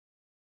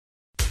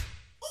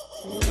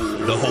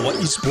The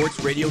Hawai'i Sports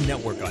Radio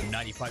Network on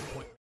 95.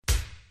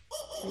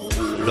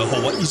 The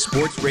Hawai'i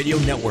Sports Radio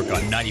Network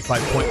on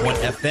 95.1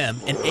 FM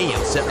and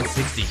AM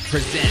 760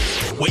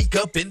 presents Wake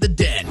Up in the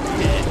Den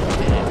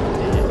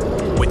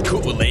with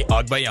Ku'ule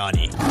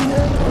Agbayani.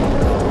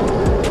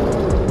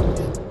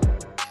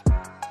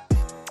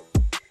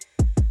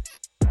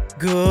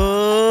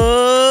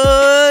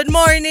 Good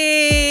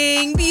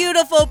morning,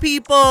 beautiful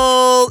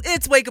people.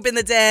 It's Wake Up in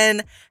the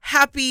Den.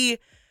 Happy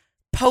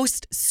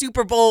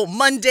post-Super Bowl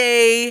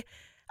Monday.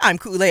 I'm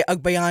Ku'ule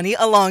Agbayani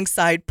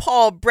alongside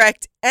Paul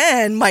Brecht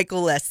and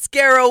Michael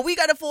Lescaro. We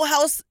got a full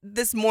house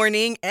this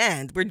morning,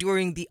 and we're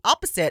doing the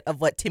opposite of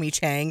what Timmy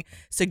Chang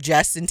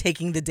suggests in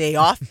taking the day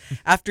off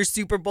after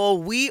Super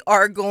Bowl. We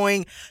are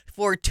going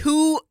for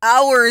 2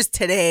 hours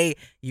today.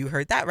 You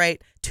heard that right.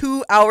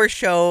 2-hour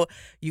show.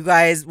 You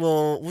guys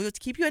we'll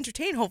keep you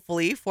entertained,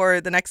 hopefully,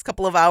 for the next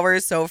couple of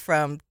hours. So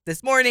from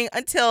this morning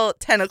until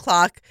 10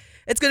 o'clock.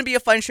 It's going to be a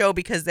fun show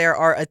because there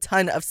are a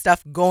ton of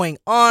stuff going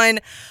on.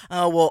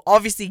 We'll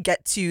obviously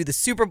get to the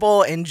Super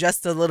Bowl in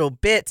just a little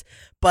bit,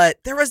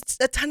 but there was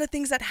a ton of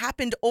things that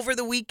happened over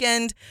the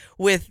weekend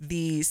with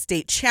the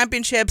state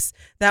championships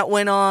that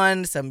went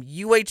on, some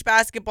UH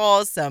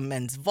basketball, some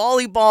men's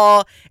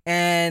volleyball,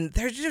 and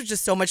there's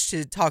just so much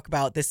to talk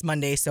about this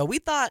Monday. So we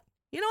thought,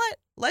 you know what?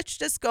 Let's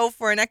just go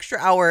for an extra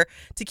hour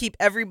to keep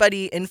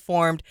everybody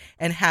informed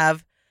and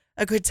have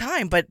a good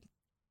time. But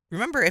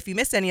remember, if you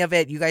missed any of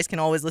it, you guys can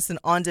always listen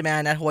on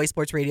demand at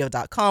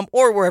hawaiisportsradio.com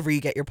or wherever you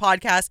get your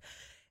podcasts.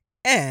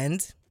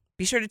 And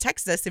be sure to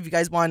text us if you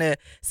guys want to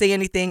say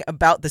anything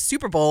about the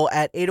Super Bowl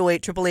at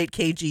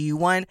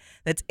 808-888-KGU1.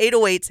 That's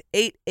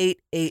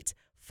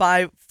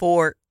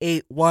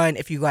 808-888-5481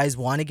 if you guys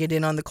want to get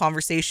in on the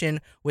conversation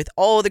with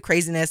all the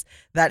craziness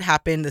that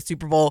happened. The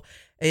Super Bowl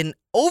in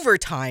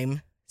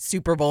overtime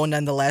Super Bowl,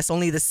 nonetheless.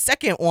 Only the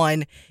second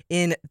one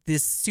in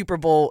this Super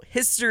Bowl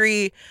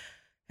history.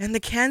 And the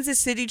Kansas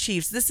City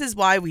Chiefs, this is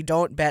why we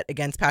don't bet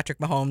against Patrick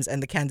Mahomes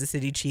and the Kansas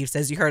City Chiefs.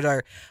 As you heard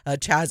our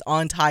Chaz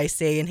Ontai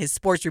say in his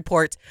sports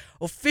report,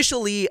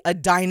 officially a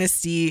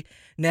dynasty.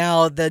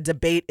 Now the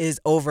debate is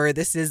over.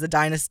 This is a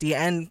dynasty,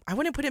 and I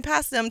wouldn't put it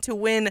past them to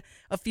win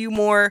a few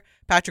more.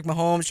 Patrick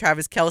Mahomes,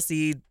 Travis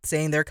Kelce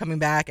saying they're coming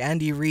back,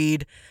 Andy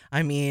Reid.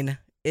 I mean,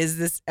 is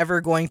this ever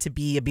going to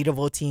be a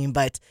beatable team?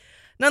 But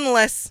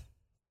nonetheless,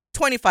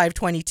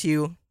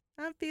 25-22.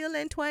 I'm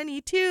feeling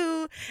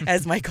 22,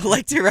 as Michael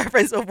liked to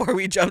reference before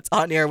we jumped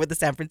on air with the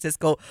San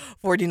Francisco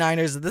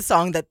 49ers, the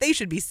song that they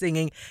should be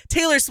singing.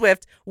 Taylor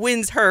Swift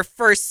wins her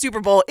first Super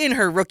Bowl in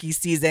her rookie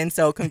season.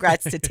 So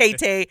congrats to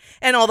Tay-Tay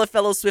and all the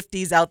fellow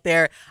Swifties out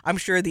there. I'm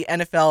sure the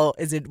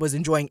NFL was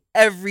enjoying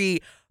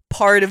every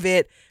part of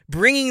it,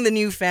 bringing the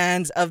new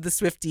fans of the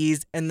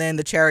Swifties, and then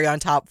the cherry on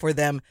top for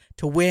them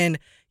to win.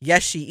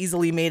 Yes, she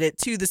easily made it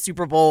to the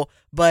Super Bowl,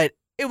 but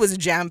it was a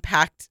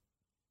jam-packed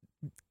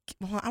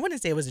I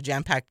wouldn't say it was a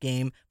jam-packed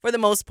game. For the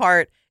most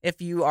part,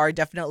 if you are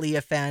definitely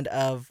a fan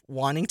of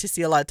wanting to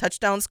see a lot of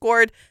touchdowns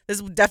scored,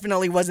 this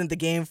definitely wasn't the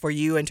game for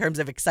you in terms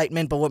of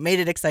excitement. But what made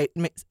it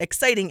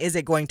exciting is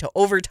it going to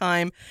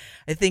overtime.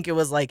 I think it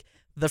was like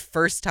the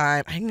first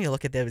time. I need to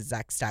look at the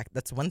exact stat.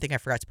 That's one thing I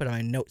forgot to put on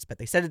my notes, but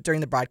they said it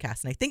during the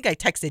broadcast. And I think I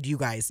texted you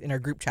guys in our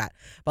group chat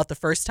about the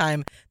first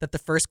time that the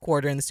first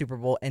quarter in the Super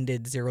Bowl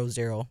ended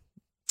 0-0.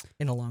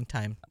 In a long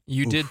time.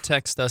 You did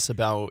text us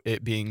about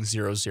it being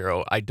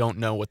 0-0. I don't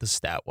know what the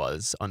stat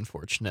was,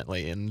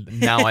 unfortunately, and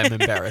now I'm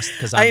embarrassed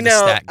because I'm the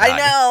stat guy. I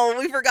know.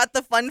 We forgot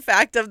the fun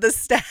fact of the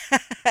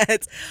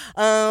stats.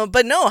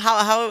 But no,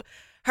 how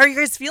are you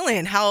guys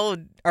feeling? How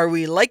are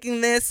we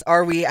liking this?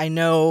 I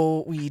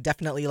know we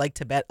definitely like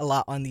to bet a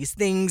lot on these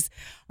things.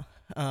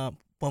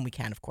 When we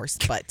can, of course,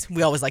 but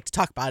we always like to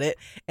talk about it.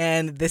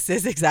 And this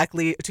is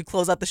exactly to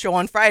close out the show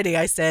on Friday.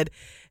 I said,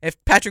 if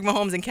Patrick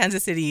Mahomes and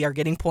Kansas City are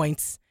getting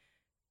points,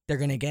 they're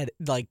going to get,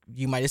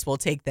 you might as well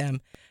take them.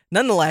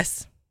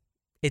 Nonetheless,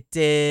 they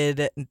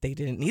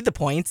didn't need the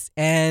points.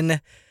 And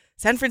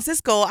San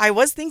Francisco, I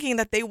was thinking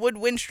that they would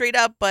win straight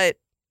up, but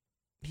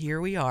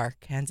here we are,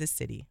 Kansas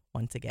City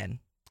once again.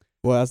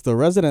 Well, as the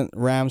resident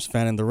Rams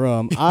fan in the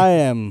room, I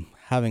am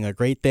having a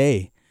great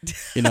day.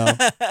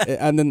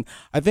 And then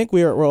I think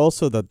we're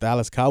also the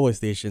Dallas Cowboys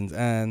stations,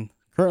 and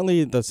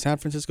currently the San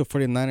Francisco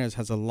 49ers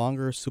has a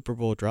longer Super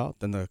Bowl drought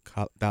than the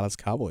Dallas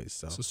Cowboys.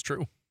 So this is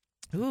true.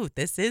 Ooh,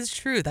 this is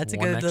true. That's a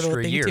One good little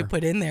thing to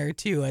put in there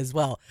too as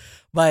well.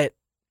 But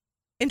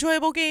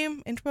enjoyable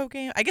game. I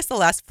guess the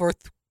last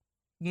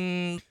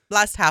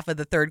half of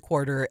the third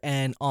quarter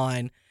and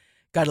on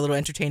got a little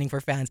entertaining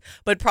for fans,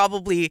 but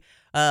probably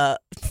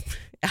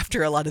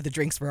after a lot of the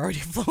drinks were already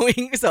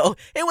flowing. So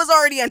it was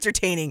already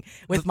entertaining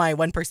with my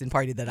one-person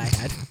party that I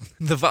had.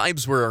 The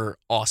vibes were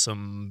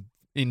awesome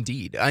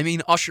indeed. I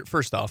mean, Usher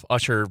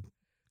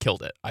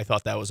killed it. I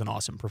thought that was an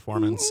awesome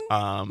performance.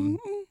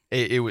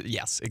 It was,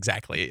 yes,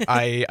 exactly.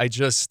 I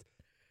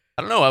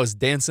don't know. I was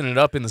dancing it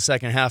up in the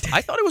second half.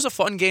 I thought it was a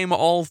fun game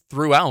all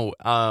throughout.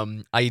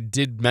 I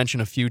did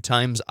mention a few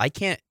times, I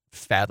can't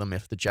fathom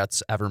if the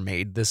Jets ever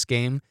made this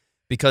game,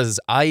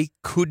 because I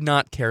could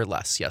not care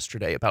less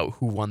yesterday about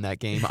who won that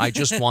game. I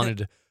just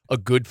wanted a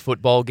good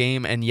football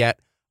game, and yet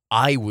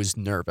I was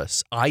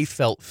nervous. I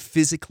felt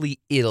physically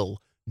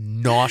ill,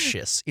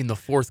 nauseous in the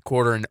fourth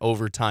quarter and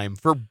overtime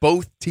for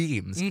both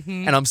teams.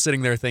 Mm-hmm. And I'm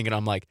sitting there thinking,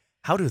 I'm like,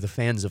 how do the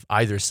fans of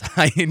either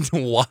side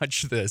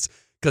watch this?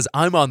 Because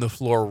I'm on the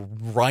floor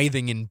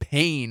writhing in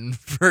pain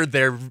for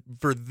their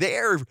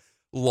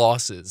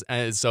losses.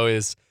 And so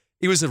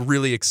it was a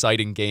really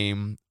exciting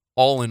game.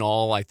 All in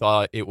all, I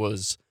thought it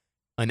was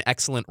an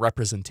excellent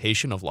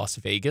representation of Las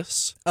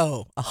Vegas.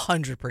 Oh,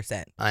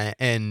 100%.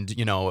 And,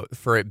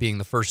 for it being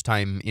the first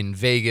time in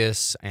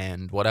Vegas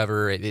and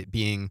whatever, it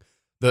being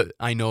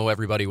I know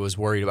everybody was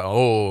worried about,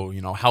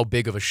 how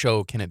big of a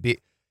show can it be?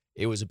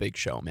 It was a big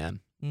show, man.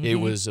 Mm-hmm. It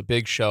was a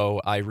big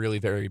show. I really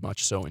very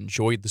much so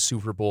enjoyed the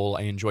Super Bowl.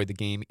 I enjoyed the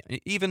game.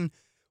 Even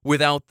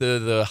without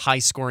the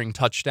high-scoring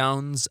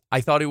touchdowns,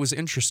 I thought it was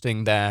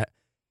interesting that,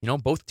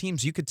 both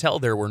teams, you could tell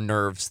there were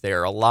nerves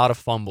there. A lot of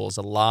fumbles,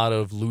 a lot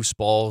of loose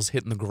balls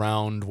hitting the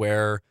ground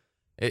where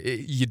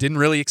you didn't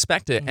really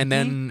expect it. Mm-hmm. And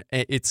then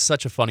it's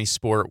such a funny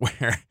sport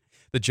where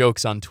the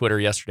jokes on Twitter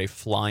yesterday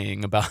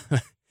flying about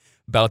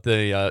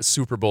the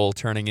Super Bowl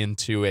turning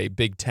into a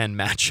Big Ten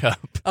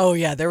matchup. Oh,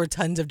 yeah. There were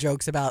tons of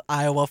jokes about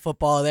Iowa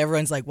football.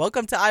 Everyone's like,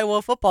 welcome to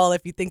Iowa football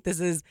if you think this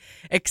is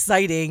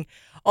exciting.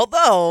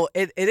 Although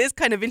it is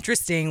kind of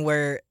interesting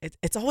where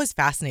it's always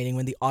fascinating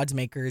when the odds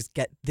makers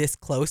get this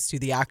close to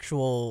the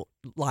actual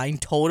line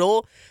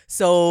total.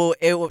 So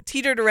it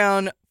teetered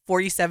around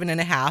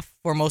 47.5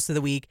 for most of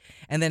the week.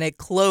 And then it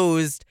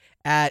closed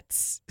at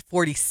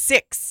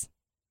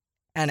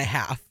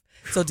 46.5.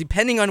 So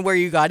depending on where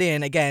you got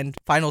in, again,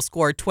 final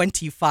score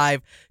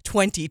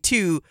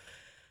 25-22,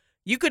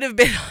 you could have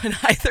been on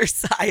either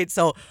side.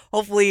 So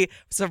hopefully,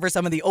 for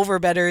some of the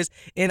overbettors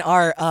in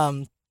our,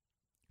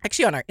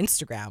 actually on our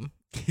Instagram,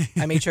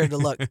 I made sure to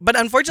look. But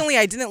unfortunately,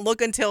 I didn't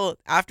look until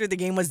after the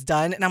game was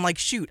done. And I'm like,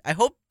 shoot, I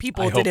hope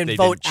people didn't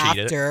vote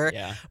after.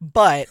 Yeah.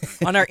 But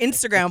on our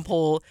Instagram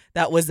poll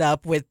that was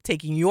up with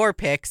taking your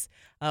picks,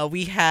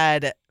 we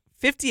had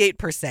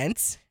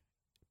 58%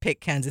 pick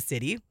Kansas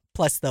City,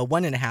 plus the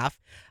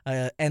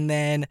 1.5. And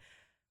then,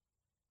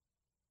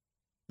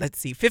 let's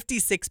see,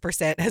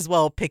 56% as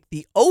well picked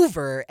the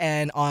over.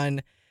 And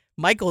on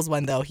Michael's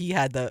one, though, he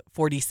had the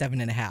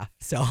 47.5.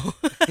 So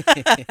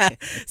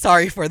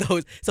sorry for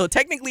those. So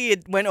technically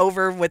it went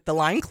over with the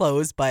line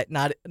closed, but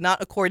not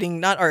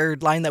our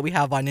line that we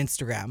have on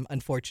Instagram,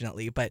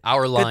 unfortunately. But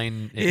our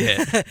line, it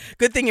hit.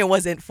 Good thing it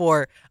wasn't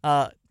for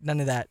none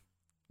of that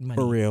money.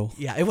 For real.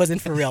 Yeah, it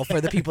wasn't for real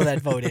for the people that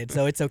voted,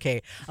 so it's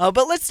okay.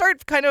 But let's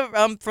start kind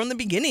of from the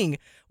beginning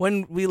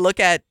when we look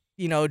at,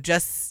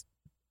 just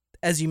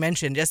as you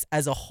mentioned, just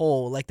as a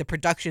whole, like the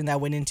production that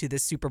went into the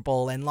Super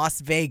Bowl and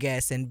Las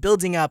Vegas and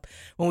building up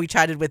when we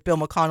chatted with Bill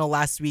McConnell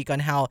last week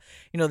on how,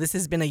 this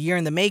has been a year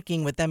in the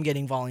making with them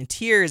getting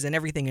volunteers and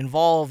everything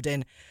involved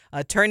and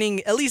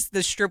turning, at least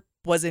the Strip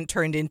wasn't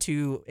turned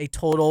into a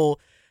total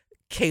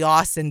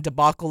chaos and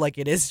debacle like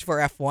it is for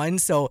F1.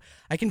 So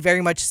I can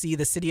very much see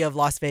the city of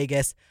Las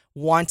Vegas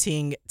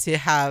wanting to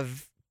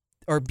have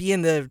or be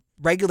in the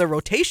regular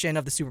rotation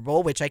of the Super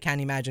Bowl, which I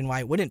can't imagine why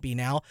it wouldn't be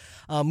now,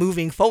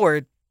 moving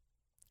forward.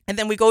 And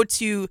then we go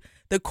to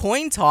the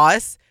coin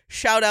toss.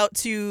 Shout out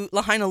to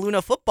Lahaina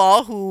Luna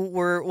football, who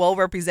were well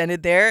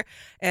represented there.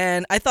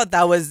 And I thought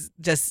that was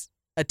just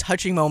a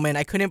touching moment.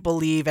 I couldn't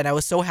believe, and I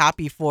was so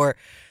happy for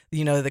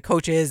the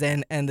coaches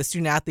and the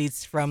student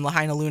athletes from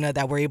Lahaina Luna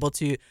that were able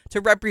to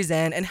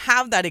represent and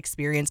have that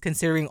experience,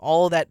 considering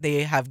all that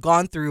they have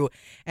gone through,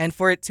 and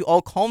for it to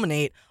all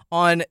culminate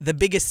on the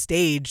biggest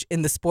stage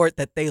in the sport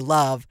that they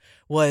love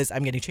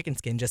I'm getting chicken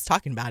skin just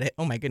talking about it.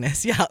 Oh my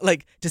goodness. Yeah.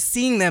 Like just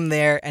seeing them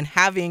there and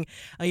having,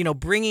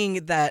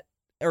 bringing that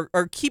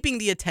or keeping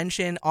the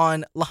attention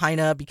on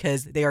Lahaina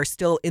because they are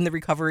still in the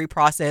recovery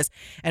process.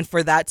 And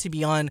for that to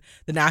be on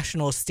the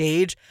national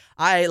stage,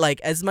 I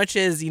as much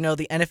as, the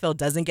NFL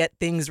doesn't get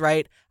things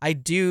right, I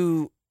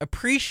do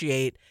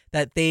appreciate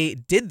that they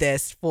did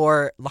this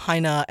for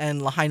Lahaina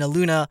and Lahaina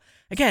Luna,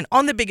 again,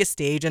 on the biggest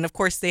stage. And of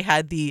course, they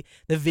had the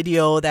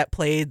video that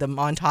played, the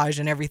montage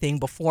and everything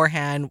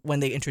beforehand when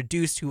they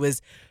introduced who was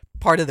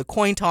part of the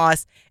coin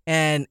toss.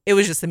 And it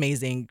was just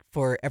amazing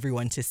for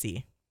everyone to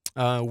see.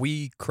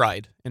 We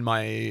cried in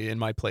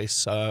my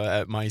place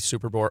at my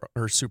Super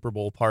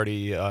Bowl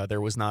party.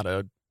 There was not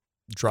a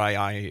dry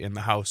eye in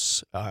the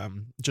house.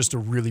 Just a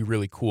really,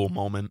 really cool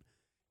moment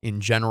in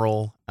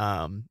general,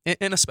 and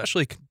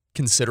especially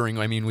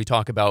considering, we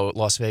talk about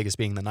Las Vegas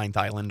being the ninth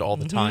island all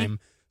the time,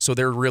 so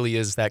there really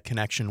is that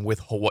connection with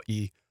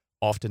Hawaii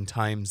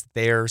oftentimes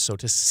there. So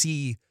to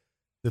see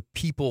the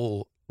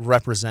people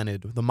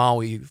represented, the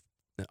Maui,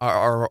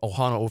 our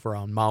ohana over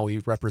on Maui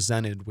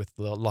represented with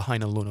the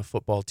Lahaina Luna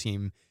football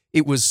team,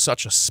 it was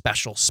such a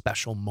special,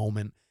 special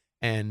moment.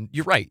 And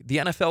you're right, the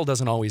NFL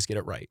doesn't always get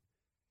it right.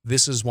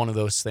 This is one of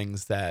those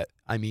things that,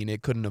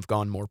 it couldn't have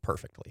gone more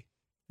perfectly.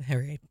 All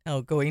right.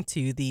 Oh, going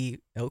to the...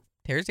 Oh,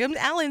 there's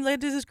Alan. Look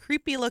at this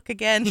creepy look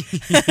again. He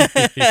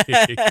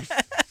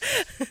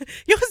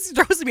always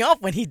throws me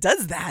off when he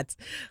does that.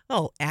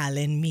 Oh,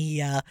 Alan,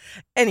 Mia.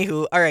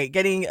 Anywho, all right.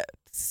 Getting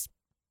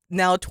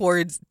now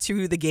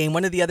to the game.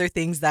 One of the other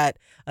things that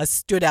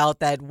stood out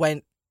that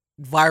went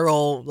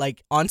viral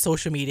like on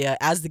social media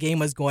as the game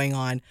was going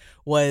on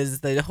was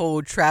the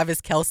whole Travis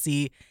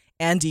Kelce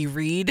Andy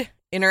Reid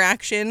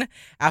interaction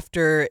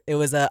after it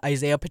was a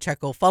Isaiah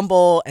Pacheco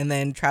fumble, and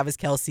then Travis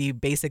Kelce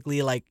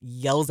basically like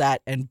yells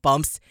at and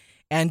bumps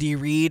Andy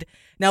Reid.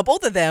 Now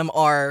both of them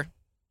are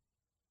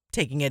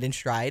taking it in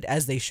stride,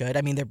 as they should.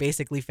 I mean, they're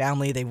basically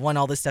family. They won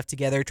all this stuff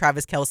together.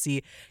 Travis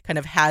Kelce kind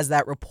of has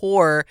that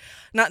rapport.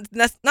 Not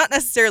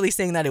necessarily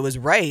saying that it was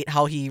right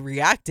how he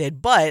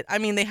reacted, but I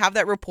mean, they have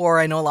that rapport.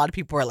 I know a lot of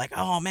people are like,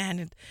 oh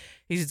man,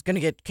 he's going to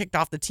get kicked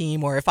off the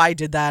team, or if I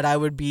did that, I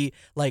would be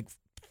like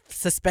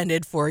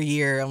suspended for a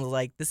year. I'm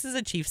like, this is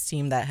a Chiefs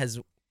team that has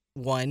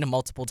won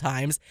multiple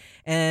times,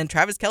 and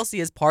Travis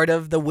Kelce is part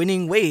of the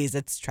winning ways.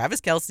 It's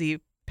Travis Kelce,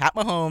 Pat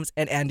Mahomes,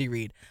 and Andy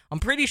Reid. I'm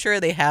pretty sure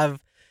they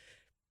have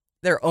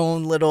their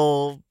own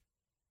little,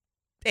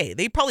 hey,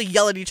 they probably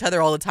yell at each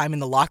other all the time in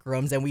the locker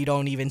rooms and we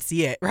don't even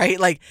see it, right?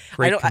 Like,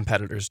 great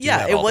competitors do yeah,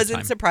 that it all wasn't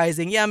the time.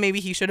 surprising. Yeah, maybe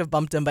he should have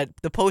bumped him, but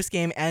the post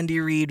game Andy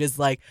Reid is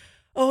like,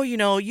 oh,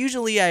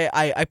 usually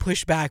I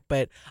push back,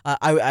 but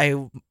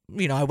I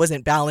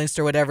wasn't balanced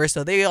or whatever.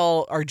 So they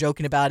all are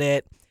joking about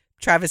it.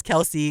 Travis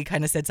Kelce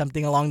kind of said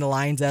something along the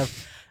lines of,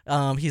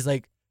 he's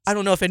like, I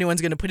don't know if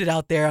anyone's going to put it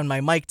out there on my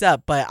mic'd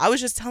up, but I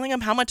was just telling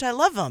him how much I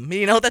love him.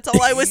 That's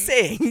all I was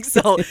saying.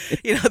 So,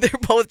 they're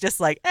both just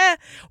like,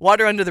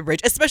 water under the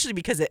bridge, especially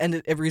because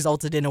it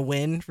resulted in a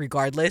win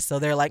regardless. So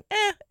they're like,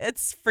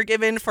 it's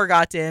forgiven,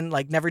 forgotten,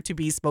 like never to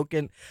be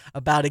spoken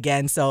about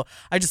again. So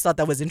I just thought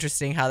that was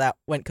interesting how that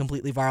went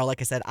completely viral.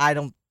 Like I said,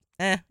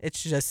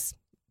 it's just,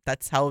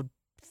 that's how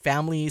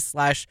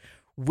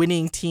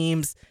family/winning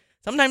teams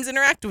sometimes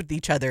interact with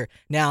each other.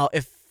 Now,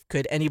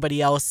 could anybody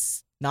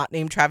else not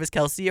named Travis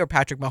Kelce or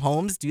Patrick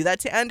Mahomes do that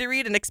to Andy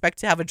Reid and expect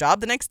to have a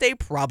job the next day?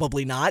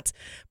 Probably not.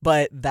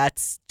 But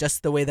that's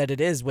just the way that it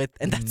is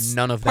and that's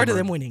none of part them of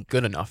them winning.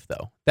 Good enough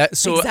though.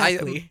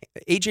 Exactly.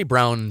 AJ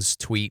Brown's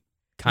tweet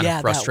kind of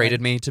frustrated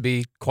me, to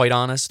be quite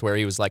honest, where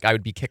he was like, I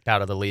would be kicked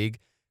out of the league.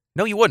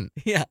 No, you wouldn't.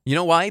 Yeah. You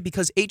know why?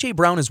 Because AJ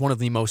Brown is one of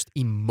the most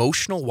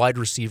emotional wide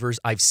receivers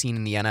I've seen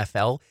in the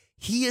NFL.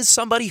 He is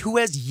somebody who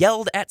has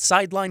yelled at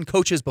sideline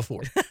coaches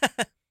before.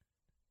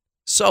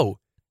 So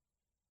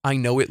I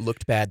know it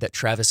looked bad that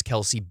Travis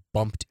Kelce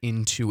bumped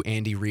into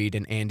Andy Reid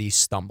and Andy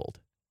stumbled.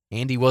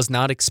 Andy was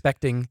not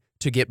expecting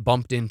to get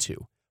bumped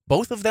into.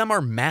 Both of them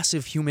are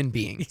massive human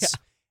beings. Yeah.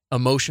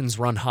 Emotions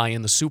run high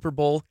in the Super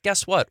Bowl.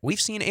 Guess what?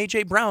 We've seen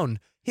A.J. Brown.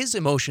 His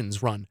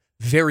emotions run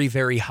very,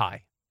 very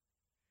high.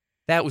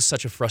 That was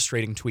such a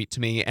frustrating tweet to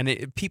me.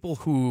 And people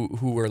who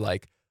were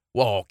like,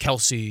 whoa,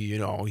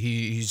 Kelce,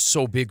 he's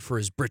so big for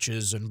his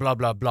britches and blah,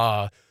 blah,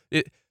 blah.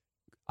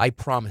 I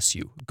promise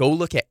you, go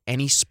look at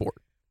any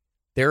sport.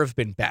 There have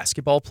been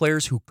basketball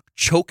players who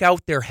choke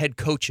out their head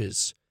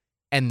coaches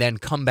and then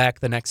come back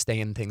the next day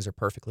and things are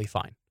perfectly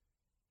fine.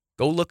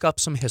 Go look up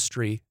some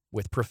history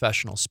with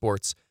professional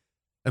sports.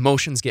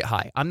 Emotions get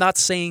high. I'm not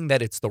saying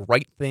that it's the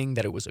right thing,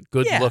 that it was a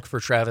good look for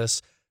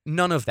Travis.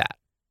 None of that.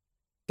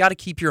 Got to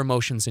keep your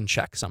emotions in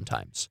check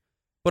sometimes.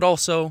 But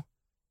also,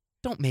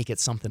 don't make it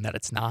something that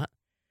it's not.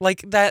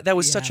 Like, that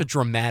was such a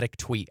dramatic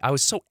tweet. I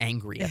was so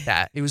angry at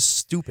that. It was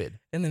stupid.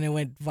 And then it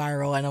went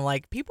viral, and I'm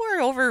like, people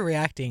are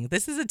overreacting.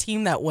 This is a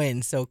team that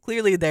wins, so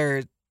clearly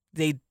they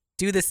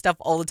do this stuff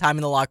all the time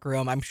in the locker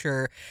room, I'm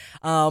sure.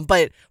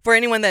 But for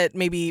anyone that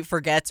maybe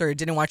forgets or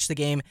didn't watch the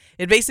game,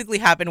 it basically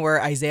happened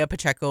where Isaiah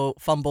Pacheco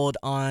fumbled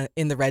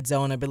in the red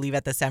zone, I believe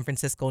at the San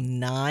Francisco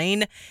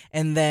 9,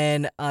 and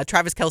then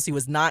Travis Kelce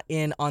was not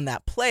in on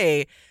that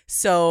play,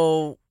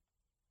 so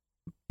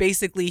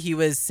basically he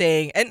was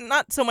saying, and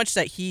not so much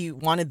that he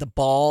wanted the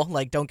ball,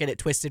 like don't get it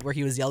twisted where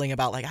he was yelling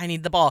about like I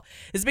need the ball.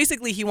 It's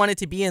basically he wanted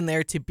to be in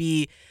there to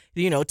be,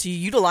 to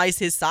utilize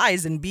his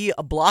size and be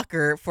a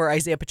blocker for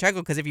Isaiah Pacheco,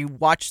 because if you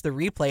watch the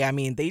replay, I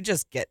mean, they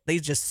just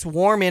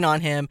swarm in on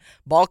him.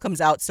 Ball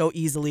comes out so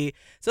easily.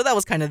 So that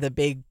was kind of the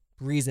big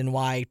reason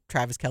why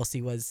Travis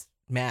Kelce was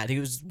mad.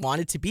 He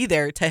wanted to be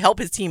there to help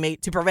his teammate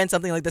to prevent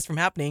something like this from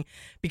happening,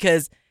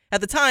 because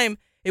at the time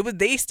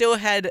they still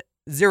had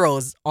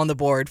zeros on the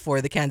board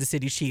for the Kansas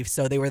City Chiefs.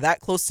 So they were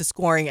that close to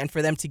scoring, and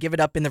for them to give it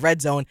up in the red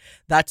zone,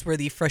 that's where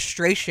the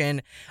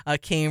frustration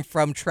came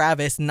from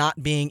Travis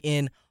not being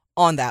in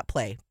on that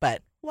play.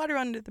 But water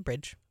under the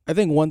bridge. I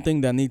think one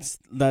thing that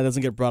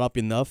doesn't get brought up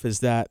enough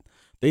is that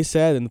they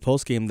said in the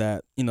postgame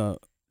that,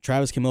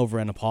 Travis came over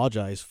and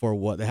apologized for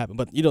what happened.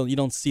 But you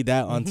don't see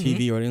that on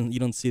TV, or you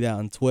don't see that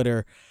on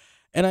Twitter.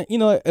 And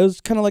it was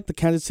kind of like the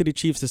Kansas City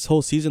Chiefs this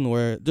whole season,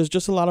 where there's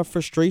just a lot of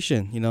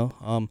frustration,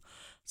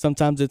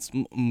 Sometimes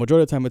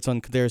majority of the time it's on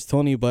Kadarius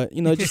Toney, but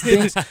just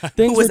things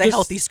who was a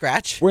healthy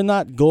scratch. We're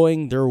not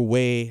going their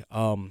way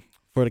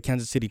for the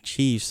Kansas City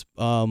Chiefs.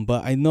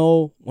 But I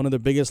know one of the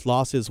biggest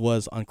losses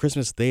was on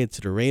Christmas Day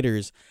to the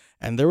Raiders,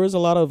 and there was a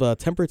lot of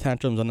temper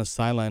tantrums on the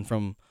sideline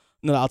from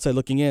the outside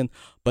looking in.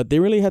 But they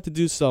really had to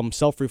do some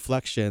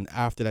self-reflection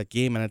after that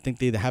game, and I think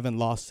they haven't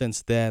lost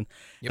since then.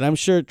 Yep. And I'm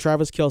sure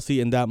Travis Kelce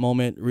in that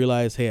moment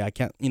realized, hey, I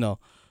can't.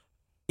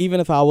 Even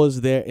if I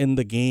was there in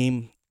the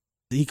game,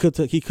 he could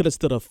have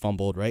still have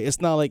fumbled, right?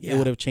 It's not like Yeah. it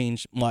would have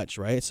changed much,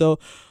 right? So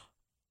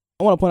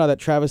I want to point out that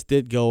Travis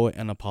did go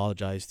and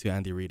apologize to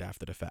Andy Reid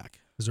after the fact.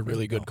 It was a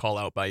really good call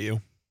out by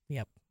you.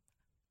 Yep.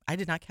 I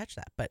did not catch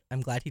that, but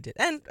I'm glad he did.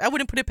 And I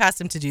wouldn't put it past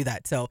him to do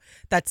that. So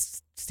that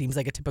seems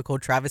like a typical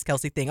Travis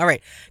Kelce thing. All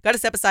right, got to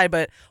step aside,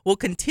 but we'll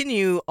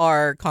continue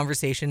our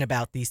conversation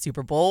about the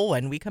Super Bowl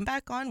when we come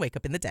back on Wake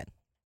Up in the Den.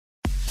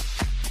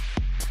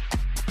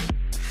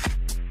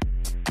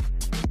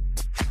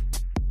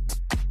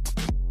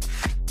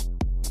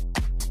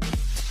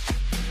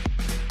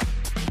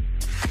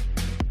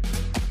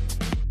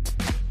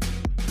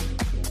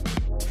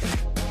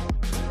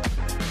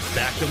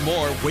 Back to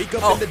more Wake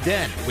Up in the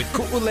Den with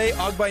Ku'ule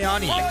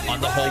Agbayani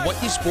on the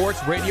Hawai'i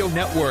Sports Radio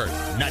Network,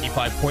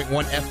 95.1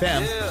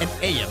 FM and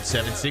AM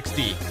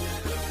 760.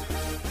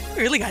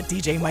 We really got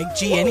DJ Mike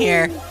G in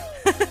here.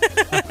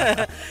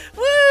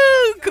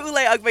 Woo!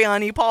 Ku'ule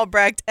Agbayani, Paul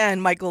Brecht,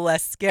 and Michael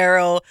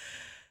Lescaro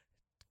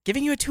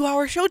giving you a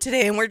 2-hour show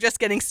today, and we're just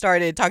getting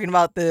started talking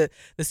about the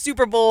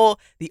Super Bowl,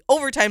 the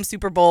overtime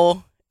Super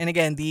Bowl, and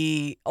again,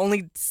 the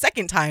only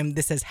second time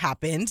this has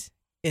happened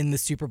in the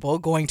Super Bowl,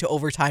 going to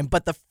overtime,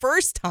 but the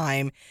first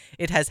time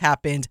it has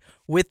happened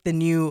with the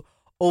new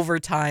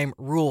overtime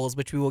rules,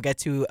 which we will get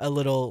to a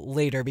little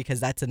later because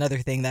that's another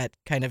thing that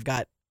kind of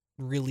got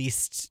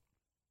released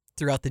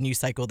throughout the news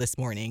cycle this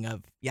morning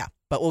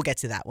but we'll get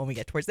to that when we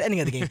get towards the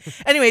ending of the game.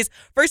 Anyways,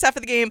 first half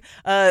of the game,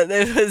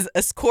 there was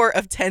a score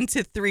of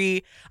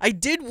 10-3. I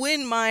did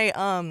win my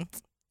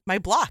my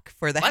block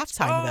for the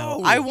halftime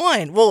though. I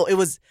won. Well, it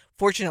was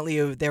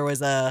fortunately there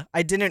was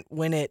I didn't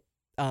win it.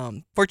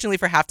 Fortunately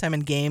for halftime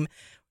and game,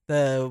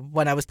 the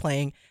one I was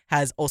playing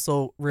has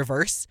also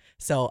reverse,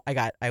 so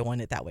I won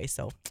it that way.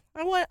 So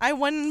I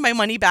won my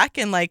money back,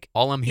 and like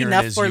all I'm hearing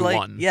enough is for you like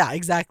won. Yeah,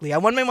 exactly. I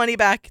won my money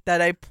back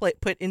that I put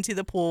into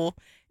the pool,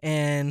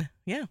 and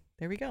yeah,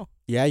 there we go.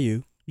 Yeah,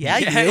 you. Yeah,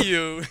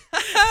 you.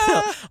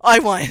 I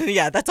won.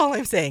 Yeah, that's all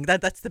I'm saying.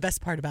 That's the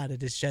best part about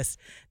it is just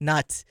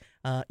not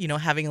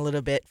having a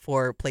little bit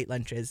for plate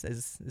lunches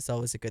is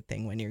always a good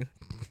thing when you're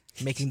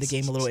making the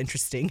game a little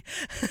interesting.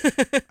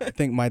 I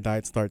think my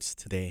diet starts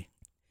today.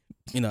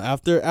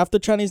 After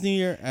Chinese New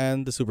Year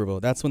and the Super Bowl,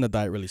 that's when the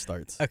diet really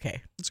starts.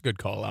 Okay. It's a good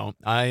call out.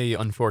 I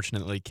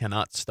unfortunately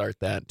cannot start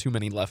that. Too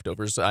many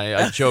leftovers.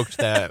 I joked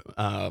that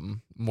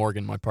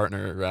Morgan, my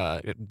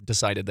partner,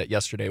 decided that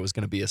yesterday was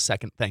going to be a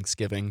second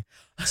Thanksgiving.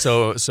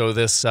 So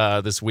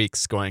this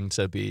week's going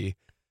to be.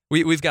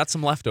 We've got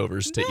some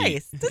leftovers to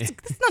eat.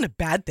 That's not a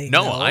bad thing.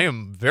 No, though. I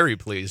am very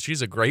pleased.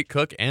 She's a great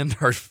cook, and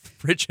our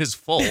fridge is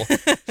full.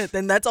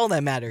 Then that's all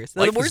that matters.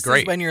 Life The worst is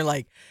great. is when you're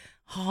like,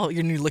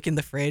 you look in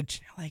the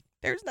fridge, you're like,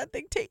 there's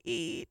nothing to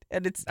eat,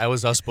 and it's That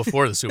was us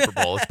before the Super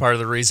Bowl. It's part of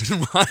the reason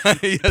why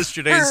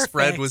yesterday's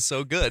spread was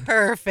so good.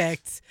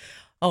 perfect.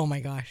 Oh my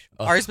gosh,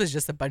 Ugh. ours was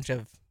just a bunch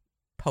of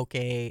poke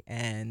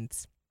and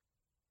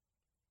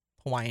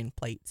Hawaiian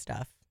plate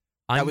stuff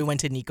that we went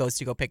to Nico's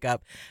to go pick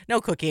up. No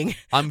cooking.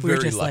 I'm We were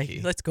very just lucky.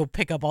 like, let's go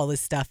pick up all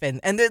this stuff,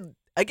 and then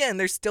again,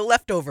 there's still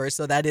leftovers,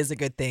 so that is a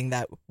good thing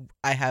that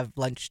I have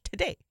lunch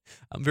today.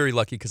 I'm very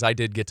lucky because I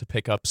did get to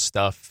pick up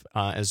stuff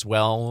as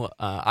well.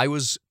 I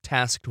was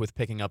tasked with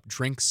picking up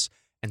drinks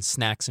and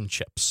snacks and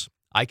chips.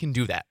 I can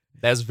do that.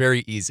 That's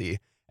very easy.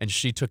 And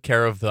she took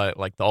care of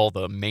all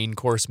the main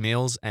course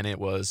meals, and it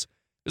was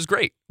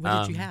great.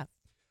 What did you have?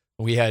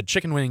 We had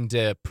chicken wing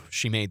dip.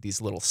 She made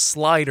these little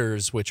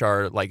sliders, which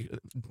are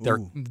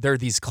they're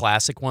these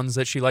classic ones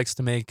that she likes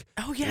to make.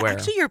 Oh yeah, where-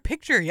 actually your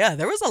picture,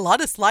 there was a lot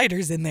of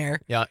sliders in there.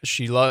 Yeah,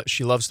 she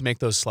loves to make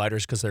those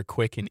sliders because they're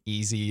quick and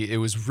easy. It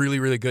was really,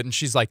 really good. And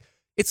she's like,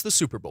 it's the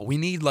Super Bowl. We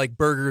need like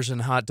burgers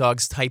and hot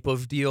dogs type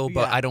of deal,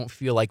 but Yeah. I don't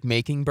feel like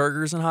making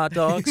burgers and hot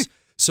dogs.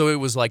 So it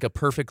was like a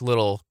perfect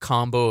little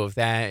combo of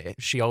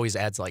that. She always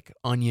adds like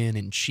onion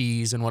and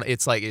cheese and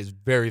it's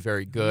very,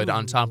 very good.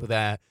 On top of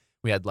that,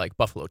 we had like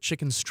buffalo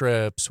chicken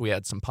strips. We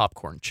had some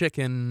popcorn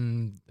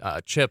chicken,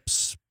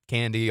 chips,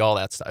 candy, all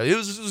that stuff. It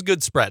was a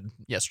good spread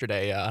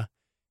yesterday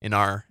in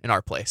our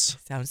place.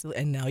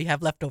 And now you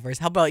have leftovers.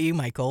 How about you,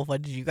 Michael?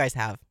 What did you guys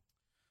have?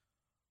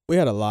 We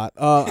had a lot.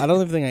 I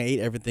don't even think I ate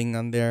everything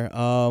on there.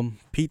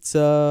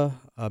 Pizza,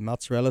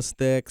 mozzarella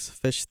sticks,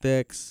 fish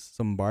sticks,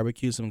 some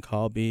barbecue, some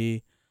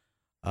Kalbi,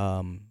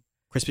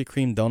 Krispy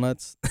Kreme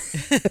donuts.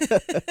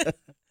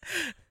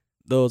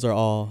 Those are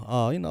all,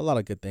 a lot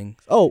of good things.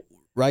 Oh,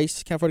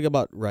 rice. Can't forget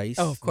about rice.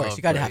 Oh, of course. Love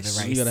You got to have rice.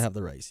 the rice. You gotta have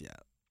the rice, yeah.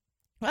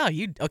 Wow,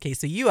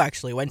 so you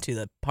actually went to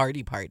the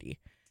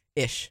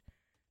party-ish.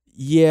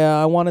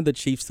 Yeah, I wanted the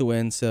Chiefs to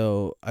win,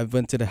 so I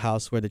went to the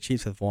house where the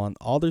Chiefs have won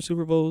all their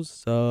Super Bowls.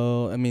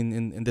 So, I mean,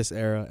 in this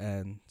era,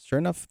 and sure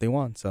enough, they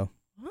won, so.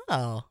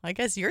 Oh, I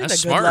guess you're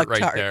That's the good smart luck right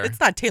charm. there. It's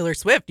not Taylor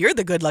Swift. You're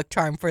the good luck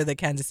charm for the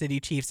Kansas City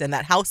Chiefs, and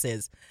that house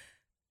is.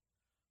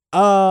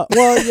 Well,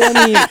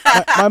 yeah,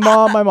 I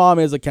mean, my mom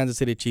is a Kansas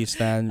City Chiefs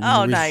fan.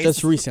 Oh, nice.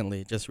 Just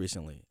recently.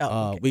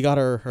 Oh, okay. We got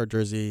her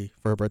jersey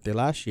for her birthday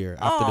last year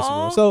after the Super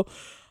Bowl.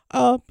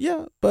 So,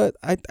 yeah, but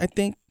I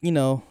think,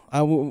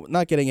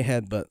 not getting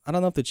ahead, but I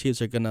don't know if the Chiefs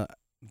are going to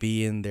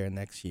be in there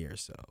next year,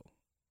 so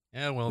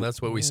Yeah, well,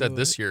 that's what we said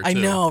this year, too. I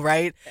know,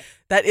 right?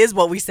 That is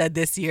what we said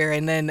this year.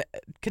 And then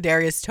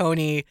Kadarius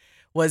Toney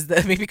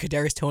maybe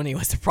Kadarius Toney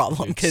was the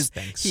problem because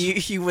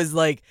he was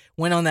like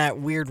went on that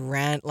weird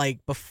rant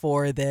like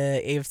before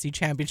the AFC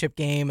Championship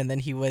game, and then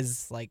he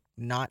was like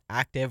not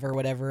active or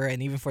whatever,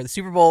 and even for the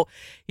Super Bowl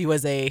he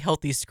was a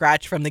healthy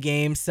scratch from the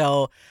game.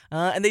 So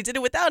and they did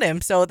it without him.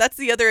 So that's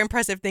the other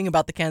impressive thing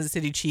about the Kansas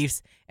City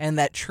Chiefs and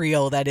that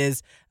trio that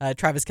is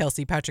Travis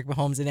Kelce, Patrick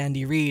Mahomes, and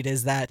Andy Reid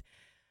is that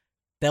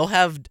they'll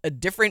have a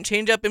different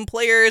change-up in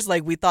players.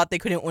 Like, we thought they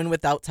couldn't win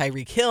without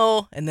Tyreek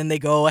Hill, and then they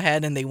go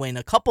ahead and they win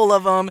a couple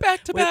of them.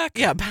 Back-to-back.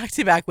 Yeah,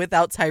 back-to-back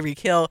without Tyreek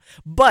Hill.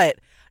 But,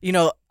 you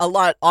know, a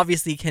lot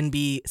obviously can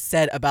be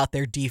said about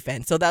their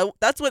defense. So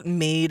that's what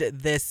made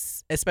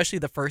this, especially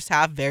the first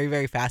half, very,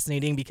 very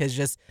fascinating because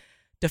just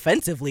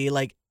defensively,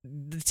 like,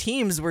 the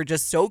teams were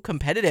just so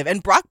competitive.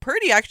 And Brock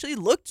Purdy actually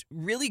looked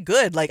really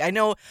good. Like, I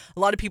know a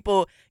lot of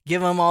people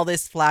give him all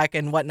this flack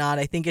and whatnot.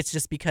 I think it's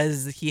just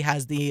because he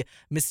has the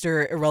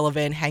Mr.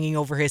 Irrelevant hanging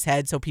over his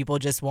head, so people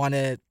just want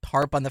to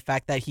harp on the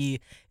fact that he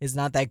is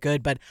not that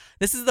good. But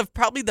this is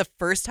probably the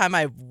first time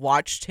I've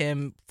watched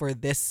him for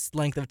this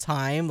length of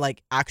time,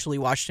 like actually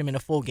watched him in a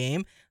full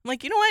game. I'm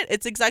like, you know what?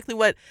 It's exactly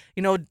what,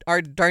 you know,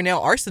 our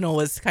Darnell Arsenal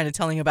was kind of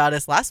telling about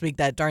us last week,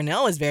 that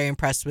Darnell is very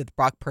impressed with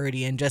Brock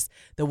Purdy and just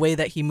the way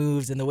that he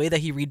moves and the way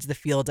that he reads the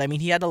field. I mean,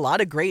 he had a lot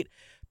of great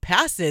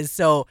passes.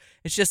 So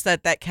it's just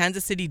that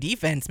Kansas City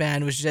defense,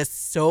 man, was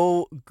just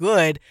so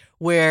good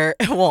where,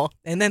 well,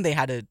 and then they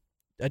had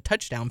a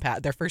touchdown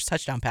pass. Their first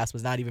touchdown pass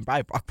was not even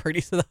by Brock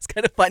Purdy, so that's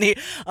kind of funny.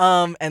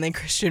 And then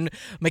Christian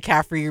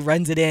McCaffrey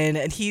runs it in,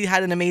 and he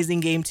had an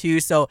amazing game too.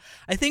 So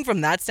I think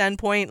from that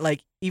standpoint,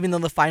 like, even though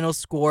the final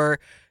score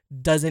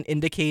doesn't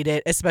indicate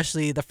it,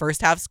 especially the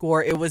first half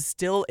score, it was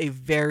still a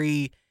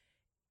very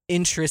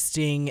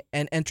interesting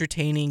and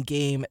entertaining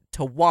game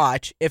to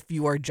watch if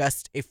you are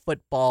just a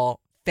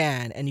football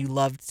fan and you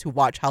love to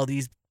watch how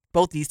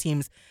both these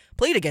teams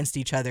played against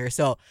each other.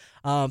 So,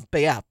 but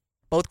yeah,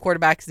 both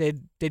quarterbacks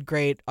did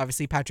great.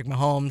 Obviously, Patrick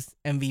Mahomes,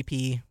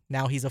 MVP.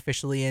 Now he's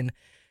officially in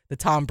the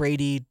Tom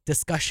Brady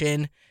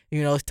discussion.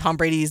 You know, Tom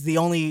Brady is the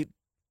only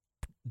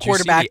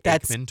quarterback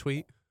that's... Aikman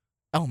tweet?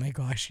 Oh my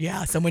gosh,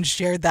 yeah. Someone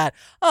shared that.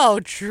 Oh,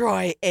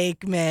 Troy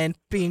Aikman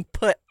being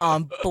put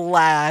on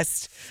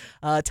blast.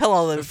 Tell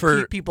all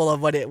the people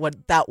of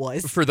what that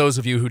was. For those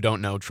of you who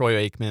don't know,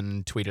 Troy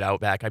Aikman tweeted out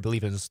back, I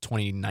believe it was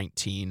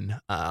 2019,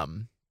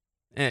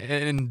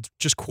 and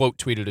just quote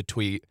tweeted a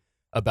tweet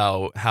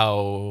about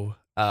how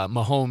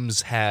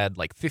Mahomes had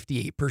like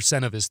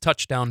 58% of his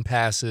touchdown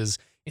passes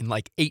in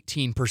like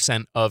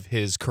 18% of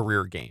his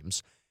career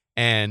games.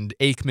 And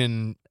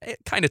Aikman,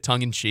 kind of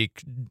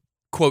tongue-in-cheek,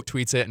 quote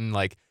tweets it and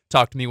like,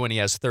 talk to me when he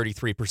has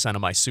 33%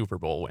 of my Super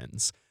Bowl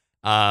wins.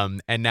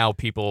 And now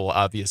people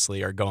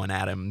obviously are going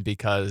at him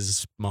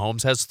because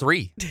Mahomes has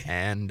 3.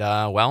 And,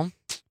 well,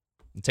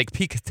 take a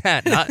peek at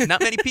that.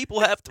 Not many people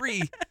have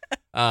 3.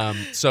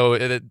 So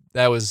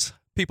that was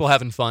people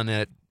having fun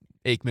at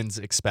Aikman's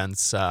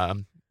expense,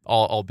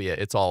 albeit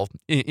it's all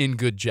in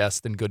good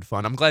jest and good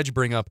fun. I'm glad you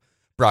bring up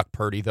Brock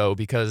Purdy, though,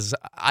 because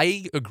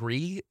I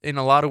agree in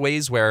a lot of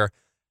ways where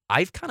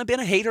I've kind of been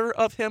a hater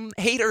of him.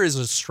 Hater is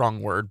a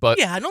strong word, but...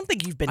 Yeah, I don't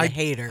think you've been a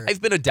hater. I've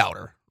been a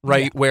doubter,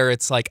 right? Yeah. Where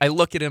it's like, I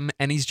look at him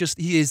and he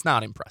is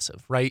not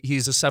impressive, right?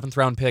 He's a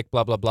 7th-round pick,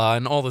 blah, blah, blah,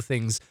 and all the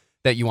things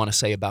that you want to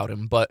say about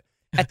him. But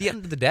at the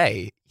end of the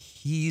day,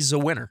 he's a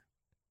winner.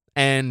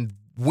 And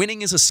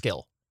winning is a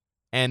skill.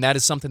 And that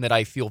is something that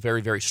I feel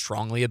very, very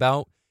strongly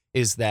about,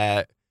 is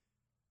that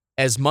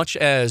as much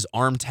as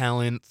arm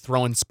talent,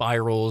 throwing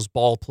spirals,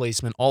 ball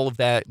placement, all of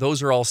that,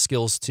 those are all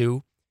skills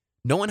too.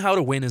 Knowing how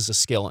to win is a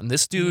skill. And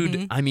this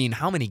dude, I mean,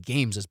 how many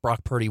games has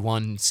Brock Purdy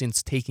won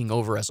since taking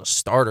over as a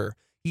starter?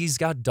 He's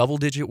got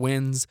double-digit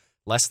wins,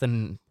 less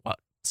than,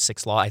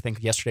 6 loss. I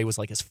think yesterday was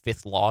like his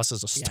 5th loss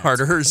as a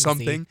starter or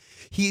something.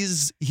 He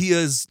is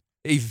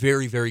a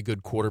very, very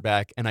good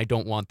quarterback, and I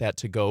don't want that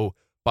to go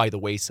by the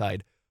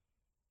wayside.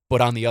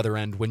 But on the other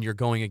end, when you're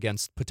going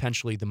against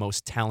potentially the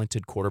most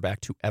talented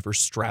quarterback to ever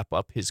strap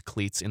up his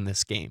cleats in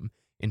this game,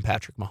 in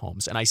Patrick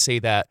Mahomes, and I say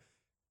that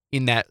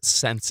in that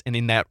sense and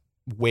in that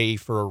way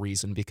for a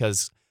reason,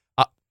 because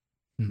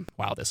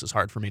wow, this is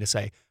hard for me to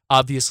say.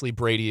 Obviously,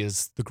 Brady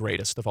is the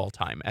greatest of all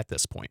time at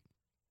this point.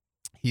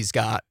 He's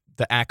got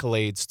the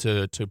accolades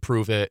to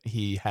prove it.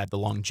 He had the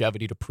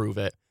longevity to prove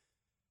it.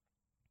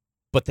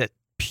 But that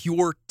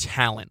pure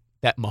talent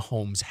that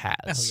Mahomes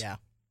has,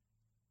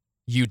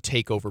 you'd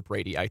take over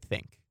Brady, I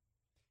think.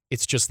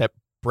 It's just that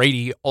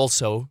Brady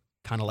also,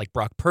 kind of like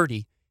Brock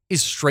Purdy,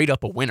 is straight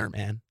up a winner,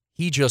 man.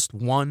 He just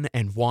won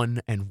and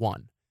won and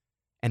won.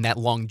 And that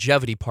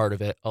longevity part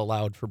of it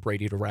allowed for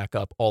Brady to rack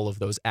up all of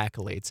those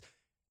accolades.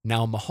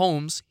 Now,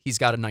 Mahomes, he's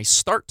got a nice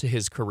start to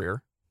his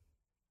career,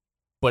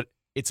 but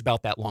it's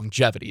about that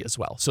longevity as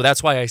well. So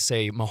that's why I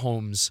say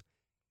Mahomes,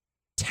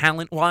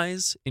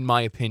 talent-wise, in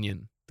my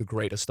opinion, the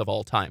greatest of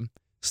all time,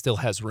 still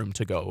has room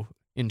to go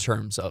in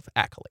terms of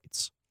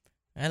accolades.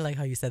 I like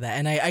how you said that.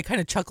 And I kind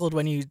of chuckled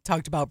when you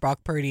talked about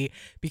Brock Purdy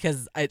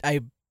because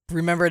I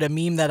remembered a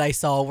meme that I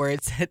saw where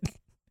it said,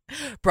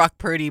 Brock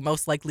Purdy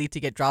most likely to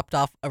get dropped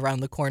off around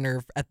the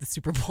corner at the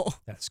Super Bowl.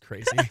 That's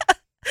crazy.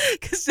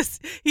 Because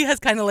just he has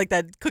kind of like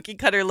that cookie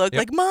cutter look, Yep.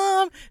 like,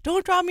 Mom,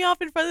 don't drop me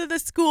off in front of the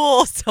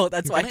school. So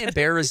that's You're why gonna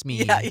embarrass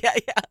me. Yeah.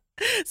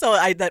 So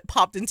that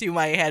popped into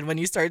my head when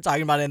you started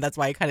talking about it, and that's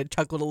why I kind of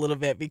chuckled a little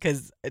bit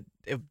because it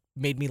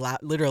made me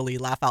literally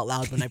laugh out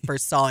loud when I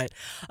first saw it.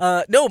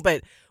 No,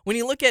 but when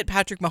you look at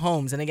Patrick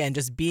Mahomes, and again,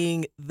 just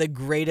being the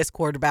greatest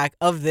quarterback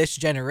of this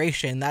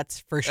generation,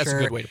 that's for sure. That's a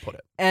good way to put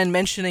it. And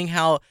mentioning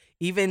how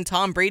even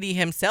Tom Brady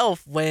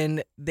himself,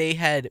 when they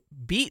had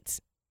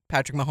beat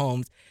Patrick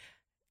Mahomes,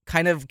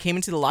 kind of came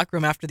into the locker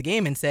room after the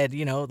game and said,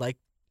 like,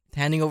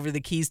 handing over the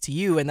keys to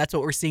you, and that's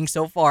what we're seeing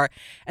so far.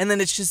 And then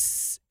it's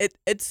just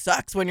it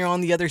sucks when you're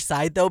on the other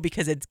side, though,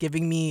 because it's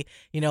giving me,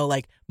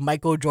 like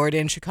Michael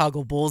Jordan,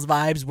 Chicago Bulls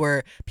vibes,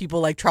 where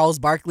people like Charles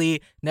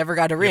Barkley never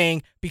got a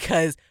ring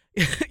because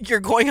you're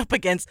going up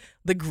against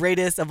the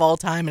greatest of all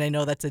time. And I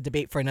know that's a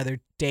debate for another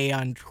day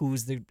on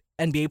who's the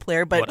NBA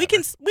player, but we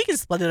can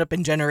split it up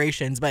in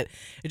generations. But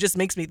it just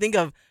makes me think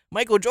of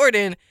Michael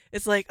Jordan.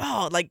 It's like,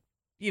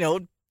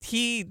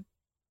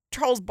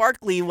 Charles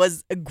Barkley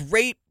was a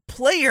great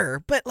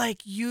player, but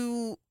like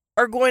you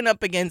are going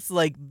up against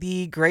like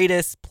the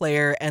greatest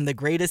player and the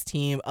greatest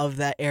team of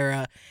that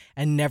era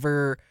and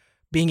never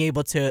being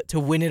able to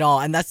win it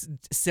all. And that's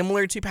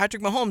similar to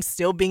Patrick Mahomes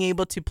still being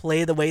able to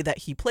play the way that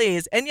he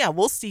plays. And yeah,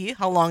 we'll see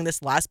how long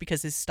this lasts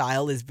because his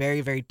style is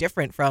very, very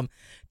different from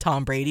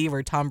Tom Brady,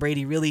 where Tom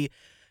Brady really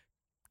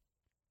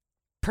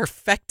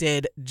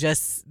perfected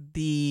just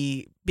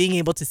the being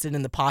able to sit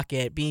in the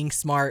pocket, being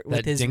smart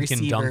with his dink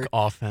receiver. and dunk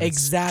offense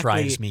exactly.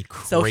 drives me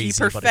crazy, so he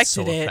perfected but it's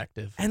so it,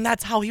 effective. and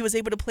that's how he was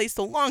able to play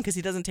so long because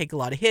he doesn't take a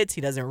lot of hits.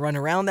 He doesn't run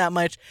around that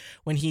much.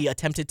 When he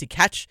attempted to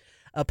catch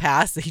a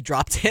pass, he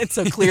dropped it.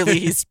 So clearly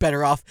he's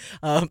better off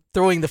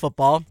throwing the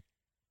football.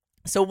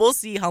 So we'll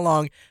see how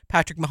long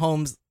Patrick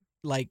Mahomes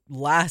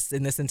lasts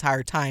in this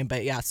entire time.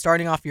 But yeah,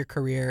 starting off your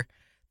career,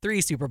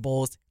 3 Super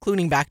Bowls,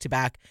 including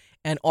back-to-back,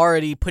 and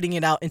already putting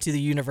it out into the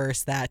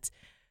universe that,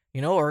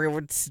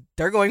 or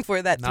they're going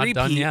for that Not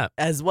done 3-peat yet.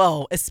 as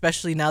well,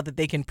 especially now that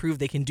they can prove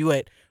they can do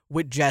it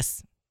with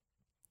just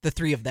the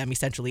 3 of them,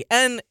 essentially,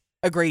 and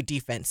a great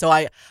defense. So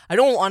I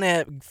don't want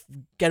to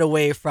get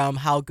away from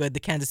how good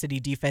the Kansas City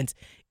defense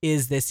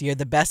is this year,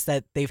 the best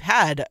that they've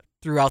had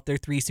throughout their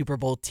 3 Super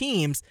Bowl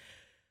teams,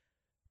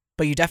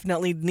 but you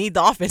definitely need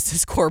the offense to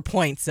score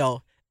points.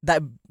 So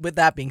with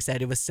that being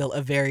said, it was still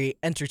a very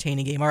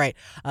entertaining game. All right,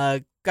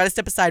 got to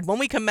step aside. When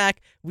we come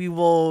back, we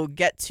will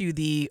get to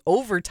the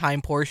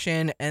overtime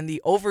portion and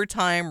the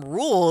overtime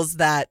rules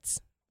that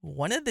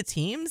one of the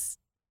teams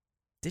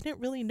didn't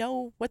really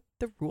know what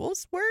the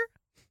rules were? ?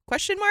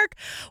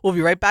 We'll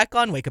be right back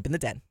on Wake Up in the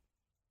Den.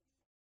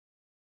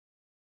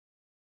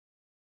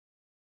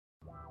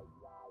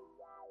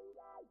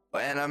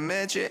 When I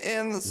met you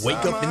in the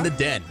Wake Up in the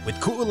Den with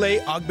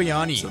Ku'ulei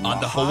Agbayani on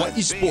the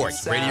Hawaii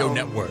Sports Radio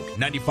Network,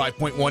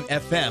 95.1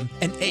 FM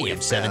and AM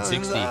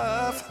 760.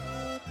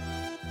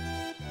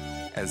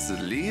 As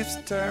the leaves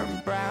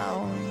turn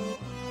brown,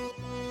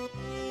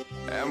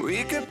 and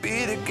we could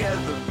be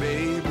together,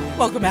 baby.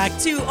 Welcome back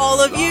to all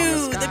of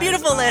you, the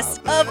beautifulest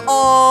of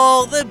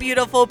all the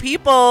beautiful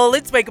people.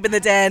 Let's Wake Up in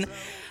the Den.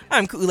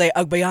 I'm Ku'ulei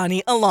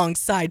Agbayani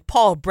alongside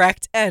Paul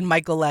Brecht and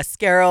Michael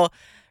Lascaro,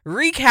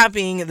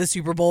 recapping the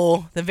Super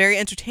Bowl, the very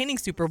entertaining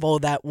Super Bowl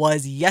that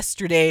was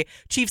yesterday.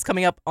 Chiefs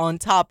coming up on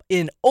top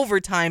in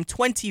overtime,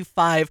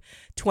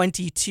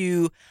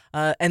 25-22.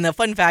 And the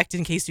fun fact,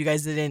 in case you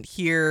guys didn't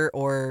hear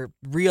or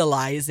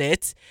realize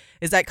it,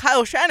 is that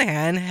Kyle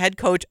Shanahan, head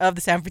coach of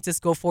the San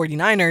Francisco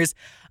 49ers,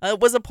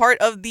 was a part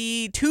of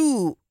the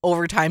 2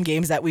 overtime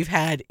games that we've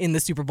had in the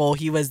Super Bowl.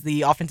 He was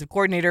the offensive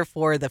coordinator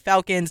for the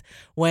Falcons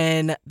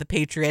when the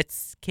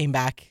Patriots came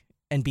back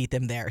and beat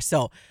them there.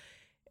 So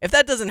if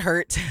that doesn't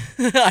hurt,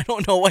 I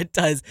don't know what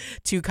does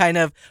to kind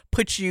of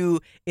put you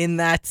in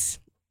that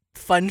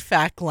fun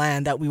fact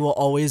land that we will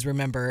always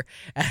remember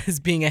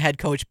as being a head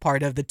coach,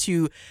 part of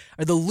the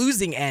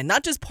losing end,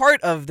 not just part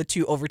of the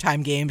 2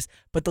 overtime games,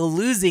 but the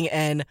losing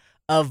end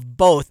of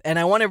both. And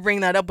I want to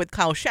bring that up with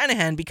Kyle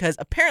Shanahan because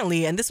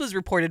apparently, and this was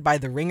reported by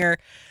The Ringer,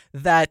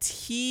 that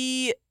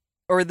the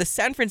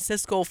San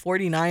Francisco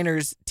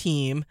 49ers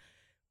team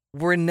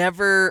were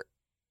never,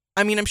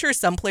 I'm sure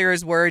some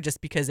players were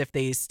just because if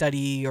they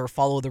study or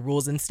follow the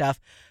rules and stuff,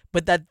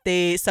 but that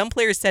some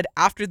players said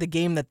after the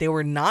game that they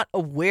were not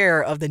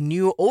aware of the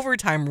new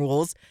overtime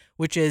rules,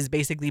 which is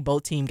basically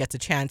both team gets a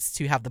chance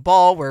to have the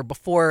ball, where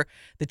before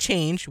the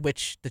change,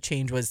 which the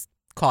change was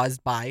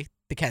caused by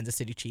the Kansas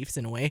City Chiefs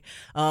in a way,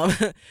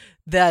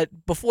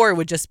 that before it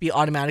would just be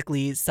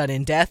automatically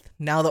sudden death.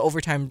 Now the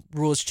overtime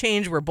rules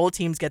change where both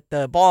teams get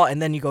the ball and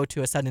then you go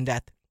to a sudden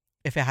death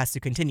if it has to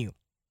continue.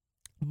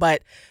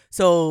 But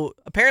so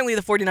apparently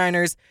the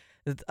 49ers,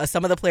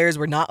 some of the players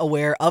were not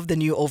aware of the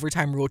new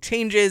overtime rule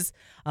changes.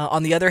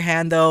 On the other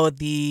hand, though,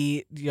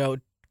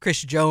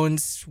 Chris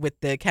Jones with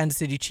the Kansas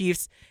City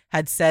Chiefs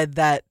had said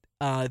that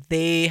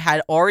they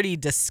had already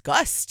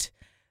discussed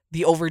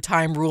the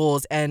overtime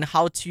rules and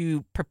how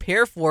to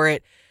prepare for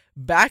it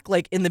back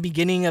like in the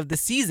beginning of the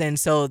season.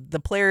 So the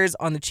players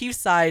on the Chiefs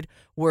side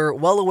were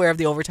well aware of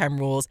the overtime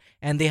rules,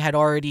 and they had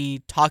already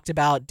talked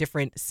about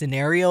different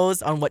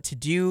scenarios on what to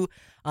do.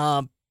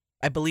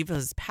 I believe it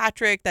was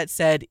Patrick that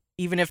said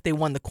even if they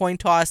won the coin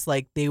toss,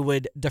 like they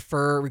would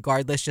defer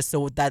regardless, just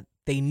so that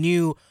they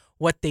knew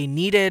what they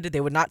needed.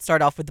 They would not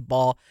start off with the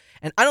ball.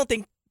 And I don't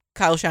think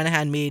Kyle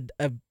Shanahan made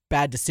a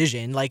bad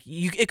decision. Like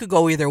it could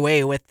go either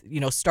way with,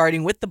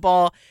 starting with the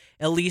ball.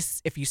 At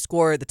least if you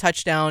score the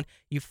touchdown,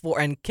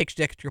 and kick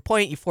the extra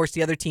point, you force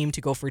the other team to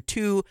go for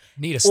two.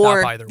 Need a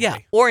stop either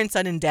way. Or in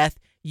sudden death,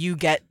 you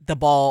get the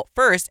ball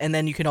first, and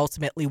then you can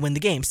ultimately win the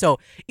game. So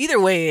either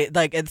way,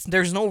 like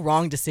there's no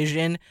wrong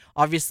decision.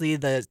 Obviously,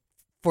 the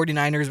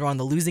 49ers were on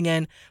the losing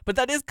end, but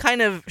that is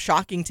kind of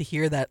shocking to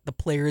hear that the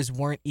players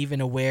weren't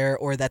even aware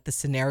or that the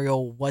scenario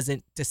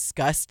wasn't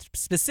discussed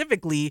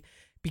specifically,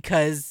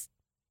 because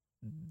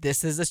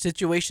this is a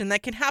situation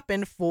that can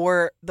happen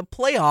for the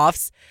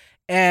playoffs.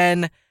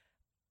 And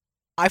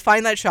I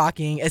find that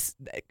shocking,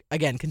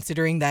 again,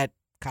 considering that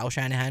Kyle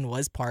Shanahan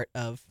was part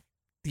of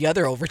the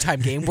other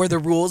overtime game where the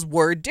rules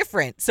were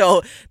different.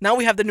 So now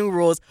we have the new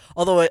rules,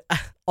 although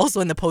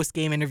also in the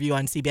post-game interview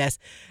on CBS,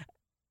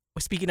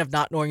 speaking of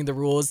not knowing the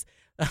rules,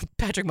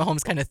 Patrick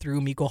Mahomes kind of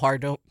threw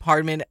Mecole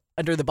Hardman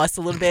under the bus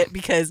a little bit,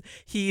 because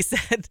he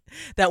said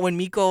that when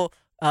Mecole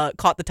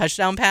caught the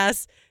touchdown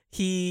pass,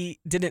 he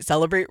didn't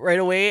celebrate right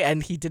away,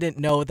 and he didn't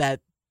know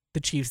that the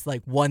Chiefs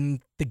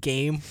won the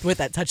game with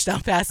that touchdown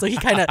pass. So he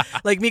kind of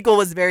Mecole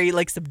was very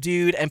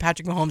subdued, and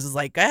Patrick Mahomes was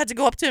like, I had to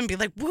go up to him and be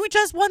like, we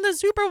just won the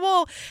Super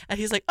Bowl. And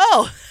he's like,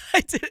 oh, I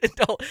didn't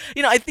know.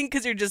 I think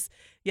because you're just,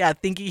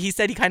 thinking, he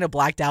said he kind of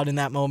blacked out in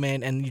that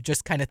moment, and you're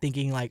just kind of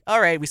thinking all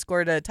right, we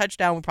scored a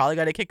touchdown, we probably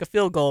got to kick a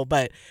field goal.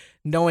 But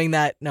knowing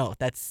that, no,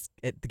 that's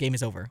it. The game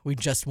is over. We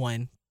just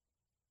won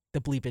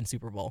the bleeping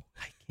Super Bowl.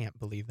 I can't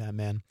believe that,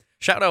 man.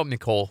 Shout out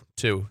Mecole,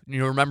 too.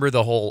 You remember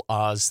the whole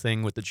Oz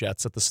thing with the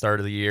Jets at the start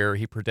of the year?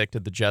 He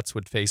predicted the Jets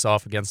would face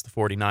off against the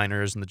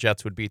 49ers, and the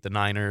Jets would beat the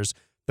Niners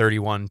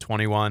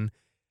 31-21.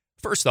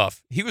 First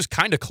off, he was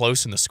kind of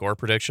close in the score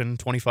prediction.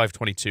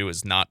 25-22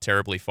 is not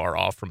terribly far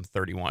off from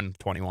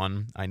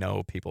 31-21. I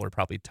know people are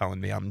probably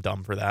telling me I'm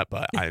dumb for that,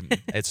 but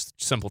it's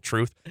simple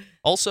truth.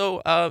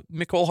 Also,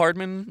 Mecole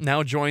Hardman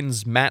now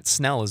joins Matt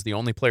Snell as the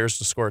only players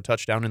to score a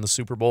touchdown in the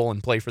Super Bowl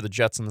and play for the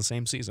Jets in the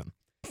same season.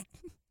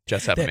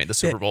 Jets haven't made the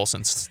Super Bowl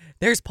since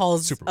there's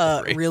Paul's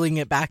reeling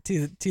it back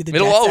to the Jets.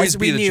 It'll always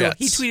be the Jets.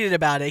 He tweeted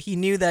about it. He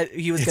knew that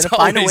he was going to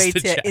find a way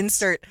to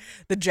insert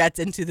the Jets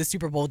into the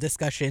Super Bowl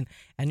discussion,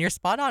 and you're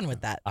spot on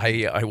with that.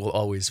 I will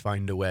always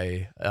find a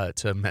way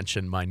to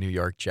mention my New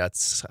York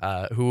Jets,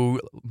 who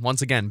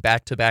once again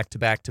back to back,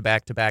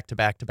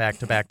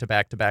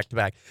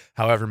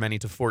 however many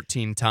to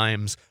 14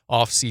 times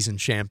off-season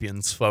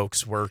champions.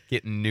 Folks, we're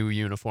getting new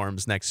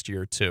uniforms next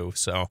year too.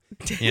 So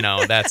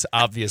that's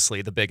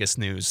obviously the biggest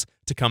news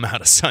to come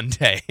out of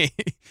Sunday.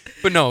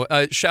 But no,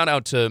 shout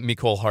out to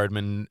Mecole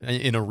Hardman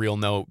in a real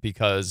note,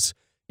 because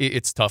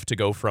it's tough to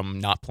go from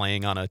not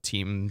playing on a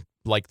team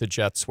like the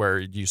Jets where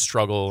you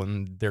struggle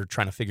and they're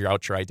trying to figure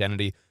out your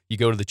identity. You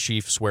go to the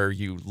Chiefs where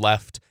you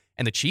left,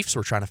 and the Chiefs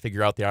were trying to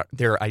figure out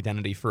their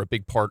identity for a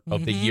big part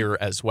of the year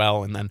as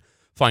well. And then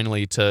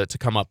finally to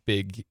come up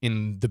big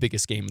in the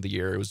biggest game of the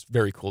year. It was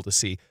very cool to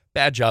see.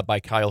 Bad job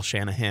by Kyle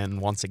Shanahan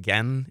once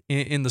again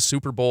in the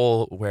Super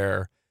Bowl,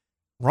 where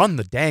run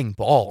the dang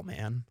ball,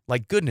 man.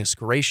 Goodness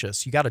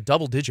gracious, you got a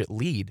double-digit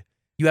lead.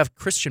 You have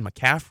Christian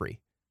McCaffrey.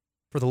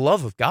 For the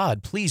love of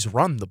God, please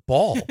run the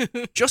ball.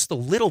 Just a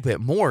little bit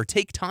more.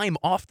 Take time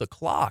off the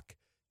clock.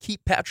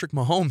 Keep Patrick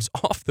Mahomes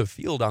off the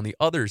field on the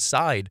other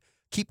side.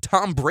 Keep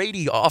Tom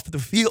Brady off the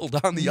field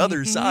on the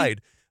other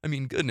side. I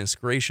mean, goodness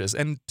gracious.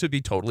 And to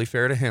be totally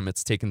fair to him,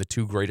 it's taken the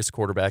two greatest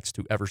quarterbacks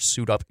to ever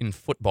suit up in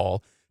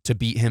football to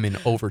beat him in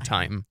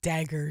overtime.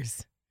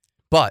 Daggers.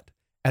 But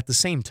at the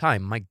same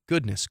time, my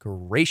goodness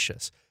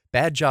gracious,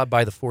 bad job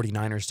by the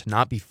 49ers to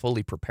not be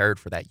fully prepared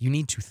for that. You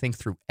need to think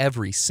through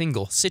every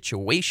single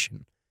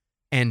situation,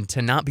 and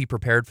to not be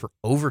prepared for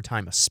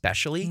overtime,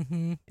 especially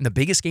in the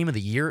biggest game of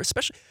the year,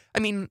 especially. I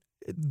mean,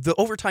 the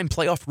overtime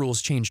playoff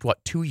rules changed,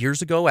 2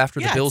 years ago after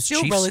the Bills it's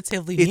still Chiefs?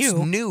 relatively new. It's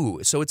new.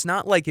 So it's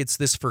not like it's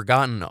this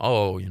forgotten,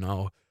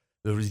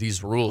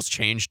 these rules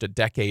changed a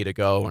decade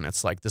ago and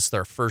it's this is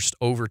their first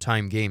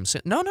overtime game.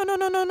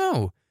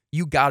 No.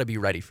 You got to be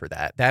ready for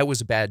that. That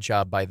was a bad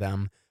job by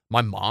them.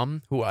 My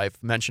mom, who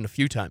I've mentioned a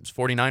few times,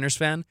 49ers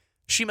fan,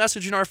 she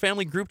messaged in our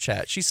family group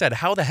chat. She said,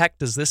 how the heck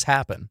does this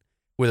happen?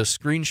 With a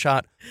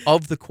screenshot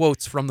of the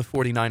quotes from the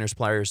 49ers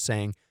players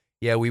saying,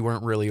 yeah, we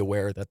weren't really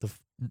aware that the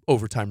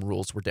overtime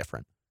rules were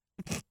different.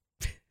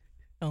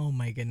 Oh,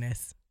 my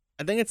goodness.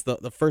 I think it's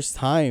the first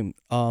time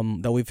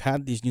that we've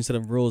had these new set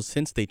of rules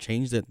since they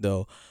changed it,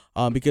 though.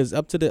 Because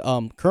up to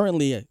the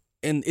currently,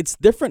 and it's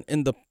different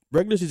in the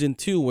regular season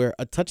too, where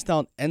a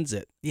touchdown ends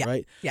it,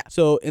 right? Yeah.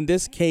 So in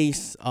this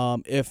case,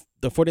 if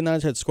the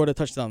 49ers had scored a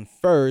touchdown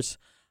first,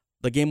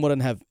 the game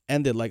wouldn't have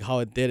ended like how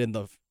it did in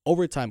the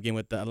overtime game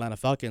with the Atlanta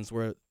Falcons,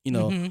 where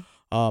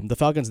the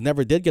Falcons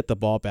never did get the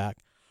ball back.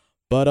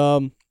 But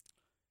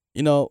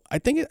I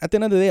think at the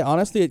end of the day,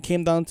 honestly, it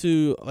came down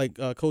to, like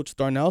Coach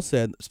Darnell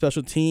said,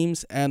 special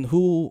teams and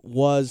who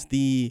was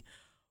the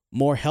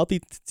more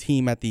healthy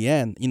team at the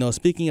end.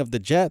 Speaking of the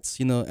Jets,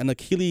 an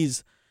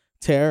Achilles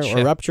tear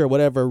or rupture or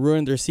whatever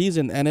ruined their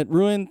season, and it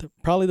ruined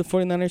probably the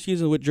 49ers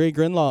season with Dre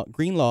Greenlaw.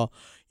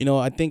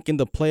 I think in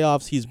the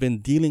playoffs he's been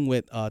dealing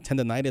with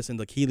tendonitis in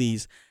the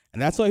Achilles,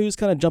 and that's why he was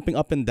kind of jumping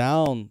up and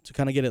down to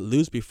kind of get it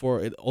loose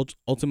before it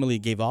ultimately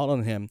gave out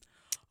on him.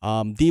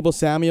 Deebo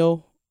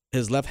Samuel,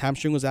 his left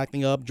hamstring was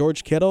acting up.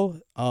 George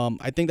Kittle,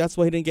 I think that's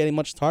why he didn't get any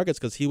much targets,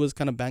 because he was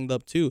kind of banged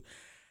up too.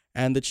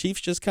 And the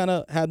Chiefs just kind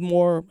of had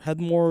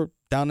more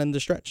down in the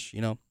stretch,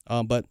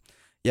 But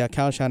yeah,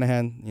 Kyle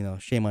Shanahan,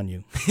 shame on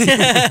you.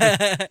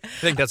 I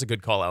think that's a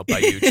good call out by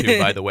you too,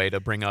 by the way, to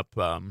bring up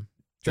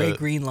Dre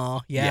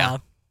Greenlaw. Yeah.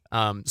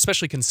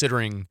 Especially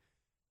considering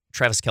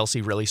Travis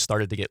Kelce really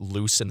started to get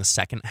loose in the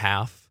second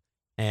half.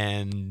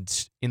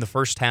 And in the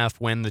first half,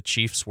 when the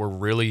Chiefs were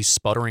really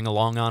sputtering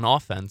along on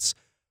offense,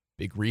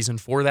 big reason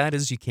for that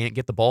is you can't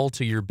get the ball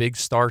to your big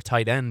star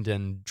tight end,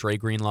 and Dre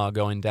Greenlaw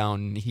going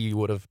down, he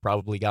would have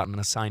probably gotten an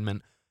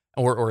assignment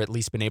or at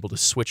least been able to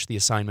switch the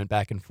assignment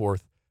back and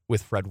forth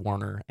with Fred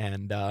Warner,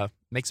 and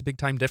makes a big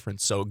time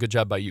difference. So good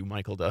job by you,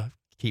 Michael, to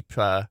keep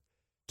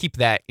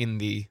that in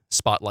the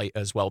spotlight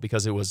as well,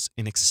 because it was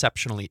an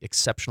exceptionally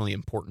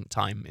important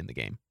time in the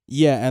game.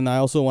 Yeah, and I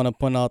also want to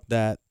point out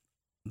that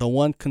the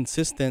one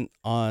consistent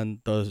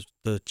on the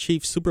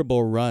Chiefs Super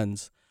Bowl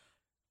runs,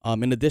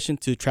 in addition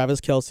to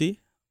Travis Kelce,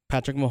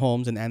 Patrick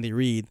Mahomes, and Andy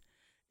Reid,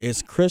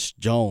 is Chris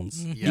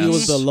Jones. Yes. He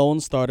was the lone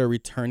starter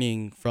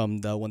returning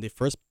from when they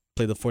first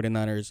played the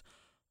 49ers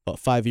about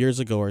 5 years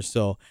ago or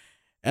so.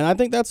 And I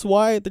think that's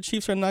why the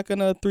Chiefs are not going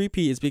to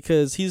three-peat, is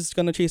because he's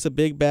going to chase a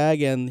big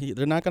bag, and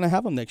they're not going to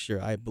have him next year,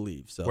 I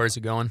believe. So Where's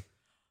it going?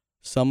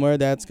 Somewhere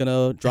that's going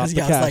to drop the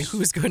cash. I was like,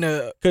 who's going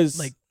to,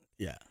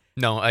 yeah.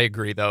 No, I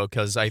agree, though,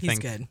 because I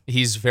think good.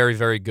 He's very,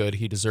 very good.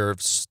 He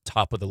deserves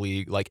top of the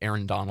league, like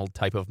Aaron Donald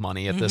type of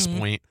money at this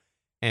point.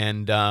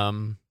 And,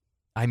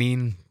 I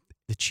mean,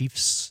 the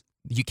Chiefs,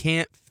 you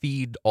can't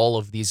feed all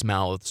of these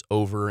mouths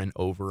over and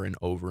over and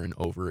over and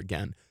over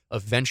again.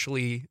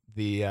 Eventually,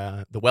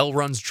 the well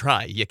runs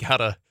dry. You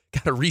gotta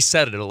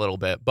reset it a little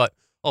bit, but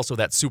also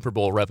that Super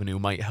Bowl revenue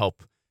might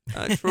help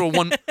for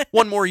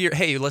one more year.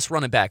 Hey, let's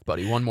run it back,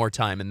 buddy, one more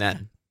time, and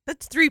then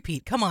that's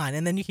three-peat. Come on,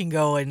 and then you can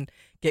go and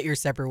get your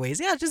separate ways.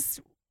 Yeah,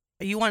 just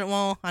you want.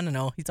 Well, I don't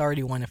know. He's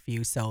already won a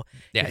few, so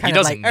yeah, he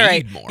doesn't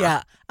need more.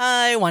 Yeah,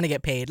 I want to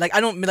get paid. Like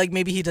I don't like.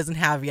 Maybe he doesn't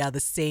have the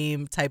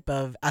same type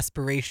of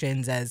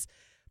aspirations as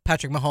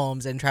Patrick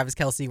Mahomes and Travis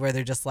Kelce, where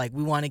they're just like,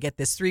 we want to get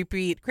this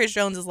three-peat. Chris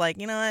Jones is like,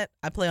 you know what?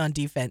 I play on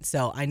defense,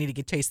 so I need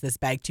to chase this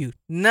bag too.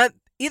 Not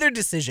either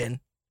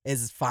decision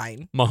is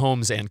fine.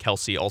 Mahomes and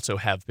Kelce also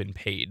have been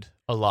paid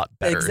a lot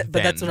better.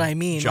 But that's what I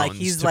mean. Jones, like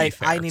he's like,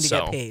 I need to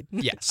get paid.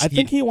 Yes, I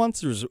think he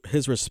wants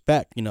his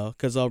respect,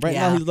 because right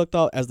now he's looked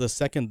out as the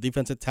second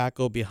defensive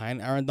tackle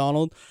behind Aaron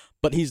Donald,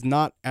 but he's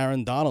not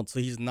Aaron Donald, so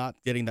he's not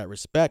getting that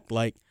respect.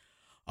 Like,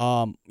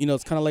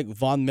 it's kind of like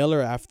Von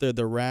Miller after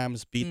the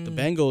Rams beat the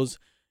Bengals.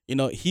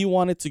 He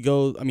wanted to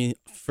go. I mean,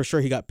 for sure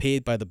he got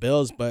paid by the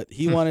Bills, but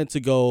he wanted to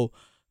go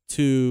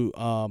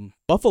to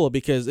Buffalo,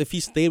 because if he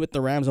stayed with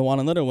the Rams and won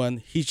another one,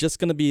 he's just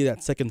going to be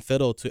that second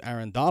fiddle to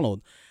Aaron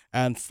Donald.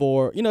 And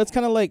it's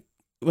kind of like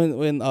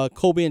when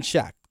Kobe and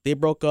Shaq, they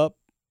broke up,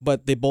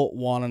 but they both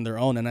won on their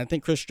own. And I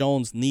think Chris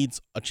Jones needs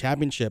a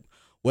championship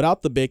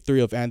without the big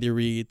three of Andy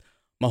Reid,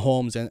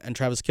 Mahomes, and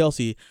Travis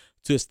Kelce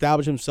to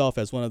establish himself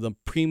as one of the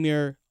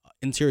premier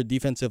interior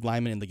defensive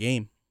linemen in the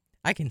game.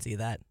 I can see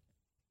that.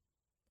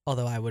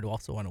 Although I would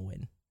also want to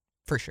win,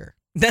 for sure.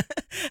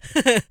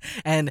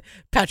 And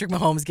Patrick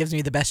Mahomes gives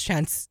me the best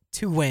chance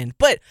to win.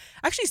 But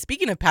actually,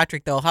 speaking of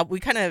Patrick, though, you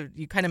kind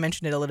of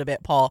mentioned it a little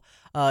bit, Paul.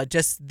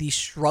 Just the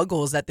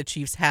struggles that the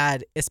Chiefs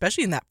had,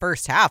 especially in that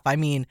first half. I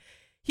mean,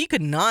 he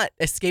could not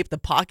escape the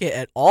pocket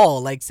at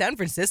all. Like, San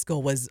Francisco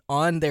was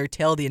on their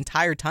tail the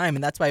entire time,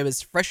 and that's why it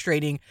was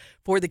frustrating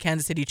for the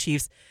Kansas City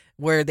Chiefs,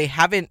 where they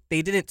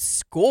didn't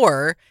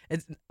score.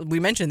 We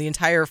mentioned the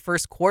entire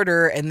first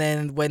quarter, and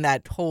then when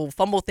that whole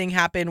fumble thing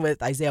happened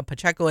with Isaiah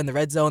Pacheco in the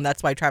red zone,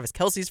 that's why Travis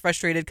Kelce's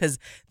frustrated, because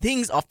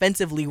things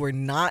offensively were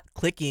not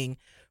clicking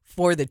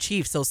for the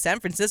Chiefs. So San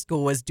Francisco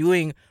was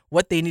doing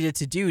what they needed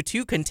to do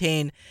to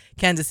contain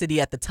Kansas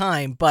City at the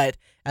time, but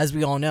as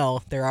we all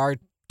know, there are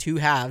two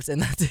halves,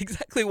 and that's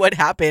exactly what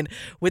happened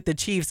with the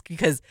Chiefs,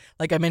 because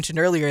like I mentioned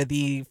earlier,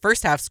 the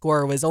first half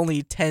score was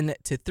only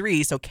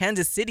 10-3. So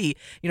Kansas City,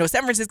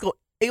 San Francisco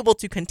able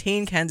to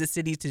contain Kansas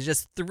City to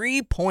just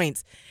 3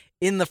 points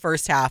in the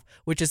first half,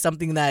 which is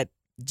something that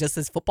just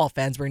as football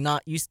fans we're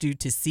not used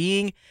to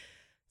seeing.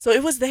 So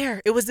it was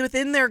there. It was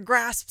within their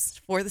grasps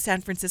for the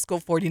San Francisco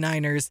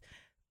 49ers,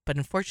 but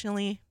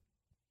unfortunately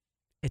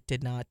it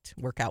did not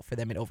work out for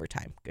them in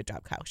overtime. Good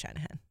job, Kyle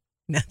Shanahan.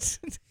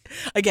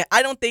 Again,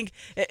 I don't think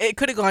it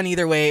could have gone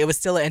either way. It was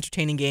still an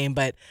entertaining game,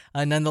 but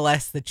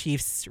nonetheless, the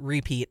Chiefs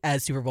repeat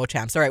as Super Bowl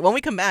champs. All right, when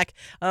we come back,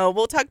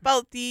 we'll talk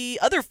about the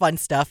other fun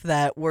stuff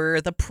that were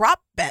the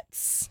prop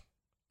bets.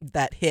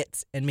 that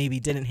hit and maybe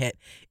didn't hit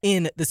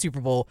in the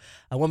Super Bowl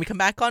when we come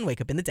back on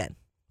Wake Up in the Den.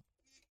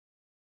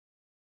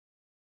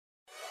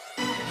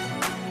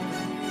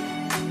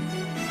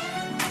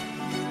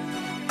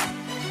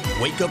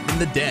 Wake Up in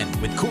the Den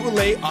with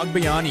Ku'ulei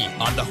Agbayani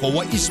on the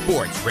Hawai'i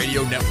Sports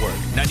Radio Network,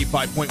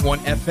 95.1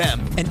 FM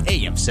and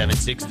AM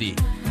 760.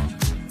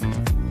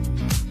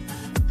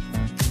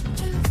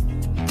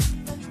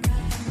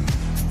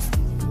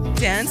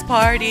 Dance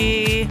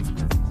party.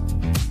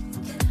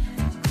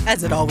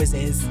 As it always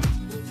is.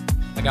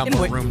 I got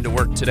more room to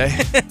work today.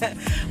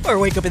 Or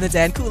Wake Up in the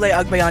Den. Ku'ulei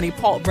Agbayani,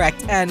 Paul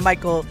Brecht, and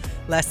Michael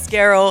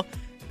Lascaro.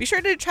 Be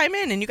sure to chime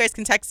in, and you guys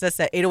can text us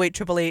at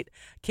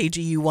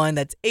 808-888-KGU1.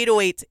 That's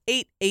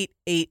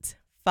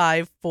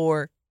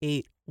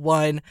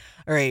 808-888-5481.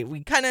 All right,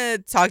 we kind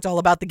of talked all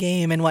about the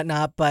game and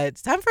whatnot, but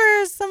it's time for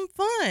some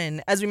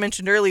fun. As we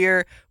mentioned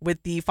earlier,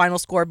 with the final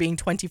score being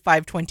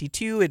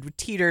 25-22, it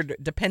teetered,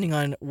 depending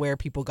on where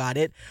people got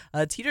it,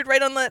 teetered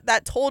right on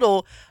that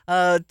total.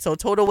 So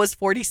total was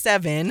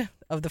 47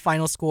 of the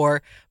final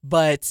score,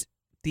 but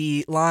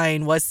the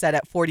line was set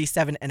at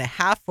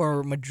 47.5 for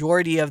a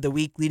majority of the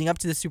week leading up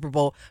to the Super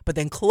Bowl, but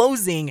then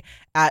closing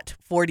at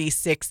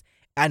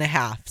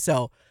 46.5.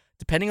 So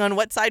depending on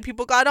what side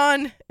people got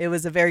on, it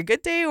was a very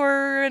good day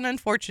or an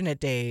unfortunate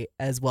day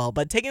as well.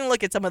 But taking a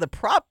look at some of the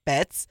prop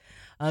bets,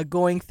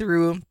 going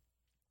through,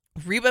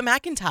 Reba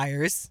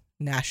McEntire's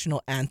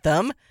national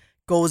anthem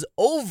goes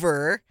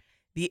over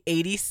the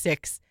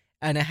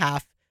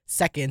 86.5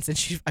 seconds,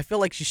 and I feel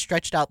like she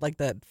stretched out like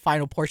the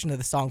final portion of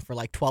the song for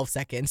like 12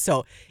 seconds,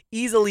 so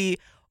easily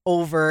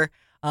over.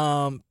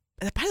 By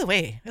the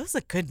way, it was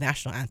a good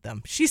national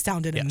anthem. She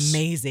sounded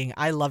amazing.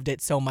 I loved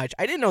it so much.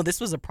 I didn't know this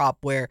was a prop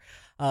where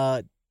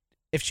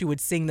if she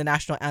would sing the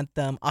national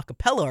anthem a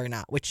cappella or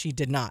not, which she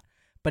did not,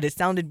 but it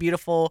sounded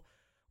beautiful.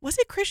 Was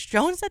it Chris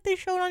Jones that they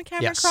showed on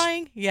camera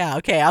crying? Yeah,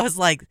 okay. I was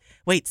like,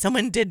 wait,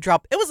 someone did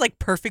drop. It was like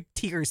perfect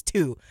tears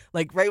too.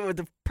 Like right with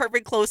the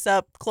perfect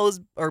close-up,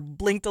 closed or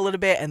blinked a little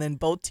bit, and then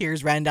both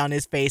tears ran down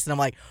his face. And I'm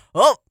like,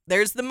 oh,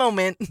 there's the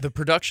moment. The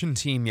production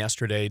team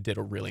yesterday did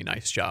a really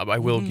nice job. I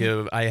will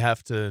give, I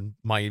have to,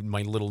 my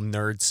little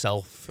nerd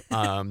self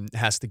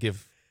has to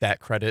give that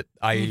credit.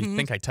 I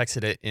think I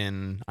texted it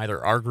in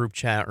either our group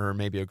chat or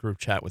maybe a group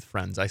chat with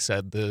friends. I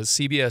said the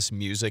CBS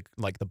music,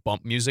 like the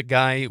bump music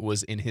guy,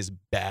 was in his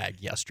bag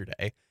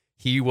yesterday.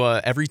 He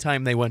was, every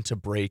time they went to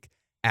break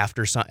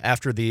after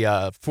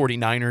the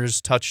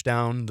 49ers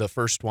touchdown, the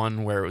first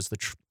one where it was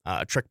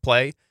the trick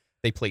play,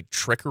 they played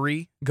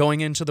Trickery going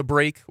into the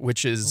break,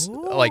 which is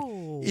like,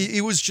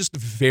 it was just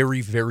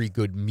very, very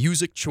good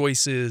music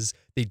choices.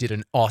 They did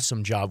an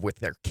awesome job with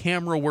their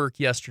camera work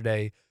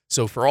yesterday.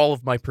 So for all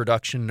of my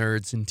production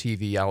nerds and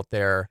TV out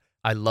there,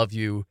 I love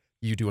you.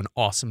 You do an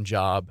awesome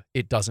job.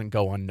 It doesn't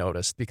go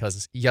unnoticed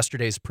because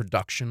yesterday's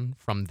production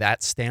from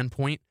that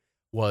standpoint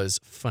was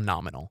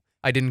phenomenal.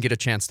 I didn't get a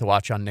chance to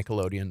watch on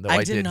Nickelodeon, though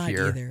I did not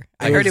hear. Either.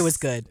 I heard it was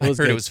good. I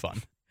heard it was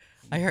fun.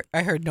 I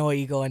heard Noah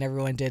Eagle and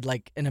everyone did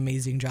like an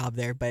amazing job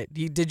there. But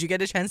did you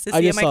get a chance to see I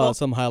it, just Michael? saw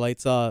some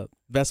highlights.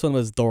 Best one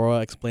was Dora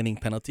explaining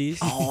penalties.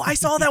 Oh, I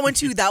saw that one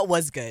too. That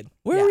was good.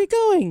 Where are we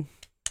going?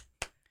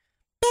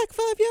 Back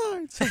 5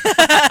 yards.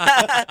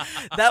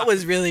 That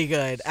was really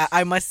good.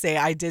 I must say,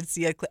 I did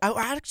see a clip.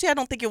 Actually, I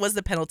don't think it was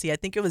the penalty. I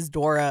think it was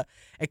Dora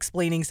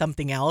explaining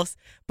something else.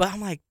 But I'm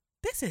like,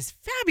 this is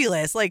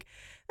fabulous. Like,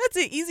 that's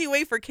an easy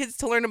way for kids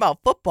to learn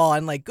about football.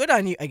 And like, good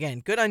on you. Again,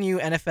 good on you,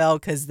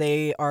 NFL, because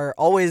they are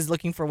always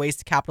looking for ways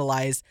to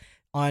capitalize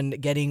on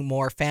getting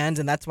more fans.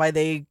 And that's why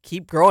they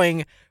keep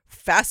growing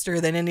faster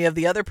than any of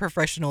the other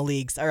professional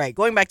leagues. All right,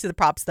 going back to the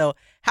props though,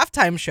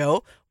 halftime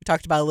show we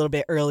talked about a little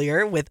bit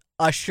earlier with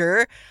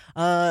Usher.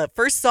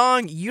 First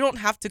song, You Don't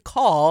Have to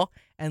Call,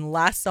 and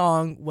last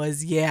song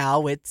was Yeah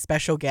with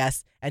special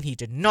guest, and he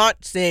did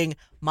not sing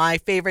my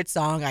favorite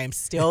song. I am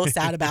still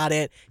sad about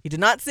it. He did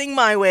not sing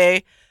My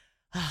Way.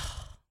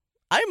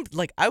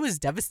 I was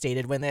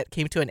devastated when that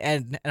came to an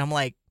end, and I'm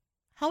like,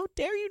 how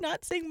dare you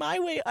not sing My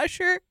Way,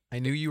 Usher? I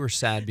knew you were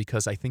sad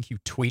because I think you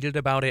tweeted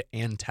about it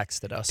and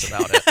texted us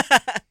about it.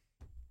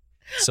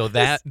 So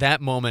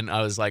that moment,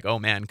 I was like, oh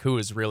man, Koo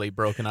is really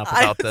broken up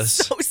about this.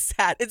 So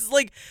sad. It's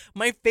like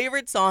my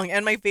favorite song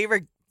and my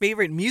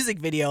favorite music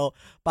video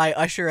by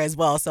Usher as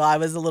well. So I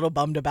was a little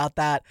bummed about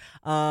that.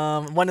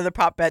 One of the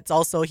prop bets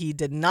also, he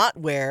did not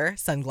wear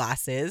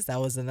sunglasses. That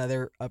was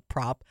another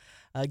prop.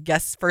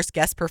 First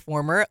guest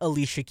performer,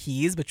 Alicia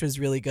Keys, which was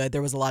really good.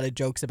 There was a lot of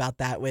jokes about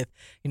that with,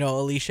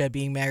 Alicia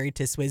being married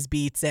to Swizz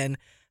Beatz, and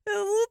they got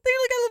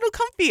a little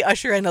comfy,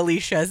 Usher and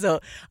Alicia. So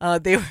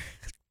they were,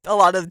 a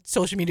lot of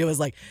social media was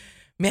like,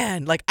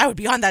 man, like I would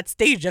be on that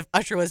stage if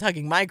Usher was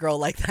hugging my girl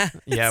like that.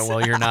 Yeah,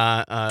 well, you're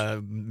not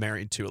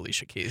married to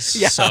Alicia Keys.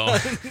 Yeah. So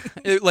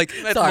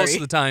most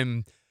of the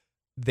time,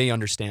 they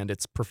understand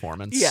its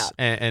performance. Yeah.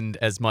 And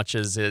as much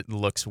as it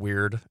looks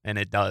weird, and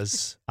it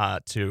does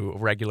to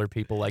regular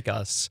people like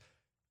us,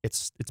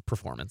 it's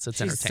performance. It's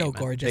She's entertainment. so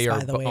gorgeous,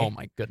 by the way. Oh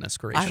my goodness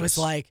gracious. I was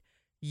like,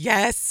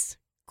 yes,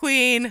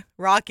 Queen,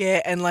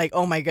 Rocket, and like,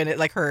 oh my goodness,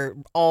 like her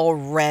all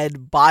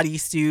red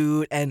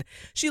bodysuit, and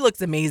she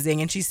looks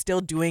amazing, and she's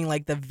still doing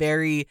like the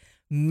very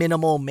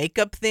minimal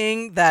makeup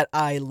thing that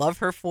I love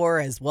her for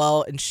as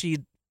well, and she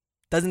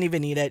doesn't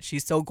even need it.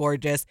 She's so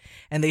gorgeous,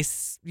 and they,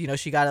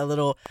 she got a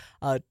little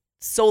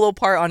solo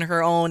part on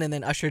her own, and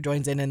then Usher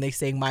joins in and they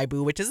sing My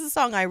Boo, which is a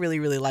song I really,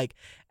 really like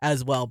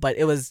as well. But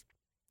it was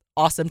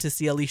awesome to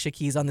see Alicia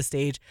Keys on the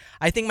stage.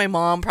 I think my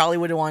mom probably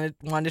would have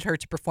wanted her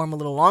to perform a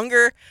little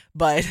longer,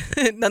 but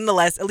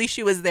nonetheless, at least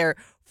she was there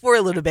for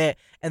a little bit.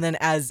 And then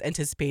as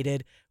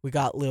anticipated, we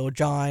got Lil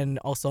Jon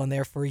also on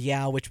there for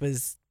Yeah, which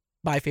was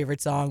my favorite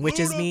song, which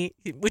is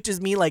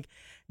me like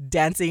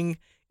dancing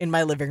in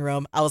my living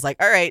room. I was like,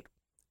 all right,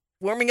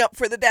 warming up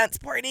for the dance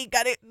party.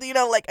 Got it,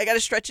 like I got to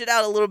stretch it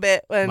out a little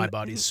bit. And my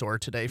body's sore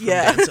today from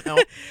dancing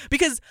out.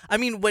 Because, I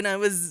mean, when I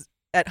was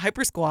at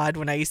Hyper Squad,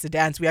 when I used to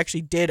dance, we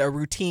actually did a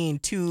routine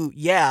to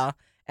Yeah,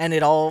 and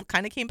it all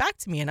kind of came back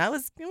to me. And I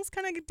was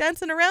kind of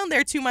dancing around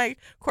there to my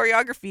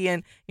choreography.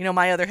 And,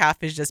 my other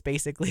half is just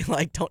basically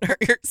like, don't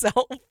hurt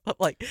yourself.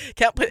 Like,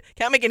 can't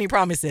make any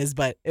promises,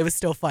 but it was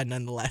still fun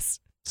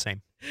nonetheless.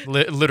 Same.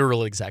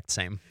 Literal exact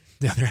same.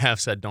 The other half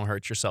said, don't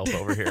hurt yourself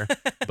over here.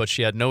 But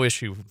she had no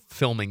issue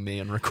filming me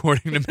and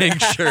recording to make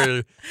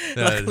sure that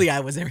luckily I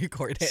wasn't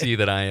recorded. See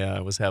that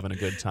I was having a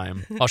good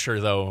time. Usher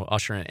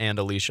and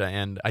Alicia,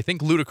 and I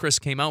think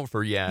Ludacris came out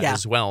for Yeah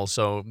as well.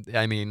 So,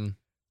 I mean,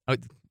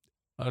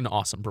 an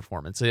awesome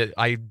performance.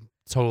 I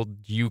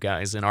told you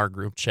guys in our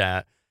group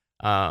chat,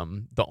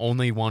 the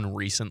only one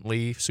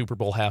recently Super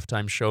Bowl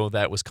halftime show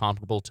that was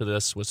comparable to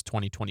this was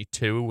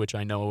 2022, which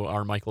I know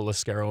our Michael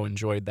Lascaro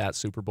enjoyed that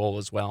Super Bowl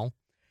as well.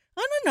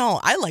 I don't know.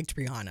 I liked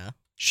Rihanna.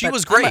 She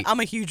was great. I'm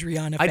a huge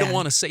Rihanna fan. I don't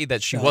want to say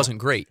that she wasn't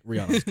great.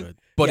 Rihanna's good.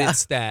 But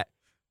it's that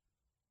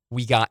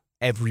we got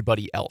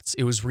everybody else.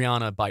 It was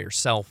Rihanna by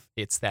herself.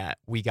 It's that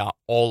we got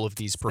all of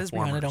these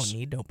performers. Rihanna don't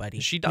need nobody.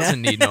 She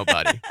doesn't need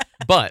nobody.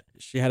 But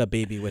she had a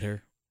baby with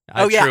her.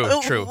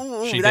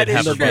 True. She did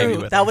have a baby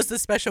with her. That was the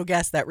special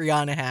guest that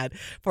Rihanna had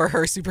for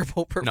her Super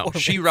Bowl performance. No,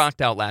 she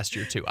rocked out last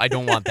year too. I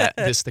don't want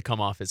this to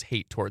come off as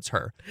hate towards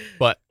her.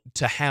 But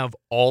to have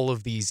all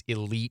of these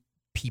elite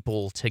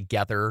people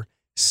together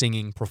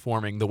singing,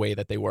 performing the way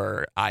that they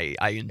were, I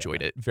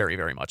enjoyed it very,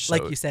 very much. So,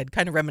 like you said,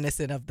 kind of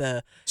reminiscent of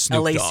the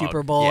Snoop LA Dogg,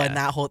 Super Bowl, and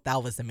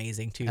that was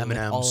amazing too. Eminem, with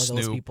all of those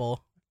Snoop,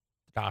 people.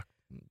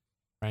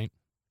 Right?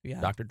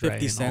 Yeah. Dr. Dre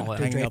 50 Cent and all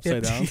hanging that.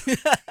 upside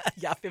down.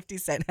 Yeah, 50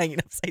 Cent hanging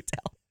upside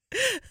down.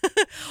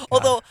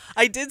 Although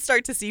I did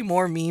start to see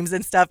more memes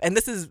and stuff, and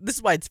this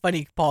is why it's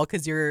funny, Paul,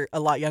 because you're a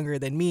lot younger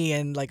than me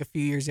and like a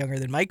few years younger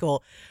than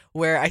Michael,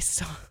 where I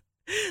saw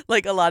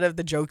like a lot of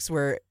the jokes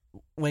were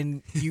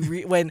when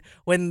you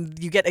when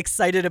you get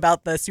excited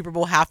about the Super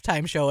Bowl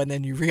halftime show and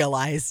then you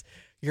realize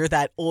you're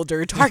that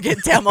older target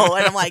demo,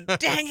 and I'm like,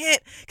 dang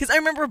it, because I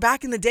remember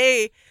back in the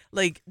day,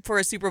 like for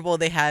a Super Bowl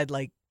they had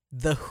like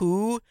The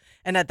Who,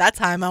 and at that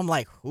time I'm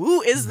like,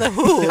 who is The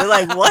Who?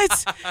 Like,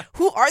 what?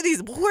 Who are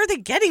these? Who are they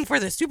getting for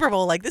the Super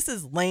Bowl? Like, this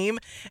is lame.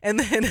 And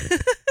then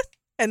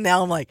and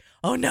now I'm like,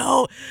 oh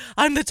no,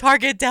 I'm the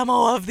target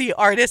demo of the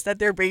artist that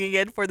they're bringing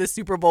in for the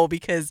Super Bowl,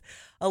 because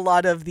a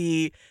lot of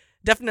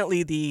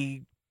definitely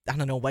the, I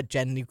don't know what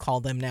gen you call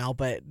them now,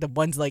 but the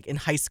ones like in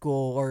high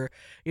school, or,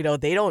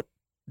 they don't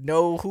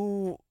know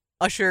who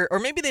Usher, or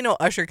maybe they know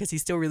Usher because he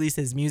still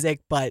releases music,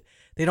 but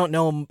they don't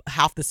know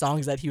half the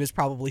songs that he was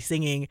probably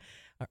singing.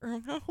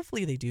 Or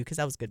hopefully they do, because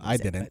that was good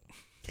music. I didn't.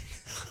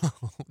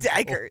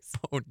 Daggers.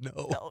 Oh no.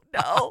 Oh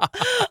no.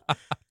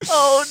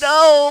 Oh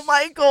no,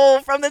 Michael,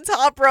 from the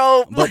top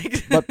rope.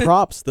 But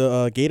props,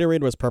 the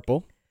Gatorade was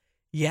purple.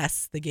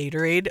 Yes, the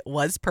Gatorade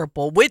was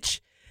purple,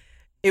 which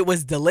it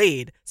was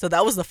delayed. So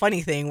that was the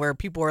funny thing, where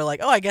people were like,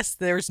 oh, I guess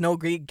there's no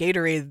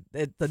Gatorade.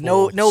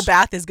 No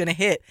bath is going to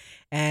hit.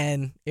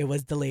 And it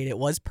was delayed. It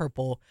was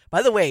purple.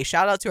 By the way,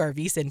 shout out to our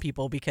VSIN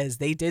people, because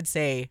they did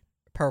say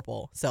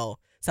purple. So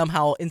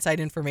somehow inside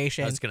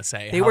information. I was going to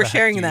say, they were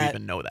sharing do you that.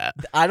 Even know that?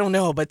 I don't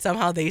know, but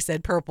somehow they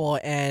said purple.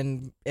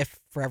 And if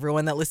for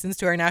everyone that listens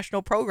to our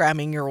national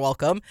programming, you're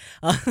welcome,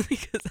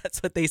 because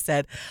that's what they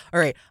said. All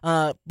right.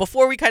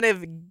 Before we kind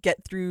of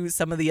get through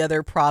some of the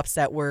other props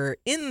that were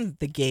in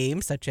the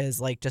game, such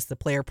as like just the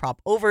player prop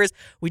overs,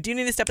 we do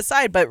need to step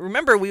aside. But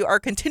remember, we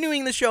are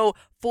continuing the show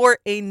for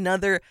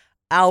another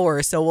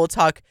hour. So we'll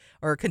talk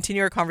or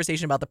continue our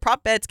conversation about the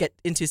prop bets, get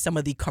into some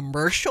of the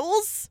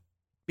commercials,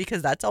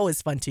 because that's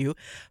always fun too.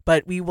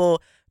 But we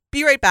will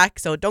be right back,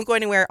 so don't go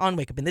anywhere on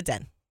Wake Up in the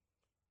Den.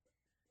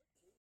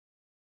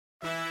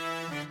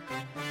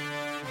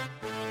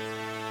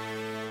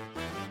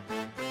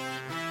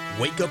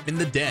 Wake Up in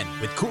the Den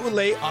with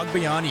Ku'ulei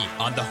Agbayani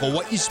on the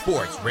Hawai'i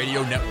Sports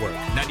Radio Network,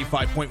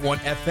 95.1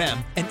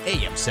 FM and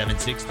AM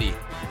 760.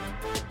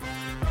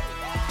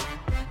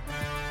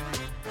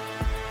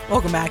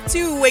 Welcome back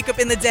to Wake Up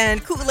in the Den.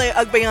 Ku'ulei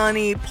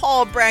Agbayani,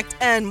 Paul Brecht,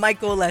 and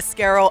Michael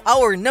Lascaro.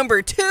 Hour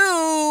number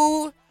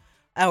two.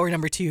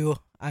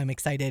 I'm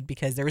excited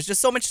because there was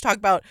just so much to talk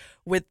about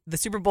with the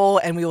Super Bowl,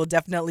 and we will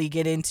definitely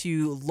get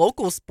into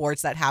local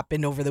sports that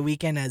happened over the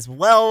weekend as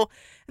well.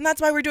 And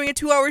that's why we're doing a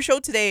 2-hour show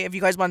today. If you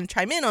guys want to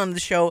chime in on the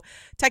show,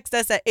 text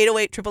us at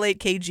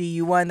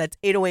 808-888-KGU1. That's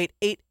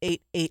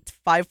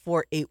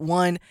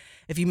 808-888-5481.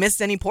 If you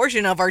missed any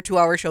portion of our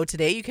 2-hour show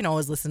today, you can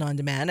always listen on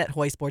demand at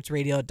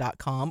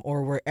hawaiisportsradio.com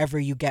or wherever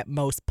you get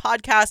most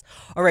podcasts.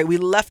 All right, we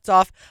left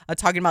off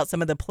talking about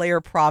some of the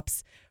player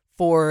props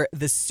for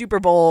the Super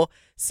Bowl.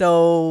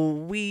 So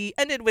we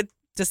ended with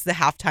just the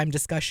halftime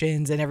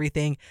discussions and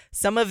everything.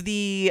 Some of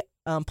the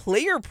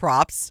player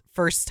props,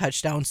 first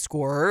touchdown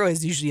scorer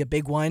is usually a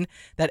big one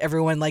that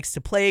everyone likes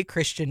to play.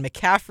 Christian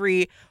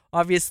McCaffrey,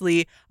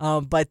 obviously.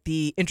 But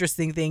the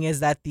interesting thing is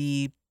that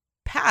the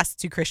pass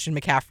to Christian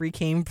McCaffrey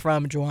came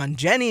from Jauan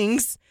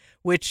Jennings,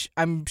 which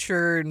I'm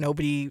sure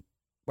nobody,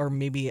 or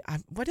maybe,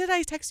 what did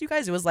I text you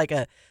guys? It was like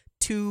a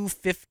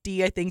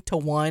 250, I think, to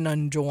 1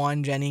 on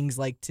Jauan Jennings,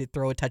 like to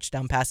throw a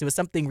touchdown pass. It was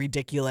something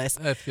ridiculous.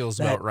 That feels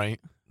about right.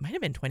 Might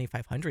have been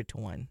 2,500 to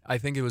 1. I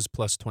think it was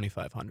plus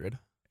 2,500.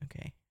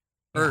 Okay.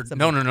 Or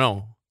Yeah,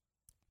 no.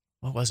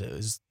 What was it? It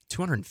was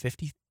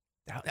 250.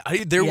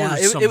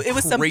 It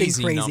was something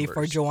crazy numbers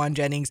for Jauan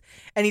Jennings.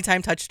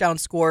 Anytime touchdown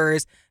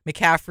scorers,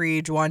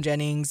 McCaffrey, Jauan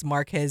Jennings,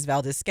 Marquez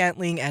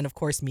Valdez-Scantling, and of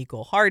course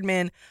Mecole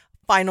Hardman.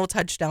 Final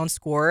touchdown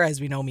scorer, as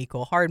we know,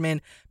 Mecole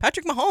Hardman.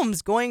 Patrick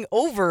Mahomes going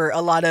over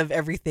a lot of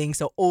everything.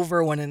 So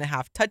over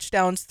 1.5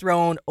 touchdowns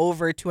thrown,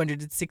 over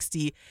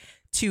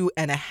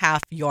 262.5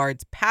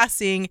 yards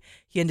passing.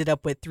 He ended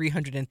up with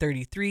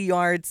 333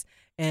 yards.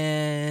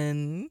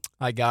 And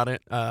I got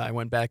it. I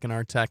went back in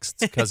our text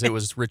because it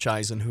was Rich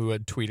Eisen who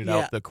had tweeted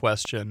out the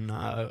question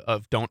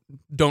of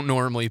don't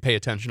normally pay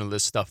attention to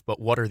this stuff, but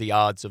what are the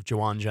odds of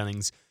Jauan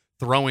Jennings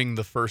throwing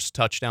the first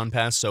touchdown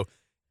pass? So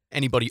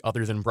anybody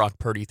other than Brock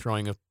Purdy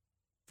throwing a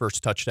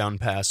first touchdown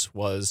pass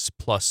was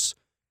plus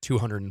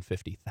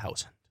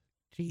 250,000.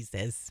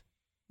 Jesus.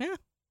 Yeah.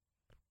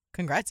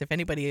 Congrats. If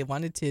anybody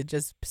wanted to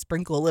just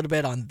sprinkle a little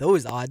bit on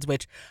those odds,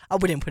 which I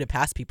wouldn't put it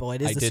past people.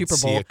 It is the Super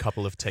Bowl. I did see a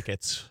couple of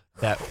tickets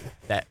that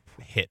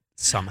hit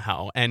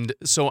somehow. And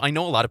so I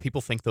know a lot of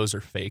people think those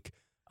are fake.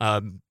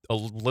 A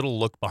little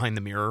look behind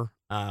the mirror.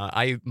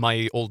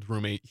 My old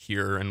roommate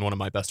here and one of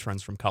my best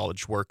friends from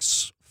college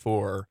works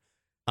for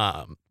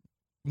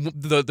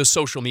the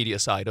social media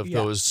side of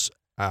those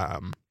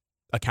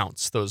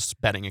accounts, those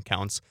betting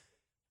accounts.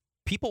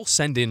 People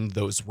send in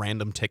those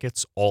random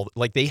tickets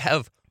they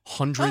have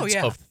hundreds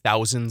of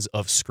thousands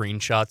of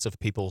screenshots of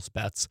people's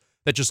bets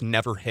that just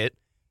never hit.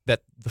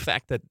 That the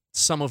fact that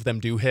some of them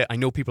do hit, I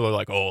know people are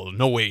like, oh,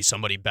 no way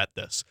somebody bet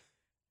this.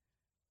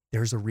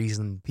 There's a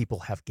reason people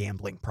have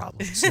gambling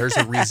problems. There's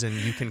a reason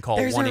you can call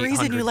 1-800-GAMBLER. There's a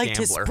reason you like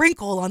to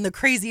sprinkle on the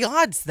crazy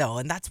odds, though,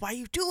 and that's why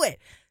you do it.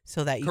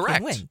 So that you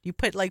can win. You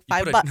put like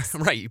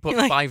 $5. Right, you put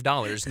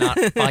 $5, not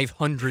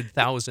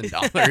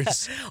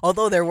 $500,000.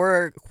 Although there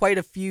were quite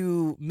a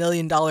few $1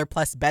 million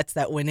plus bets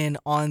that went in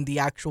on the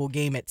actual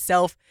game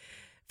itself.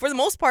 For the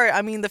most part,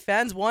 I mean, the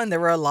fans won. There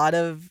were a lot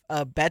of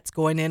bets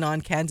going in on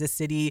Kansas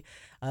City.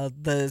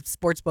 The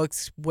sports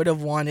books would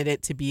have wanted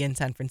it to be in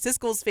San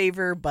Francisco's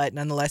favor, but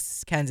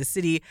nonetheless, Kansas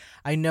City.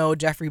 I know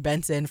Jeffrey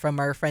Benson from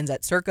our friends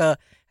at Circa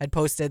had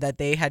posted that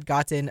they had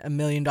gotten $1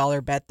 million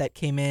bet that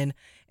came in,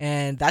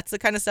 and that's the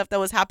kind of stuff that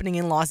was happening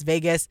in Las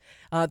Vegas.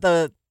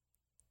 The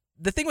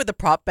thing with the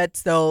prop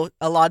bets, though,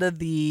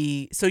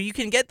 so you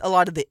can get a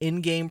lot of the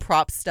in-game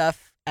prop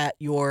stuff at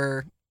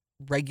your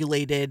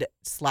regulated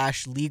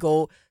 /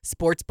 legal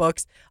sports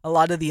books. A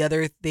lot of the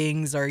other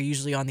things are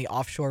usually on the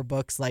offshore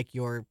books, like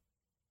your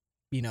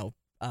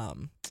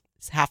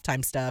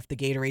halftime stuff, the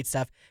Gatorade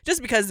stuff,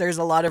 just because there's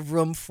a lot of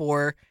room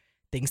for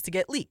things to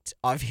get leaked,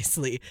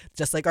 obviously.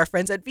 Just like our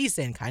friends at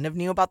VSiN kind of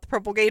knew about the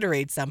purple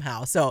Gatorade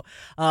somehow. So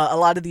a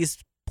lot of these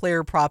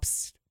player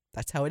props,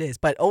 that's how it is.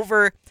 But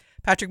over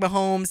Patrick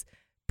Mahomes,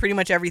 pretty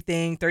much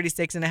everything,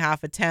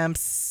 36.5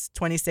 attempts,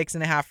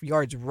 26.5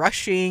 yards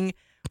rushing,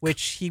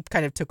 which he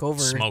kind of took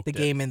over the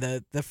game in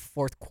the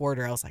fourth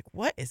quarter. I was like,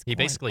 what is going on? He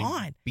basically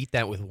beat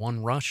that with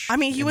one rush. I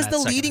mean, he was the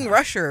leading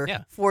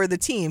rusher for the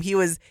team. He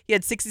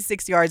had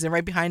 66 yards, and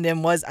right behind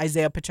him was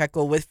Isaiah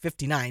Pacheco with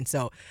 59.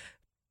 So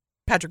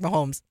Patrick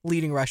Mahomes,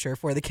 leading rusher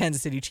for the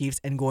Kansas City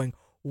Chiefs, and going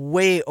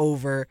way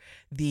over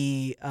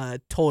the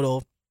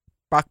total.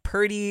 Brock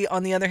Purdy,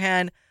 on the other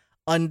hand,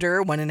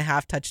 under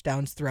 1.5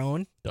 touchdowns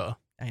thrown. Duh.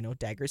 I know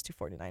daggers to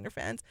 49er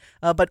fans,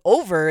 but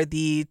over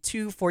the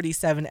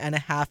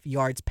 247.5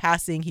 yards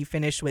passing. He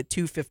finished with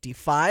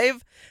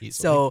 255. Easily.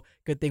 So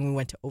good thing we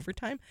went to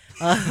overtime.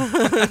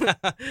 Over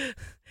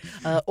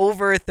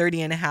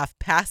 30.5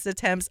 pass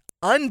attempts,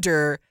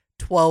 under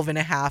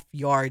 12.5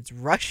 yards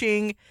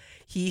rushing.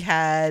 He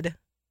had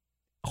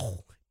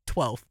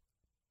 12.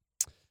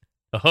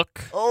 The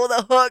hook. Oh,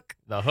 the hook.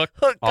 The hook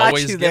got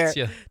always you gets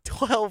there. you.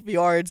 12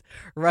 yards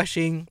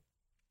rushing,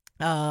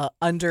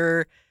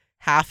 under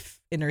half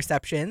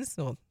interceptions.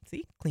 So,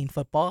 see, clean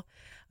football.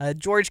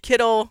 George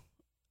Kittle,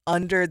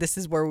 under, this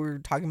is where we were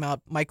talking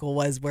about, Michael,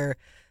 was where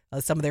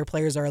Some of their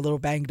players are a little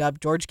banged up.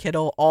 George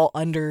Kittle, all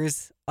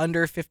unders,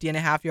 under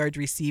 50.5 yards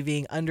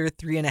receiving, under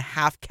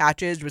 3.5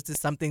 catches, which is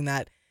something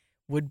that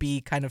would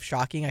be kind of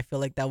shocking. I feel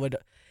like that would,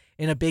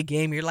 in a big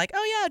game, you're like,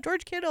 oh yeah,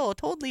 George Kittle,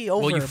 totally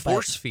over. Well, you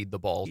force feed the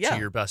ball yeah. to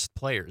your best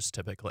players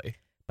typically.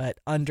 But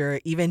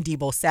under, even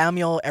Deebo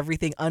Samuel,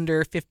 everything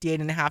under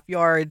 58.5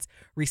 yards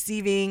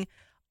receiving,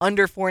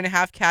 under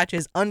 4.5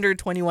 catches, under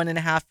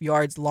 21.5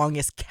 yards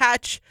longest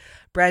catch.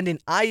 Brandon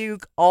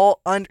Ayuk,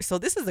 all under. So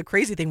this is the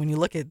crazy thing when you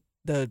look at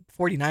the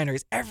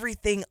 49ers,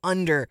 everything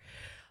under.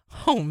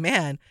 Oh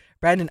man,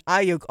 Brandon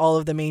Ayuk, all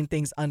of the main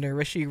things under.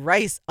 Rashee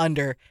Rice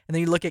under. And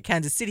then you look at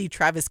Kansas City,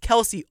 Travis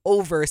Kelce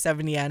over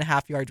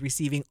 70.5 yards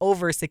receiving,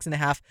 over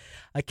 6.5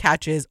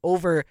 catches,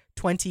 over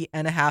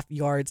 20.5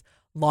 yards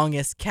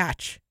longest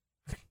catch.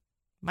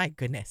 My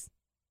goodness.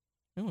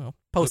 I don't know.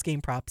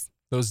 Post-game props.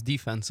 Those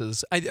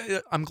defenses.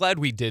 I'm glad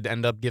we did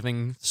end up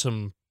giving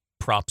some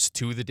props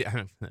to the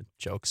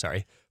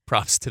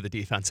props to the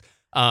defense.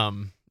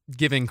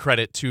 Giving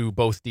credit to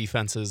both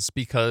defenses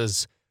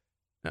because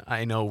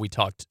I know we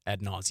talked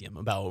ad nauseum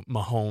about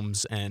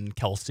Mahomes and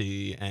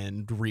Kelce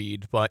and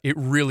Reed, but it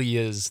really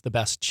is the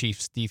best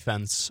Chiefs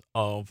defense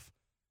of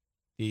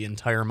the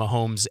entire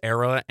Mahomes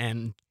era,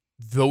 and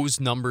those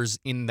numbers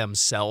in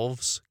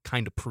themselves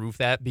kind of prove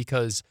that,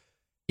 because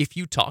if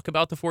you talk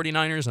about the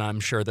 49ers, and I'm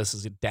sure this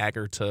is a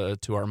dagger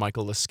to our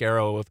Michael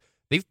Lascaro, of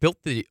they've built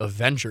the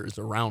Avengers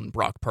around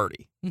Brock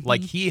Purdy. Mm-hmm.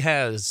 Like, he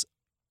has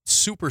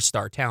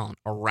superstar talent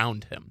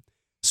around him.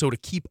 So to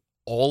keep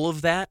all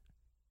of that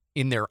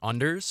in their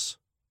unders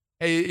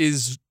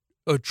is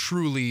a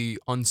truly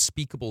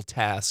unspeakable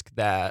task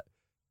that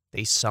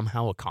they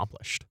somehow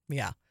accomplished.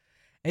 Yeah.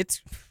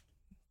 It's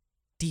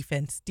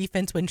defense.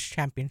 Defense wins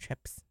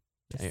championships.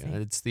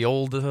 It's the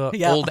old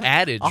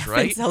adage, Offense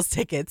right? sells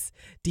tickets.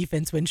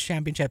 Defense wins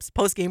championships.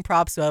 Post-game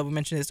props, we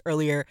mentioned this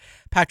earlier.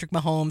 Patrick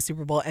Mahomes,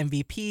 Super Bowl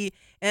MVP.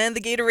 And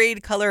the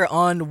Gatorade color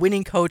on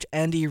winning coach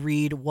Andy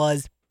Reid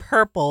was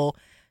purple,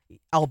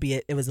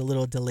 albeit it was a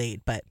little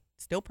delayed, but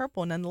still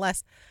purple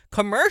nonetheless.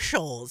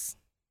 Commercials.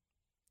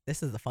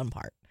 This is the fun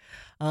part.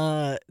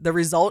 The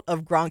result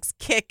of Gronk's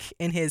kick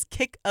in his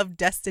Kick of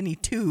Destiny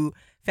 2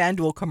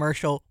 FanDuel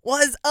commercial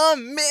was a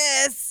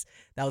miss.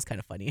 That was kind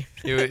of funny.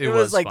 It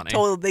was like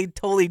funny. They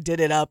totally did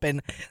it up,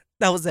 and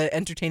that was an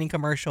entertaining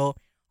commercial.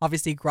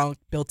 Obviously, Gronk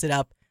built it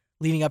up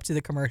leading up to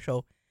the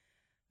commercial.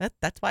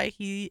 That's why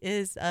he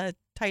is a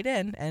tight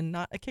end and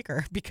not a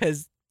kicker,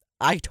 because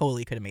I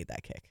totally could have made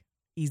that kick.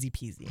 Easy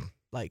peasy.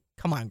 Like,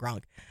 come on,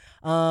 Gronk.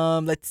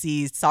 Let's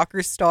see.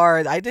 Soccer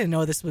star. I didn't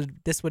know this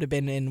would have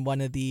been in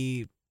one of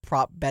the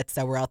prop bets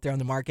that were out there on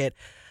the market.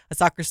 A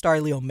soccer star,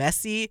 Leo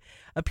Messi,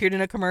 appeared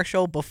in a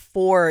commercial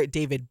before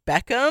David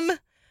Beckham.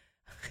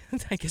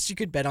 I guess you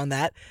could bet on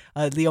that.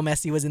 Leo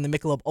Messi was in the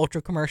Michelob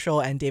Ultra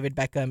commercial, and David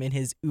Beckham in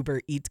his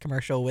Uber Eats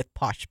commercial with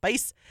Posh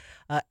Spice.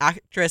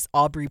 Actress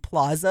Aubrey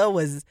Plaza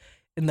was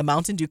in the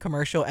Mountain Dew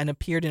commercial and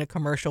appeared in a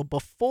commercial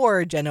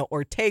before Jenna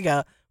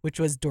Ortega, which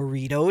was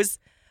Doritos.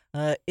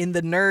 In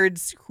the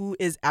Nerds, Who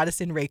is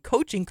Addison Rae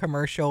coaching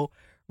commercial,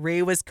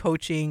 Rae was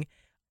coaching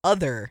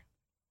Other,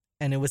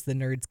 and it was the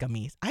Nerds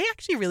gummies. I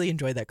actually really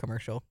enjoyed that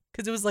commercial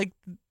because it was like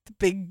the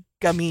big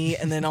gummy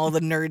and then all the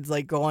nerds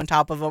like go on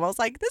top of them. I was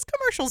like, this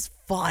commercial's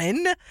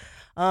fun.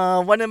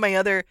 One of my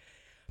other...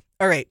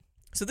 All right,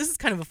 so this is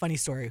kind of a funny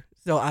story.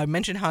 So I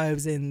mentioned how I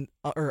was on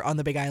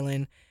the Big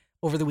Island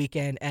over the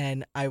weekend,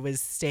 and I was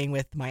staying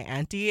with my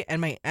auntie, and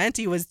my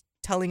auntie was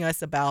telling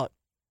us about...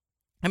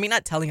 I mean,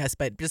 not telling us,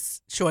 but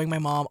just showing my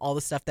mom all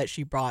the stuff that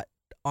she brought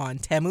on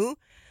Temu.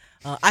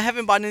 I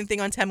haven't bought anything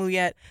on Temu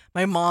yet.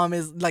 My mom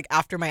is like,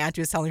 after my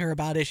auntie was telling her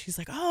about it, she's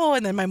like, oh,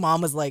 and then my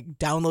mom was like,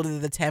 downloaded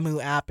the Temu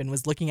app and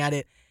was looking at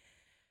it.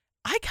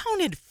 I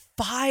counted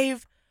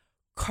 5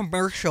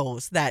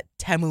 commercials that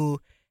Temu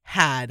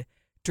had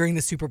during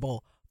the Super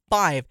Bowl.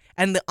 5.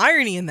 And the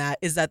irony in that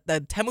is that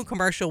the Temu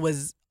commercial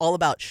was all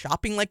about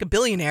shopping like a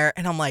billionaire.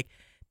 And I'm like,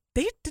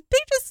 they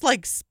just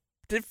like,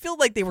 it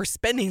felt like they were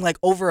spending like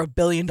over $1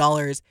 billion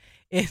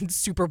in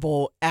Super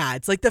Bowl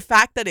ads. Like, the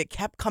fact that it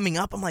kept coming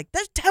up, I'm like,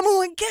 there's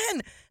Temu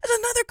again. There's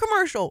another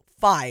commercial.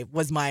 5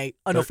 was my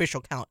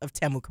unofficial count of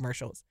Temu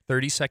commercials.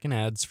 30-second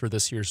ads for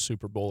this year's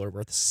Super Bowl are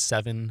worth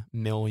 $7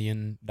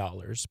 million,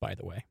 by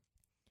the way.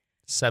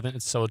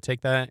 So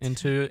take that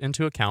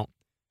into account.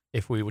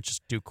 If we would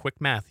just do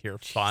quick math here,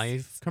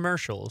 5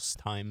 commercials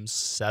times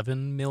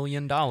 $7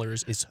 million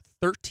is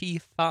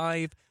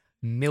 $35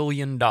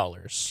 million.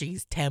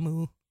 Jeez,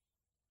 Temu.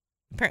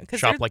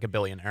 Shop like a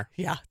billionaire.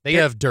 Yeah. They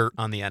have dirt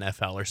on the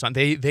NFL or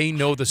something. They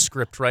know the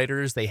script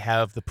writers. They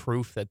have the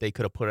proof that they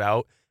could have put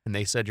out, and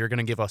they said, you're going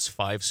to give us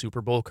 5 Super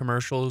Bowl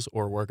commercials,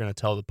 or we're going to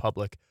tell the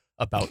public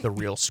about the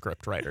real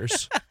script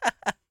writers.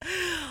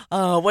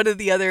 One of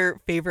the other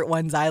favorite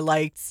ones I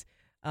liked,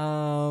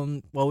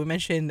 we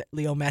mentioned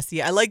Leo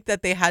Messi. I like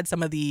that they had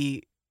some of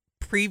the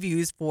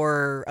previews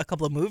for a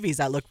couple of movies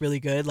that look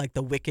really good, like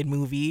the Wicked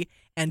movie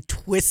and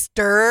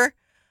Twister.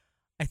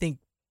 I think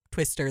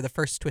Twister, the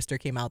first Twister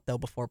came out though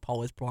before Paul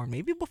was born.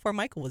 Maybe before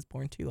Michael was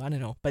born too. I don't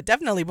know. But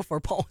definitely before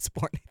Paul was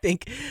born. I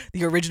think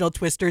the original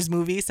Twisters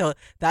movie. So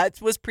that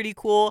was pretty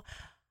cool.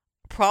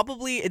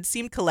 Probably it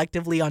seemed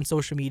collectively on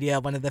social media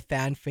one of the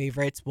fan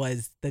favorites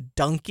was the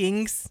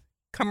Dunkings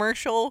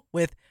commercial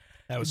with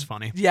That was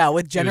funny. Yeah,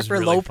 with Jennifer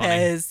really Lopez.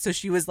 funny. So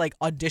she was like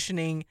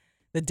auditioning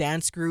the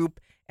dance group,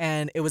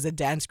 and it was a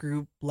dance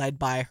group led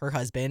by her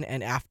husband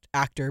and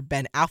actor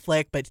Ben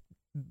Affleck. But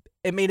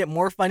it made it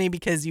more funny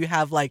because you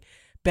have like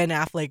Ben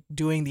Affleck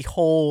doing the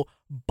whole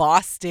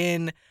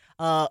Boston.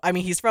 I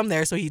mean, he's from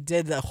there, so he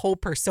did the whole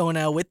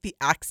persona with the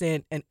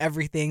accent and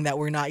everything that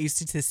we're not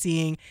used to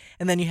seeing.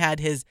 And then you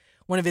had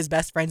one of his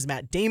best friends,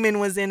 Matt Damon,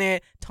 was in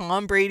it.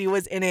 Tom Brady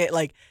was in it.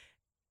 Like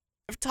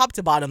top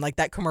to bottom, like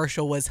that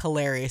commercial was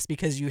hilarious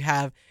because you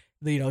have,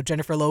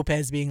 Jennifer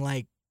Lopez being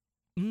like,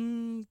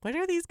 what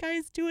are these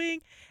guys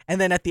doing?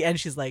 And then at the end,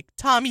 she's like,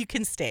 Tom, you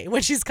can stay.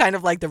 When she's kind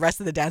of like the rest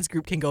of the dance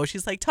group can go,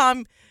 she's like,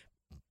 Tom,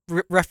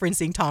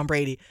 referencing Tom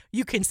Brady,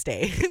 you can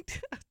stay.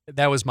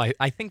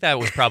 I think that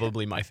was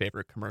probably my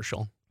favorite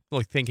commercial.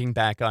 Like thinking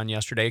back on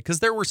yesterday, because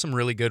there were some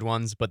really good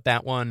ones, but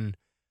that one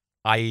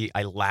I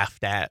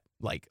laughed at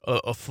like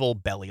a full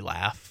belly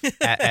laugh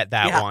at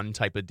that Yeah. one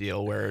type of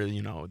deal where,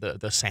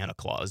 the Santa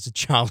Claus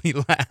jolly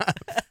laugh.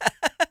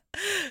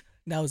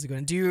 That was a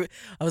good one.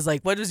 I was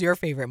like, what was your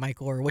favorite,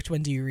 Michael, or which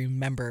one do you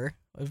remember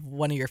of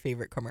one of your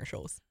favorite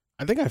commercials?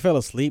 I think I fell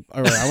asleep.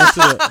 Or I went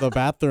to the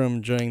bathroom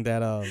during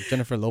that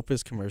Jennifer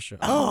Lopez commercial.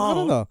 I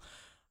don't know.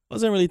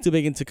 Wasn't really too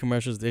big into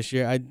commercials this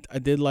year. I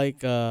did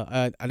like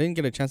I didn't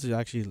get a chance to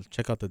actually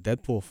check out the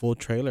Deadpool full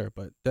trailer,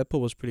 but Deadpool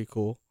was pretty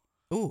cool.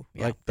 Ooh,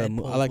 yeah,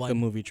 I like the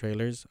movie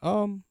trailers.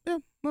 Not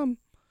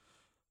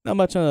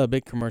much on a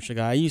big commercial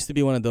guy. I used to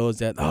be one of those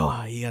that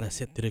you gotta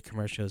sit through the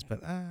commercials,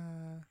 but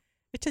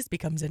it just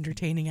becomes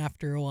entertaining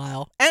after a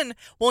while. And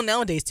well,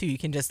 nowadays too, you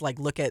can just like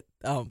look at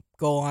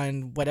go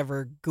on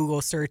whatever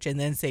Google search and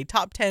then say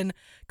top 10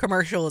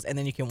 commercials, and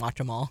then you can watch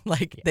them all.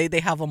 Like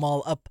they have them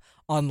all up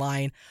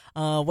online.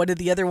 One of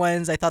the other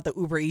ones, I thought the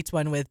Uber Eats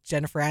one with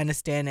Jennifer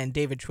Aniston and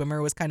David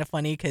Schwimmer was kind of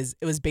funny because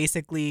it was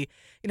basically,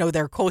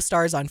 they're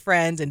co-stars on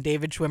Friends, and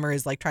David Schwimmer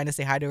is like trying to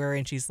say hi to her,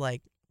 and she's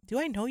like, do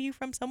I know you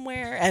from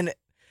somewhere? And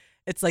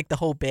it's like the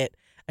whole bit.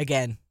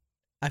 Again,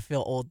 I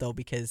feel old though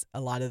because a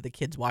lot of the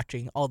kids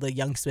watching, all the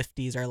young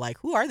Swifties are like,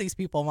 who are these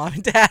people, Mom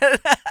and Dad?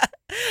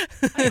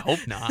 I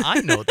hope not.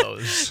 I know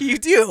those. You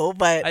do,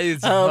 but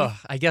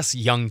I guess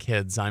young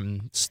kids,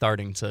 I'm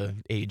starting to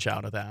age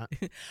out of that.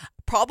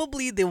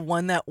 probably the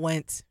one that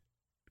went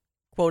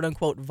quote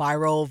unquote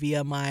viral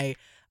via my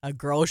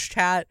girls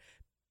chat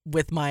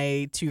with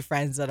my two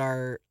friends that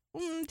are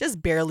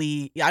just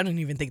barely, I don't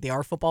even think they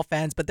are football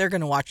fans, but they're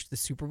going to watch the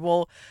Super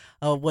Bowl,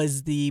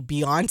 was the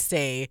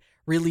Beyonce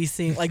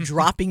releasing, like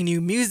dropping new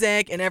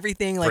music and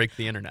everything. Like break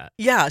the internet.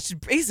 Yeah,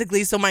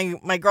 basically. So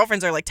my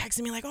girlfriends are like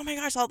texting me like, oh my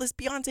gosh, all this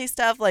Beyonce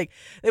stuff. Like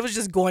it was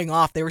just going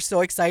off. They were so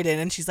excited.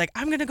 And she's like,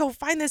 I'm going to go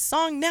find this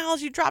song now.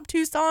 She dropped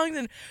 2 songs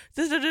and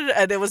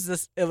it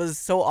was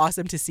so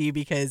awesome to see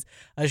because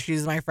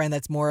she's my friend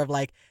that's more of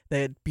like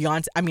the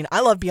Beyonce. I mean, I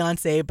love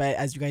Beyonce, but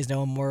as you guys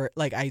know, I'm more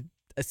like a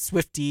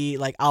Swiftie.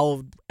 Like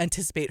I'll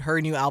anticipate her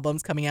new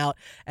albums coming out.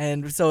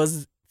 And so it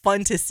was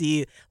fun to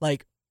see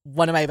like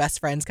one of my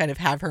best friends kind of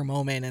have her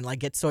moment and like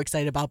get so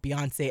excited about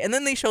Beyonce. And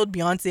then they showed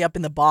Beyonce up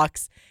in the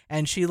box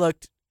and she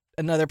looked,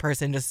 another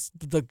person just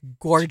looked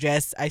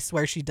gorgeous. I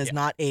swear she does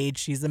not age.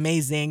 She's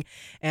amazing.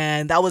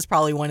 And that was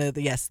probably one of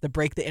the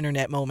break the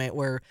internet moment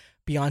where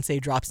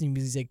Beyonce drops new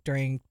music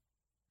during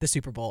the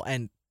Super Bowl.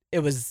 And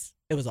it was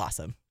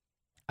awesome.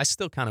 I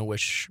still kind of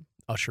wish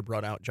Usher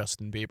brought out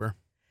Justin Bieber.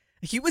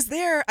 He was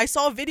there. I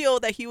saw a video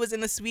that he was in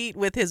the suite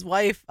with his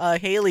wife,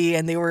 Haley,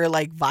 and they were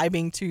like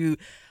vibing to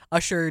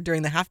Usher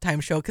during the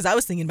halftime show, because I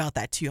was thinking about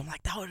that too. I'm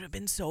like, that would have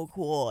been so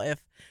cool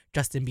if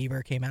Justin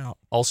Bieber came out.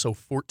 Also,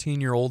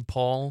 14-year-old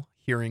Paul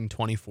hearing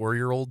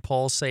 24-year-old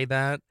Paul say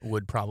that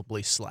would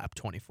probably slap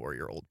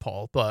 24-year-old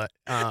Paul. But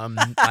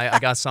I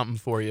got something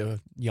for you,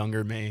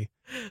 younger me.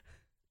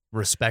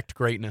 Respect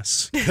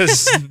greatness,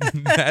 because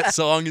that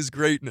song is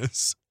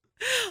greatness.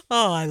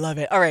 Oh, I love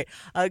it. All right.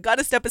 Got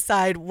to step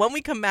aside. When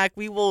we come back,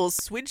 we will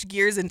switch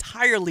gears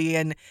entirely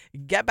and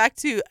get back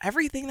to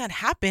everything that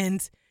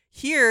happened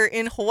here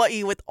in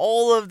Hawaii with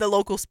all of the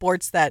local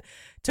sports that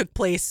took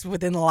place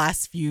within the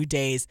last few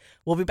days.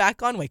 We'll be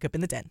back on Wake Up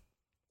in the Den.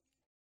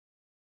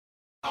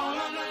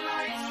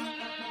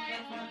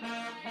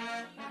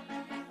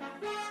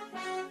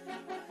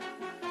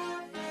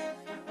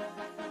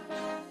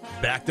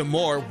 Back to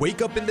more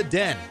Wake Up in the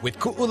Den with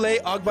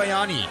Ku'ulei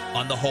Agbayani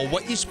on the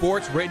Hawaii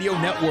Sports Radio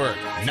Network,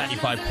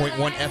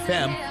 95.1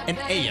 FM and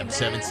AM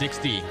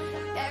 760.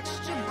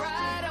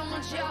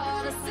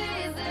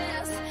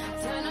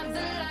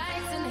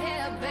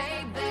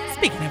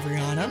 Speaking of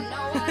Rihanna.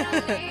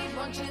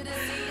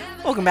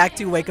 Welcome back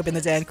to Wake Up in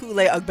the Den.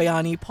 Ku'ulei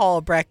Agbayani,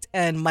 Paul Brecht,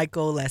 and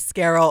Michael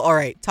Lescaro. All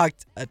right,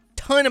 talked a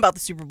ton about the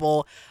Super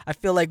Bowl. I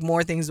feel like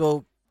more things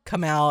will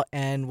come out,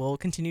 and we'll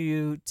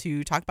continue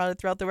to talk about it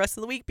throughout the rest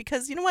of the week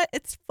because you know what?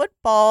 It's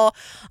football.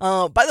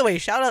 By the way,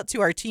 shout out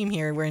to our team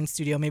here. We're in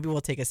studio. Maybe we'll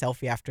take a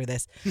selfie after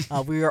this.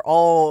 We are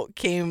all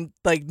came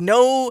like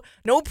no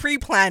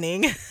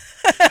pre-planning.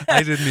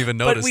 I didn't even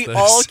notice but we this.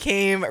 all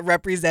came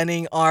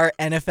representing our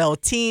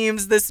NFL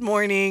teams this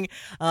morning.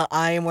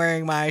 I am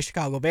wearing my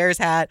Chicago Bears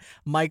hat.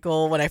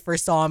 Michael, when I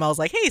first saw him, I was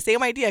like, hey,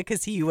 same idea,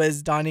 because he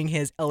was donning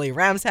his LA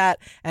Rams hat.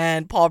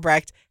 And Paul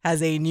Brecht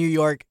has a New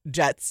York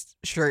Jets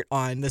shirt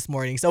on this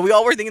morning. So we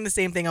all were thinking the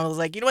same thing. I was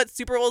like, you know what?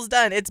 Super Bowl's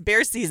done. It's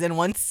Bears season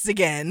once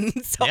again.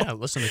 So Yeah,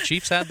 listen, the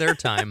Chiefs had their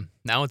time.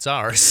 Now it's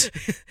ours.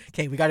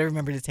 okay, we got to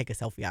remember to take a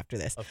selfie after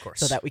this. Of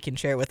course. So that we can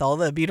share it with all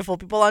the beautiful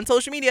people on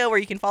social media, where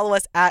you can follow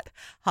us at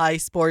High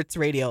Sports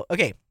Radio.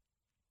 Okay.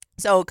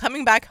 So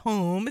coming back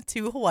home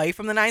to Hawaii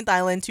from the 9th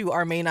island to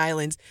our main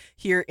islands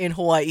here in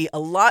Hawaii, a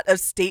lot of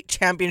state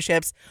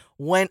championships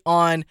went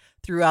on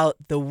throughout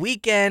the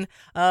weekend.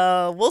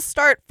 We'll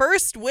start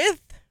first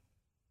with,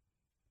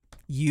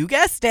 you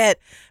guessed it,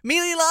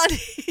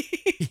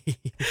 Mililani.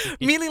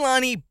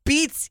 Mililani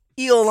beats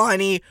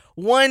Iolani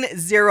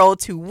 1-0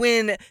 to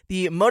win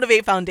the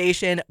Motivate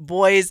Foundation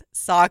Boys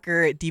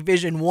Soccer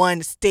Division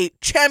 1 State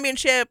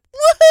Championship.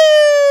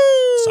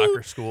 Woohoo!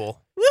 Soccer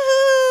school.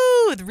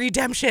 Woohoo! The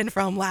redemption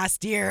from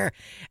last year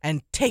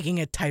and taking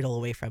a title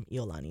away from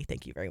Iolani.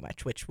 Thank you very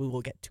much, which we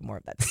will get to more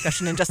of that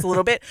discussion in just a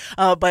little bit.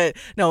 But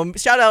no,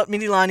 shout out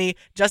Mililani.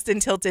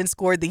 Justin Tilton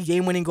scored the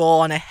game-winning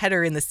goal on a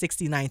header in the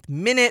 69th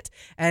minute,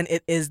 and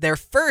it is their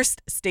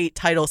first state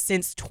title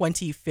since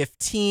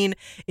 2015.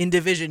 In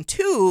Division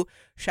 2,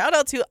 shout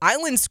out to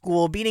Island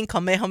School beating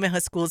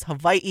Kamehameha School's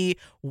Hawai'i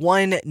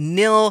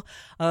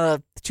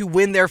 1-0 to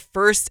win their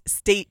first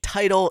state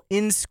title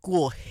in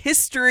school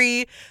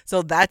history.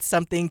 So that's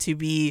something to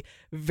be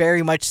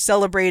very much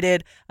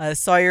celebrated.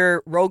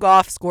 Sawyer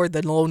Rogoff scored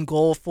the lone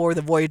goal for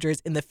the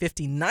Voyagers in the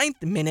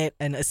 59th minute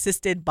and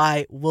assisted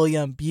by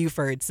William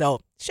Buford. So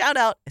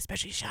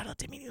especially shout out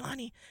to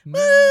Mililani.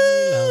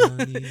 Woo!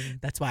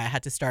 That's why I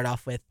had to start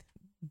off with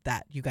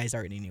that. You guys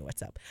already knew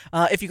what's up.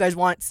 If you guys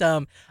want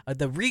some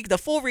the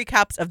full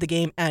recaps of the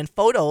game and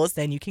photos,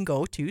 then you can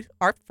go to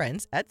our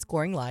friends at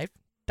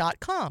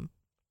scoringlive.com.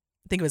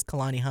 I think it was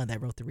Kalani,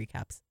 that wrote the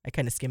recaps. I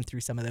kind of skimmed through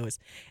some of those,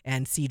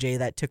 and CJ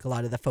that took a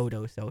lot of the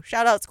photos. So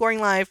shout out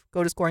Scoring Live.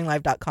 Go to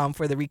scoringlive.com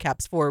for the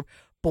recaps for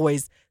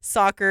boys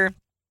soccer.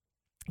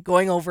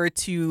 Going over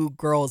to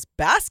girls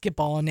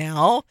basketball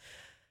now.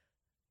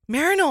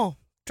 Maryknoll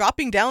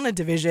dropping down a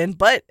division,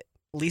 but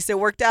at least it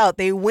worked out.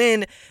 They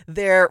win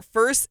their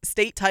first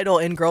state title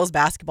in girls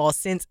basketball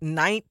since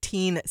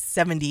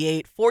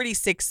 1978,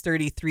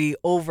 46-33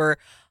 over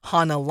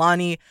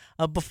Hanalani.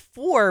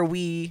 Before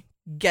we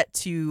get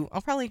to,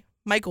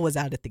 Michael was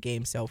out at the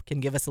game, so can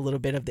give us a little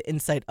bit of the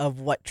insight of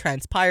what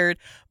transpired.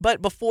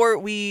 But before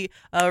we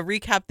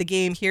recap the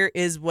game, here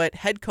is what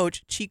head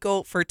coach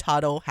Chico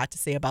Furtado had to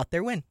say about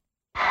their win.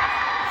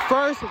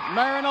 First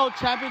Maryknoll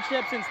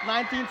championship since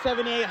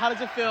 1978. How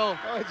does it feel?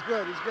 Oh, it's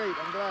good. It's great.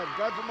 I'm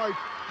glad for my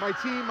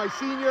team, my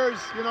seniors.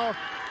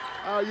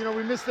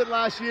 We missed it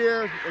last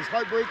year. It was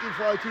heartbreaking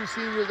for our two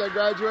seniors that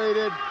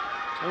graduated,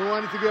 and we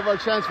wanted to give our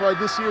chance for our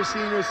this year's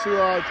seniors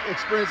to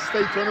experience the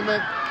state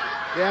tournament.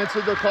 They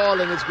answered the call,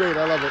 and it's great.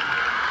 I love it.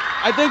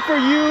 I think for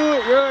you,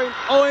 you're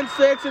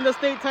 0-6 in the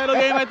state title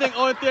game. I think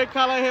 0-3 at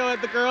Kalaheo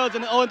at the girls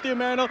and 0-3 at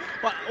Maryknoll.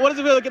 What does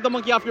it feel to get the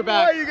monkey off your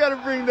back? Why you got to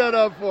bring that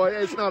up for?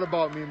 It's not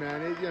about me,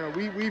 man.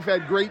 We've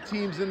had great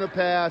teams in the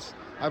past.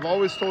 I've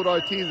always told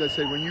our teams, I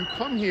say, when you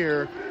come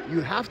here,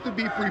 you have to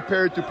be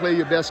prepared to play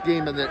your best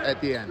game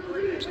at the end.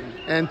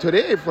 And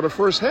today, for the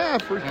first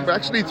half,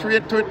 actually two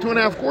and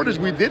a half quarters,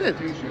 we didn't.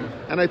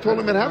 And I told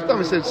them at halftime,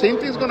 I said, same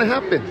thing's going to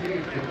happen.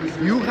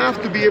 You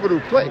have to be able to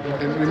play.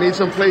 And we made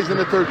some plays in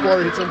the third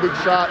quarter, hit some big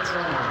shots.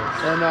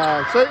 And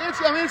so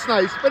it's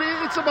nice, but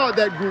it's about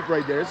that group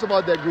right there. It's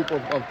about that group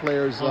of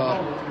players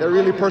that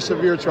really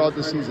persevere throughout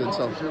the season.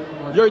 So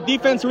your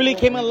defense really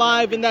came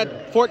alive in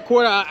that fourth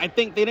quarter. I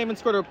think they didn't even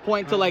score a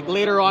point till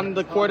later on in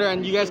the quarter,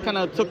 and you guys kind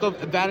of took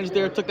advantage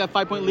there, took that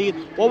 5-point lead.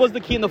 What was the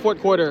key in the fourth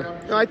quarter?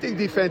 I think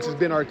defense has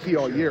been our key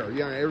all year.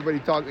 Everybody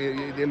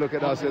they look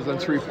at us as a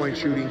 3-point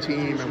shooting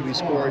team, and we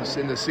scored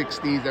in the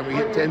 60s, and we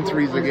hit 10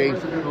 threes a game.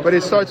 But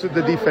it starts with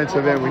the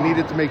defensive end. We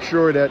needed to make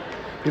sure that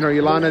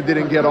Ilana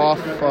didn't get off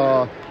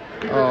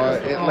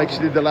like she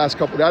did the last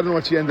couple. I don't know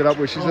what she ended up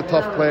with. She's a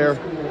tough player.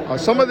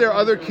 Some of their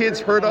other kids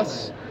hurt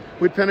us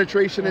with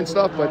penetration and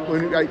stuff, but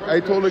when I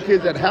told the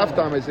kids at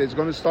halftime, I said, it's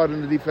going to start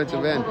on the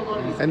defensive end.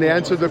 And they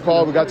answered the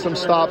call. We got some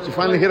stops. We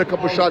finally hit a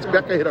couple shots.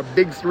 Becca hit a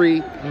big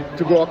 3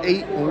 to go up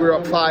 8 when we were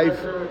up 5.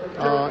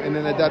 And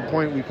then at that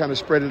point, we kind of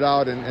spread it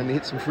out and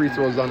hit some free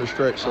throws down the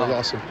stretch. So it was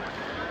awesome.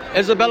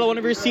 Isabella, one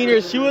of your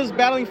seniors, she was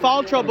battling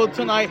foul trouble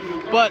tonight,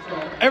 but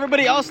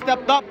everybody else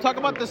stepped up. Talk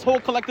about this whole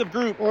collective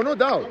group. Oh, no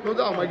doubt.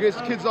 My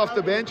kids off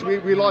the bench.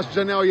 We lost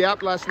Janelle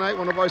Yap last night,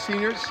 one of our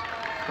seniors,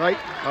 right?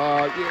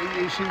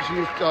 She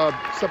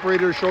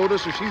separated her shoulder,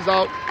 so she's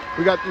out.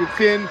 We got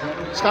Finn,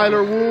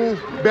 Skylar Wu,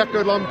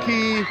 Becca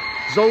Lumkey,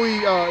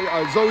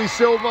 Zoe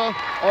Silva,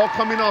 all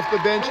coming off the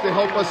bench to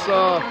help us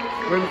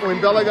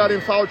when Bella got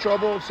in foul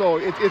trouble. So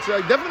it's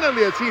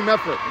definitely a team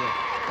effort.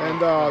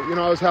 And,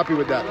 I was happy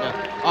with that.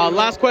 Yeah.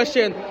 Last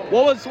question.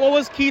 What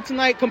was key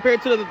tonight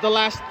compared to the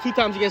last 2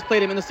 times you guys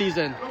played him in the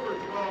season?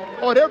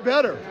 Oh, they're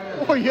better.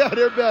 Oh, yeah,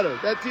 they're better.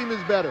 That team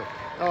is better.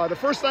 The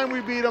first time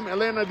we beat them,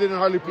 Elena didn't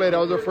hardly play. That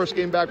was her first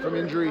game back from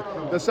injury.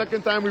 The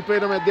second time we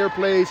played them at their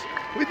place,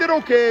 we did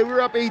okay. We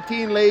were up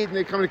 18 late, and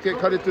they cut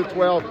it to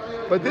 12.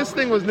 But this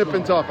thing was nip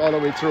and tuck all the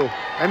way through.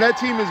 And that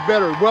team is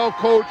better. Well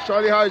coached.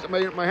 Charlie Hayes,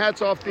 my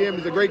hat's off to him.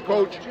 He's a great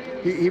coach.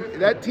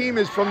 That team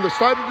is, from the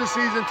start of the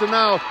season to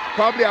now,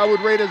 probably I would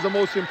rate as the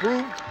most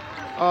improved.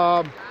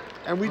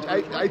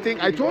 I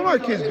think I told our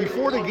kids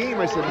before the game,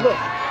 I said, look,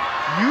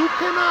 you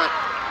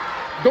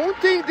don't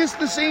think this is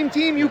the same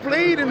team you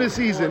played in the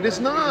season. It's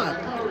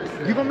not.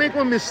 You're going to make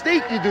one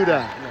mistake, you do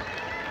that.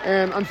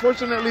 And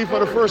unfortunately, for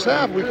the first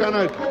half, we kind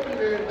of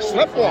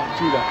sleptwalked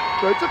through that.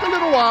 So it took a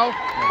little while,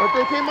 but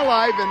they came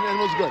alive and it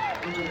was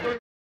good.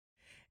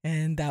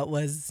 And that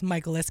was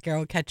Michael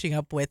Escaro catching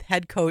up with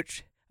head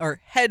coach of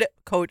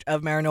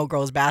Maryknoll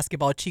girls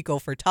basketball, Chico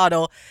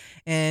Furtado.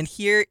 And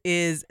here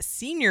is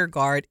senior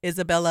guard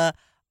Isabella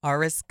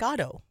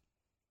Arrisgado.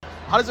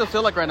 How does it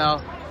feel like right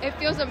now? It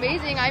feels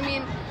amazing. I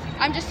mean,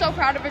 I'm just so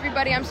proud of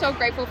everybody. I'm so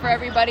grateful for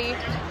everybody.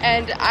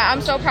 And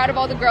I'm so proud of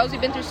all the girls. We've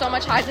been through so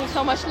much highs and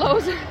so much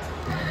lows.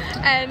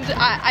 And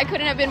I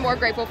couldn't have been more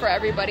grateful for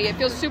everybody. It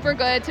feels super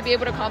good to be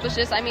able to accomplish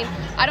this. I mean,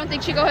 I don't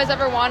think Chico has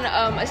ever won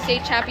a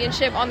state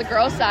championship on the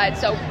girls' side.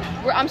 So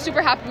I'm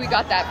super happy we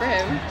got that for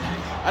him.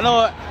 I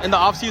know in the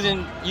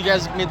offseason, you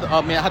guys had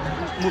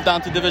to move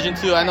down to Division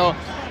II. I know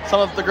some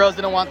of the girls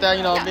didn't want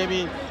that,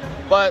 maybe.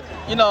 But,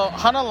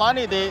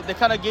 Hanalani, they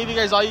kind of gave you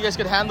guys all you guys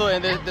could handle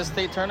in the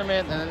state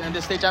tournament and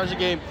the state championship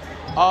game.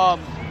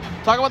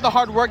 Talk about the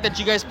hard work that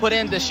you guys put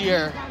in this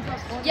year.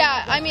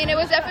 Yeah, I mean, it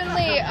was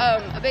definitely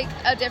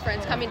a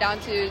difference coming down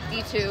to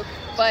D2.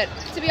 But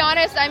to be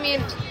honest, I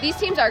mean, these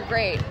teams are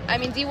great. I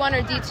mean, D1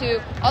 or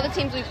D2, all the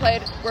teams we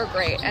played were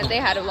great. And they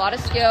had a lot of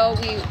skill.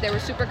 They were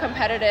super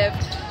competitive.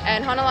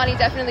 And Hanalani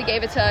definitely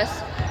gave it to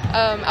us.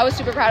 I was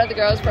super proud of the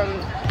girls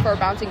for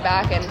bouncing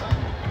back. And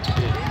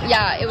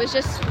yeah, it was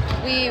just,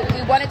 we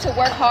wanted to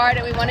work hard,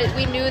 and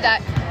we knew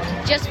that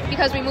just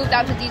because we moved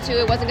down to D2,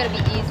 it wasn't going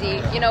to be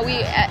easy.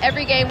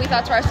 Every game we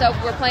thought to ourselves,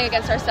 we're playing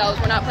against ourselves.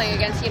 We're not playing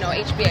against,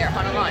 HBA or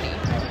Hanalani.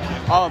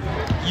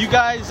 You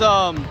guys,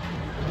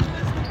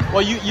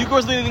 you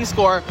girls leading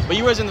score, but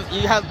you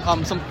had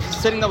some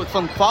sitting up with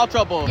some foul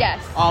trouble.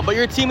 Yes. But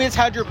your teammates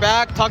had your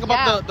back. Talk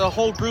about the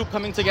whole group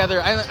coming together.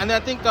 And I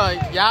think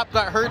Yap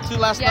got hurt too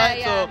last night.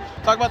 Yeah.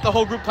 So talk about the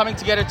whole group coming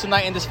together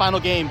tonight in this final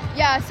game.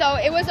 Yeah, so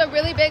it was a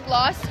really big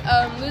loss,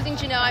 losing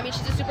Janelle. I mean,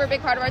 she's a super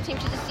big part of our team.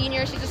 She's a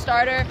senior. She's a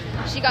starter.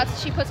 She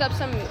puts up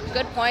some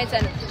good points,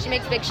 and she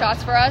makes big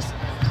shots for us.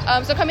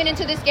 So coming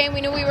into this game, we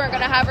knew we weren't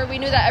going to have her. We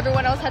knew that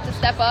everyone else had to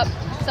step up.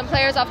 Some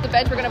players off the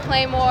bench were going to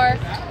play more,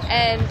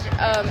 and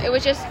it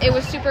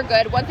was super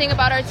good. One thing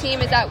about our team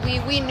is that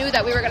we knew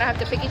that we were going to have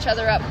to pick each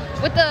other up.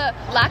 With the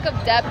lack of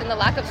depth and the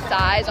lack of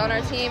size on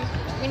our team,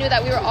 we knew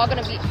that we were all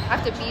going to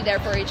have to be there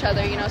for each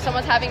other.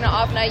 Someone's having an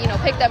off night,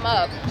 pick them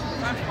up.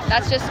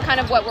 That's just kind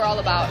of what we're all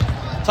about.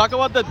 Talk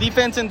about the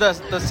defense in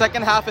the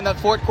second half in that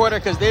fourth quarter,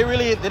 because they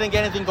really didn't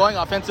get anything going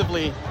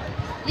offensively.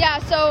 Yeah,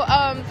 so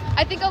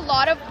I think a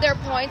lot of their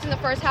points in the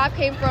first half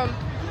came from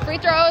free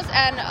throws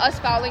and us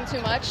fouling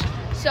too much.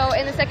 So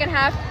in the second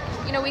half,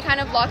 we kind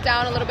of locked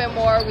down a little bit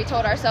more. We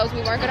told ourselves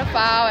we weren't going to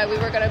foul, and we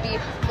were going to be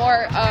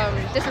more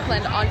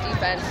disciplined on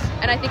defense.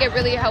 And I think it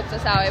really helped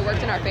us out. It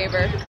worked in our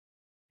favor.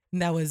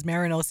 And that was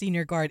Maryknoll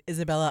senior guard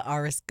Isabella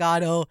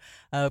Arrisgado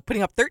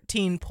putting up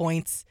 13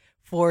 points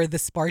for the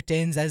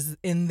Spartans as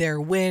in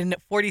their win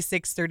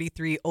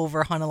 46-33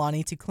 over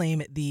Hanalani to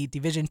claim the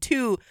Division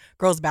II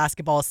girls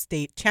basketball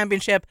state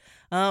championship.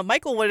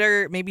 Michael, what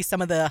are maybe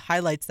some of the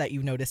highlights that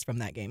you noticed from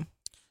that game?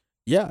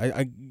 Yeah,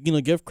 I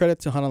give credit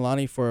to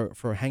Hanalani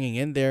for hanging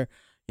in there.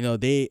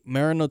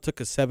 Maryknoll took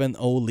a 7-0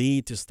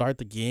 lead to start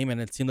the game, and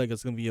it seemed like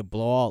it's going to be a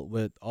blowout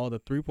with all the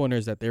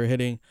three-pointers that they were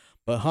hitting.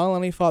 But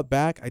Hanalani fought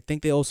back. I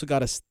think they also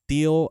got a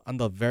steal on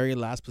the very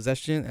last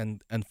possession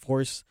and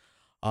forced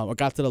or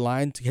got to the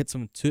line to hit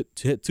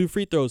hit two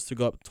free throws to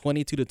go up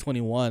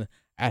 22-21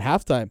 at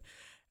halftime.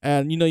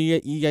 And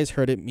you guys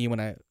heard me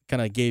when I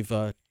kind of gave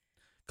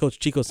Coach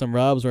Chico some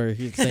rubs where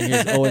he's saying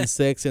he's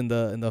 0-6 in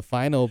the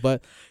final.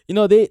 But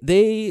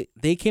they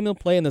came to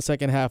play in the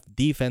second half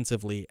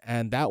defensively,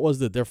 and that was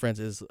the difference.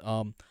 Is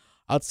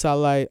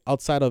outside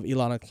of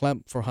Ilana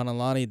Klemp for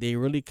Hanalani, they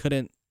really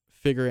couldn't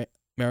figure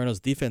Maryknoll's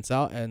defense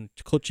out. And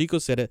Coach Chico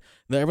said it.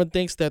 Everyone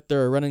thinks that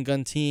they're a run and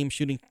gun team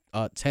shooting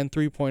 10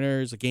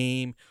 3-pointers a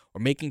game or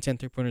making 10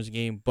 3-pointers a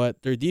game,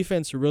 but their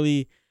defense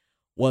really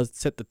was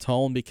set the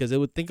tone, because it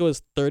was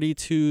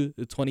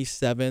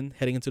 32-27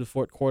 heading into the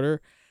fourth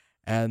quarter.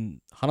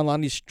 And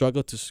Hanalani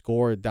struggled to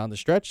score down the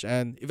stretch,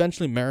 and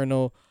eventually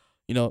Maryknoll,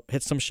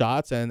 hit some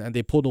shots and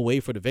they pulled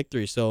away for the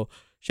victory. So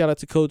shout out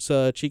to Coach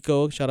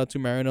Chico, shout out to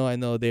Maryknoll. I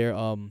know they're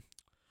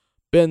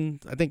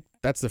I think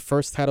that's the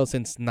first title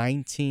since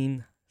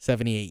 19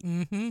 78.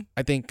 Mm-hmm.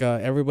 I think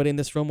everybody in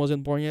this room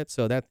wasn't born yet,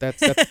 so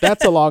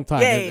that's a long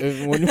time.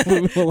 Yay. When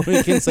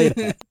we can say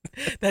that.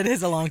 That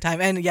is a long time.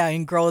 And yeah,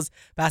 in girls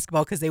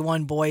basketball, because they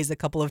won boys a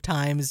couple of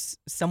times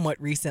somewhat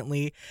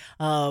recently.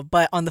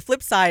 But on the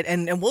flip side,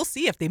 and we'll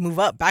see if they move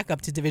back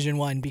up to Division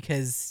 1,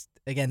 because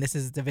again, this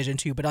is Division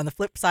 2. But on the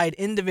flip side,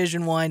 in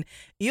Division 1,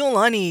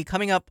 Iolani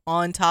coming up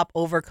on top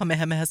over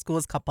Kamehameha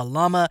Schools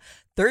Kapalama,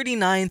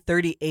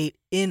 39-38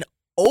 in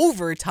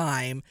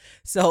overtime.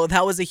 So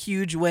that was a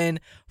huge win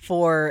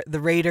for the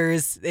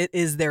Raiders. It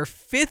is their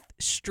 5th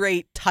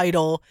straight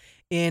title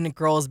in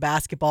girls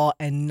basketball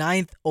and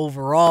 9th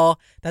overall.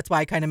 That's why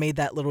I kind of made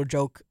that little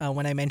joke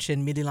when I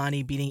mentioned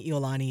Mililani beating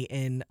Iolani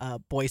in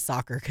boys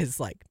soccer, because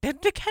like they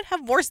can't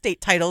have more state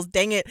titles.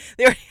 Dang it.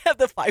 They already have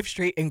the 5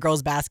 straight in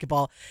girls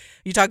basketball.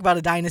 You talk about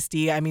a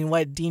dynasty. I mean,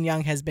 what Dean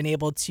Young has been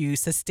able to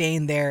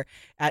sustain there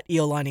at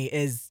Iolani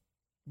is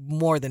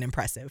more than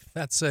impressive.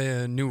 That's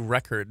a new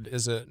record,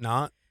 is it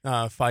not?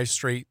 5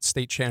 straight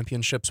state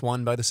championships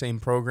won by the same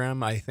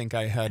program. I think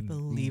I had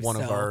one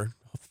of our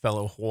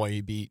fellow Hawaii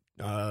beat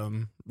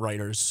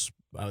writers.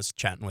 I was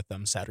chatting with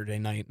them Saturday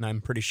night, and I'm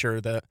pretty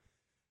sure that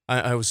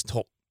I was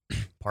told,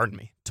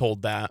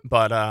 told that.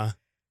 But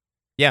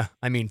yeah,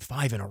 I mean,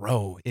 5 in a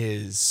row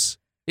is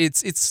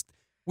it's.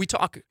 We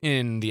talk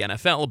in the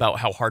NFL about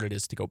how hard it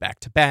is to go back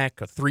to back,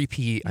 a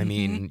three-peat. I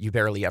mean, you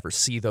barely ever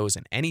see those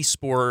in any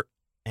sport.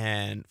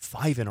 And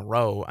 5 in a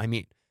row, I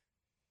mean,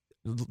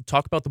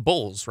 talk about the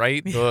Bulls,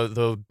 right?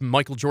 The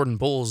Michael Jordan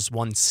Bulls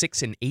won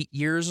 6 in 8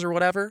 years or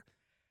whatever.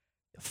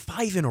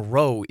 5 in a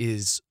row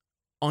is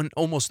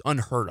almost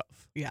unheard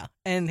of. Yeah.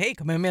 And hey,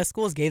 Kamehameha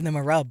Schools gave them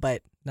a rub,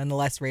 but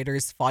nonetheless,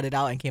 Raiders fought it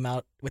out and came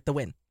out with the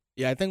win.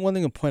 Yeah, I think one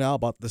thing to point out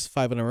about this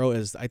 5 in a row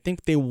is I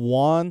think they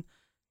won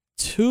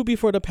 2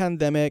 before the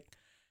pandemic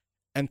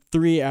and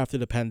 3 after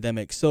the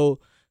pandemic. So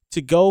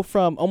to go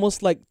from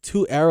almost like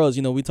 2 eras,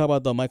 we talk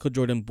about the Michael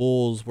Jordan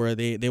Bulls where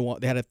they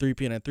had a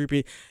 3P and a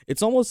 3P.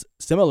 It's almost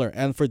similar.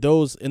 And for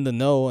those in the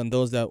know and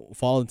those that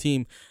follow the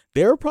team,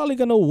 they're probably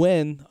gonna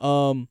win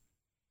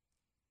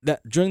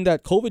that during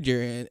that COVID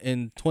year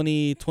in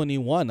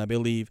 2021, I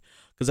believe,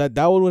 because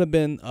that would have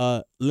been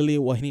Lily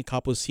Wahine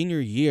Kapo's senior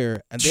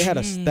year, and they had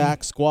a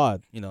stacked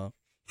squad.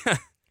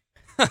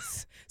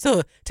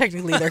 So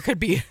technically there could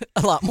be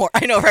a lot more.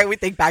 I know, right? We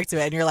think back to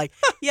it and you're like,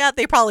 yeah,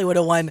 they probably would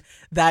have won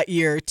that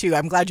year too.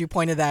 I'm glad you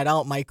pointed that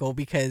out, Michael,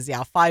 because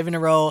yeah, 5 in a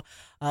row.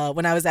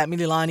 When I was at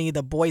Mililani,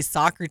 the boys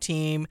soccer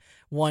team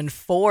won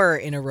 4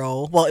 in a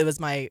row. Well, it was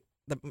the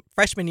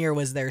freshman year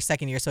was their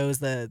second year. So it was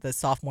the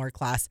sophomore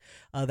class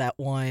that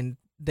won.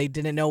 They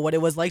didn't know what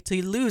it was like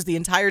to lose the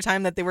entire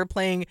time that they were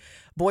playing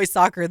boys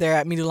soccer there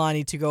at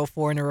Mililani to go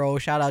 4 in a row.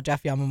 Shout out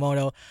Jeff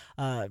Yamamoto,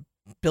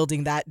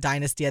 building that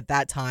dynasty at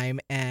that time.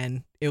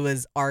 And it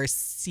was our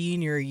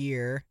senior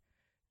year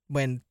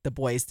when the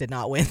boys did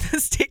not win the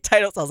state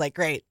titles. I was like,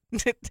 great.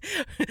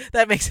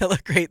 That makes it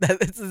look great. That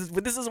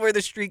this is where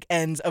the streak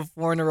ends of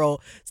 4 in a row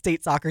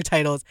state soccer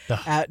titles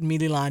at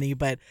Mililani.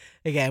 But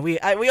again, we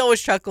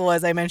always chuckle,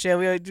 as I mentioned.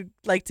 We would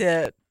like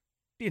to,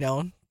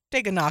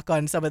 take a knock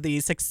on some of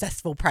the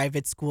successful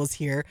private schools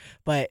here.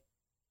 But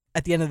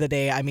at the end of the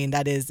day, I mean,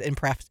 that is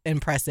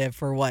impressive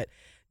for what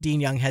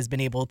Dean Young has been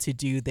able to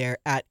do there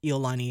at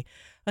Iolani.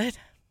 But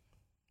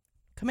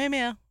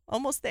Kamehameha,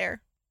 almost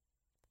there.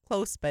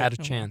 Close, but had a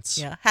chance.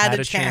 Yeah, had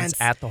a chance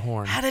at the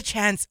horn. Had a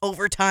chance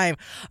over time.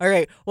 All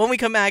right, when we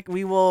come back,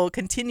 we will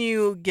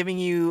continue giving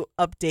you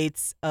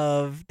updates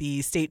of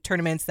the state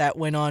tournaments that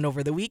went on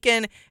over the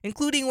weekend,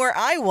 including where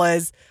I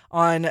was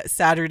on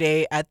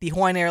Saturday at the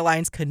Hawaiian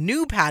Airlines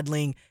Canoe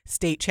Paddling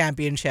State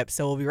Championship.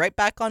 So we'll be right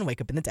back on Wake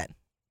Up in the Den.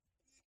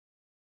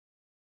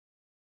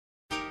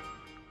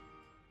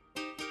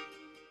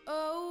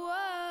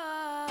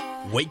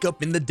 Wake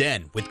Up in the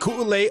Den with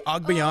Ku'ulei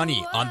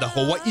Agbayani on the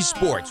Hawaii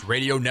Sports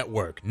Radio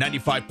Network,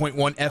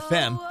 95.1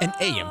 FM and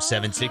AM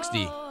 760.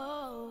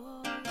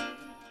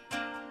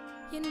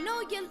 You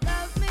know you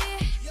love me,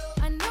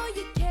 I know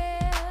you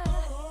care.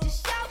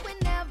 Just shout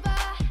whenever,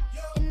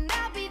 and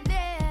I'll be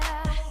there.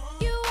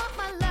 You want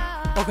my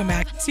love. Welcome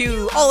back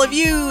to all of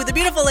you, the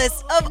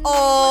beautifulest of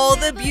all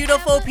the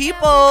beautiful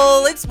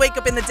people. It's Wake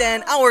Up in the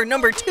Den, hour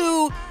number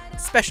 2.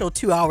 Special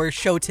 2-hour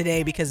show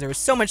today because there was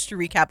so much to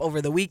recap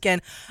over the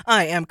weekend.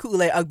 I am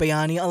Ku'ulei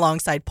Agbayani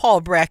alongside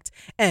Paul Brecht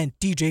and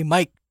DJ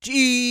Mike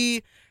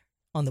G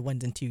on the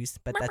ones and twos,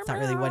 but that's not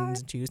really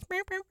ones and twos.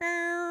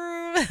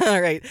 All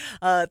right.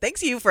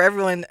 Thanks you for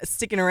everyone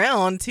sticking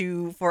around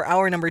for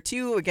hour number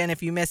 2. Again,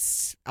 if you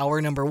missed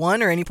hour number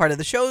 1 or any part of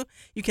the show,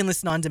 you can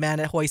listen on demand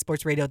at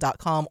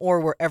hawaiisportsradio.com or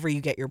wherever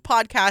you get your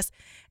podcasts.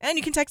 And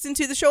you can text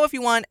into the show if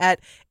you want at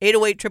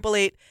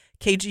 808-888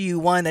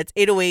 KGU1. That's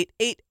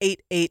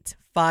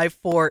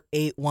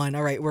 808-888-5481.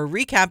 All right, we're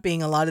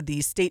recapping a lot of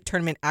the state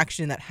tournament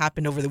action that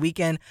happened over the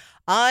weekend.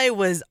 I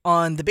was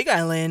on the Big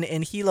Island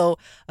in Hilo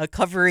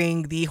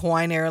covering the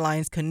Hawaiian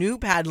Airlines Canoe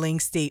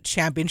Paddling State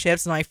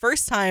Championships. My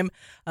first time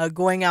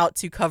going out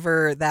to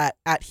cover that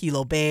at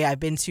Hilo Bay. I've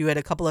been to it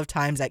a couple of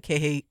times at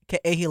Ke'ehi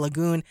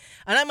Lagoon.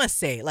 And I must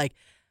say,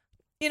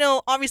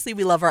 obviously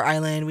we love our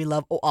island. We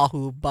love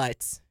Oahu,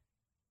 but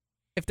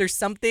if there's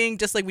something,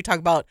 just like we talk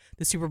about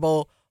the Super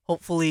Bowl,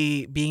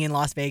 hopefully being in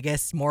Las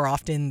Vegas more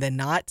often than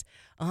not,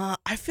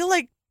 I feel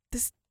like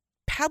this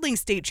paddling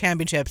state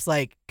championships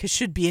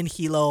should be in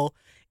Hilo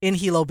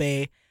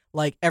Bay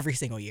like every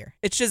single year.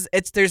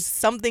 There's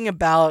something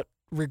about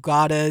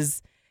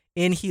regattas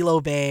in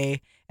Hilo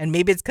Bay, and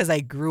maybe it's because I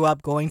grew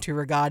up going to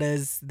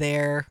regattas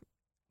there,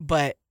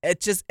 but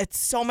it's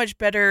so much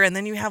better. And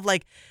then you have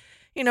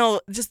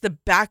just the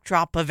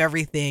backdrop of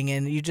everything,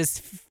 and you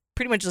just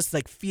pretty much just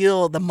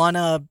feel the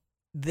mana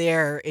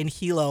there in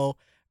Hilo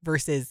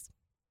versus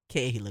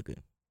Ke'ehi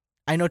Lagoon.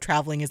 I know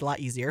traveling is a lot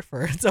easier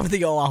for some of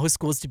the Oahu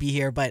schools to be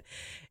here, but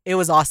it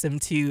was awesome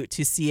to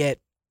see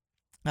it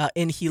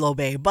in Hilo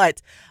Bay.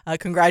 But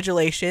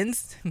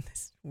congratulations.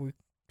 We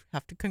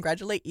have to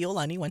congratulate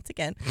Iolani once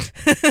again.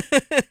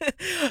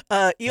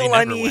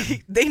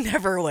 Iolani, they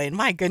never win.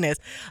 My goodness.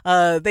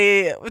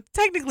 They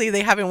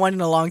haven't won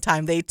in a long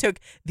time. They took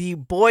the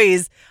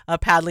boys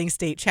paddling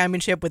state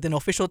championship with an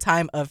official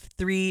time of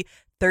 3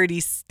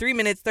 minutes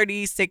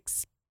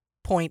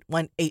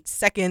 36.18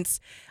 seconds.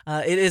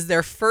 It is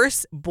their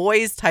first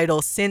boys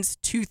title since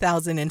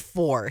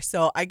 2004.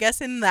 So I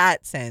guess in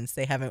that sense,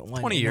 they haven't won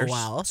 20 in years. a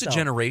while. It's a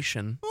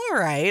generation. All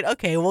right.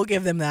 Okay. We'll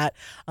give them that.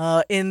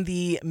 In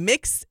the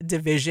mixed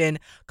division,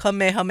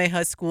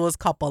 Kamehameha Schools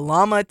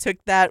Kapalama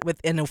took that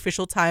with an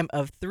official time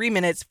of 3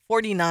 minutes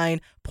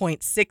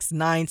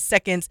 49.69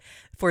 seconds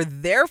for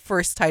their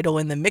first title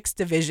in the mixed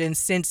division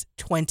since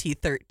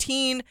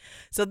 2013.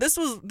 So this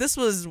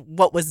was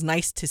what was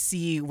nice to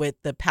see with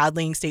the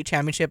paddling state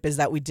championship, is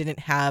that we didn't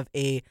have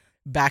a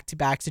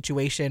back-to-back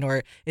situation,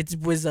 or it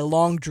was a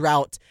long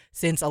drought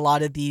since a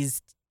lot of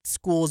these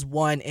schools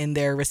won in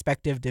their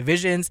respective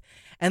divisions.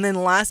 And then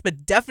last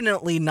but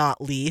definitely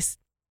not least,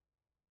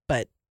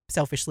 but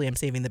selfishly I'm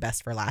saving the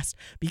best for last,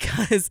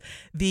 because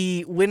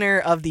the winner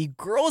of the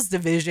girls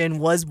division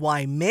was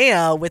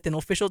Waimea with an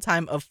official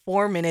time of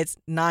 4 minutes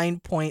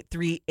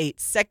 9.38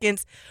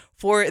 seconds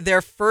for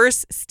their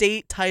first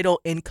state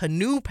title in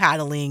canoe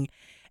paddling,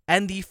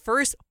 and the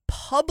first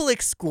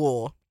public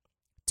school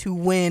to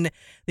win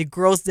the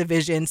girls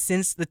division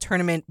since the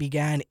tournament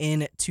began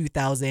in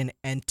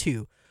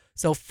 2002.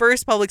 So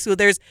first public school.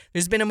 There's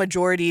been a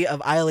majority of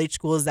ILH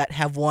schools that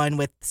have won,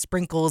 with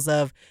sprinkles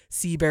of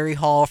Seabury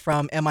Hall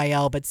from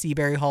MIL, but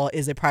Seabury Hall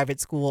is a private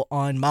school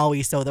on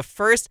Maui. So the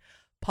first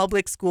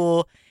public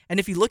school, and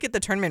if you look at the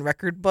tournament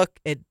record book,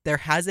 there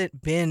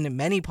hasn't been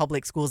many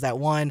public schools that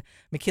won.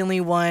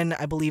 McKinley won,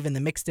 I believe, in the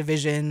mixed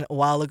division a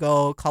while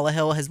ago.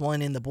 Kalaheo has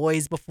won in the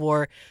boys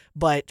before,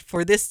 but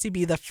for this to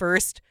be the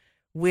first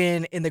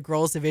win in the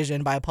girls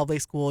division by a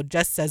public school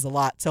just says a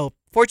lot. So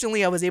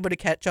fortunately, I was able to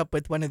catch up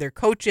with one of their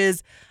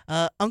coaches,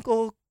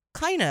 Uncle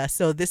Kaina.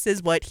 So this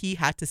is what he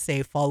had to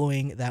say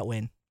following that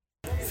win.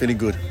 Feeling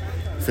good,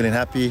 feeling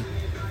happy,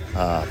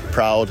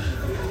 proud,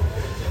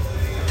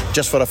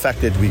 just for the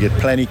fact that we get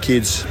plenty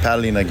kids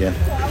paddling again.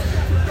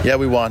 Yeah,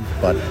 we won,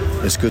 but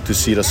it's good to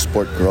see the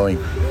sport growing,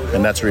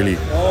 and that's really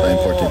the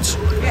importance.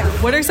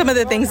 What are some of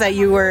the things that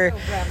you were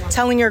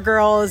telling your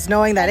girls,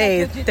 knowing that,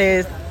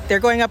 hey, they're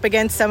going up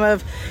against some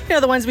of,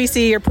 the ones we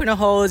see, your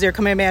Punahos, your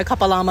Kamehameha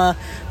Kapalama,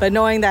 but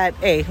knowing that,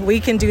 hey, we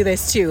can do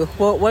this too.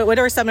 What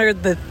are some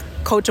of the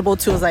coachable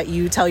tools that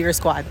you tell your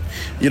squad?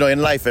 In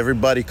life,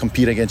 everybody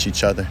compete against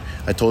each other.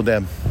 I told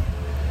them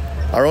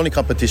our only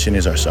competition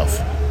is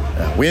ourselves.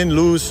 Win,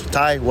 lose,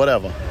 tie,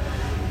 whatever.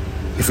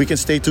 If we can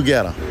stay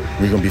together,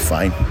 we're going to be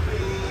fine.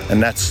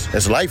 And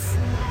that's life.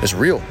 It's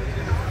real.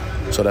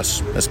 So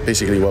that's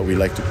basically what we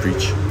like to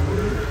preach.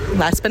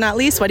 Last but not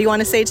least, what do you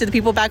want to say to the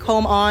people back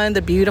home on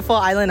the beautiful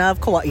island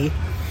of Kauai?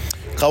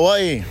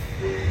 Kauai.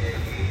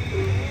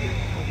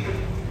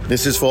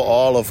 This is for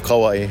all of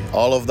Kauai,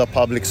 all of the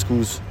public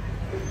schools.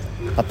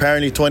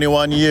 Apparently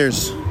 21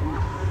 years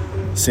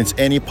since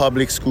any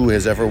public school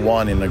has ever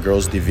won in a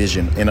girls'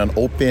 division, in an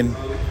open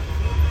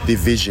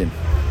division.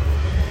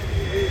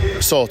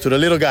 So to the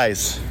little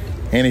guys,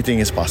 anything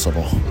is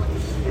possible.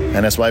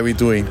 And that's why we're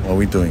doing what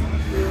we're doing.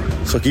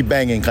 So keep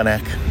banging,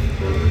 Kanak.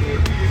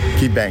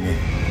 Keep banging.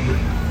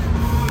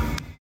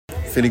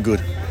 Feeling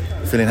good,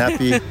 feeling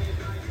happy,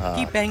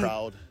 keep banging.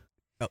 Proud.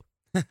 Oh,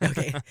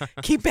 okay.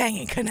 Keep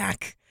banging,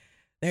 Kanak.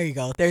 There you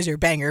go. There's your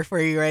banger for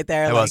you right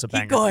there. That was a keep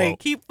banger going, quote.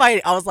 Keep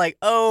fighting. I was like,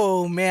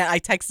 oh man, I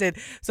texted.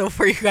 So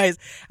for you guys,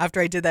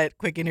 after I did that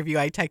quick interview,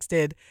 I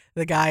texted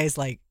the guys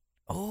like,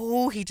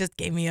 oh, he just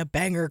gave me a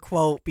banger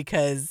quote,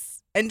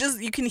 because, and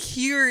just, you can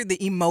hear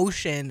the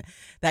emotion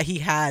that he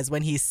has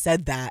when he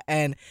said that.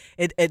 And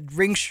it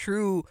rings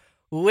true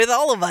with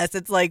all of us.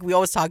 It's like we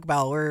always talk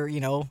about, we're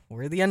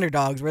the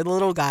underdogs, we're the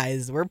little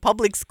guys, we're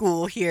public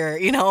school here,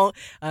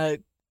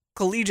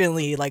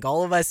 collegiately, like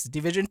all of us,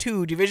 Division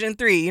 2, Division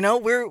 3,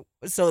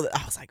 so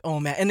I was like,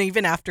 oh man. And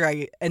even after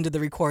I ended the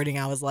recording,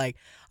 I was like,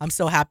 I'm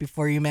so happy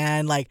for you,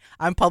 man. Like,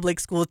 I'm public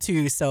school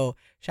too, so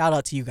shout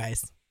out to you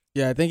guys.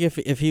 Yeah, I think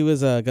if he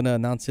was gonna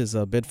announce his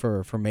bid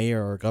for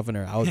mayor or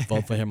governor, I would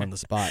vote for him on the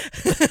spot.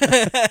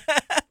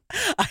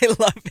 I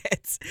love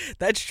it.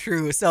 That's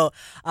true. So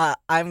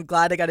I'm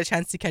glad I got a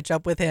chance to catch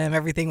up with him.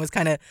 Everything was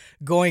kind of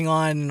going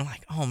on.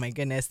 Like, oh my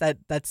goodness,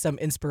 that's some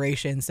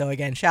inspiration. So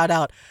again, shout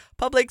out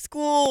public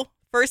school.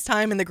 First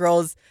time in the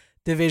girls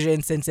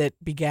division since it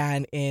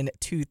began in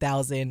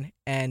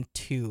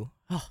 2002.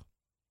 Oh,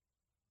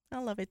 I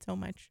love it so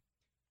much.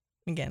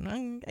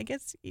 Again, I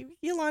guess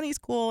Iolani's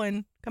cool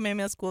and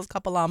Kamehameha's cool as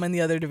Kapalama in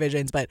the other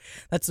divisions, but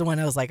that's the one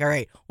I was like, all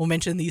right, we'll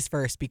mention these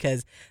first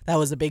because that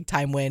was a big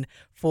time win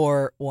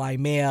for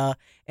Waimea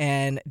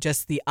and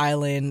just the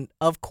island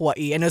of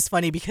Kauai. And it was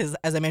funny because,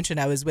 as I mentioned,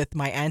 I was with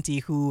my auntie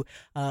who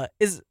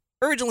is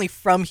originally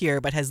from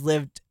here but has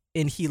lived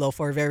in Hilo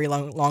for a very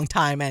long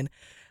time. And,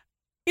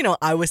 you know,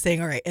 I was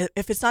saying, all right,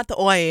 if it's not the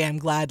OIA, I'm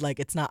glad like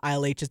it's not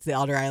ILH, it's the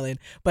outer island.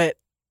 But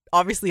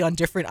obviously on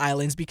different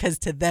islands because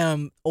to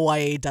them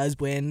OIA does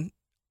win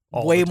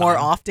way more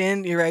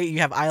often. You're right. You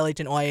have ILH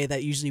and OIA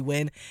that usually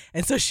win.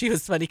 And so she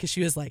was funny because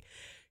she's like,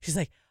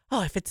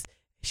 oh,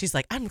 she's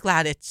like, I'm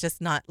glad it's just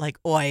not like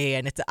OIA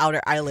and it's an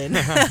outer island.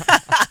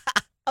 I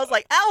was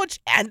like, ouch,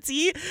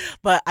 auntie.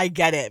 But I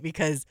get it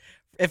because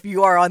if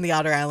you are on the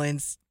outer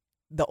islands,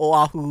 the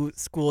Oahu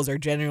schools are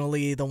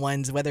generally the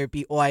ones, whether it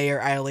be OIA or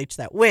ILH,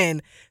 that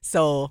win.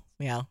 So,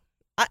 yeah.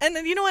 And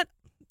then you know what?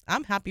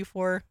 I'm happy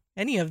for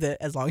any of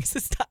the, as long as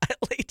it's not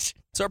LH.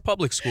 It's our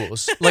public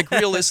schools. Like,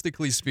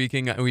 realistically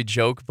speaking, we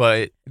joke,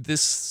 but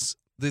this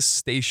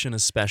station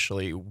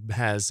especially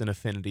has an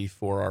affinity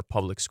for our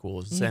public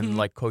schools. And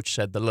like Coach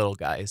said, the little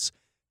guys,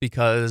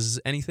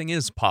 because anything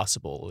is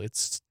possible.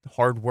 It's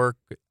hard work.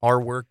 Our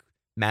work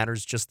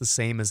matters just the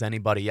same as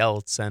anybody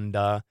else. And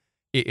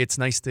it's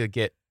nice to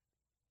get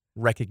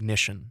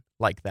recognition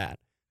like that,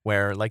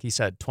 where, like he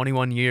said,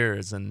 21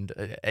 years, and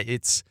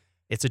it's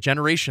a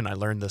generation. I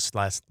learned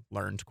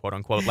quote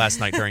unquote last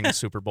night during the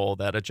Super Bowl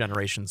that a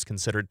generation's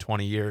considered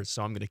 20 years.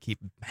 So I'm going to keep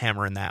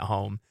hammering that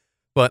home.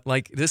 But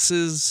like this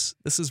is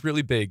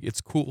really big.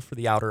 It's cool for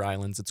the outer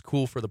islands. It's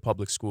cool for the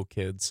public school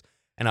kids.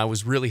 And I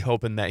was really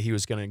hoping that he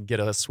was going to get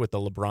us with the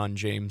LeBron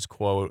James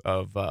quote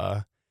of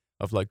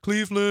like,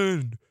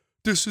 Cleveland,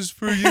 this is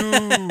for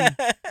you.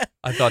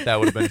 I thought that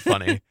would have been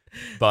funny.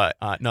 But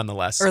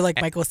nonetheless. Or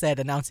like Michael said,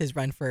 announce his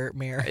run for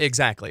mayor.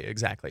 Exactly.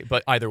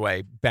 But either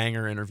way,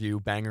 banger interview,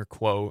 banger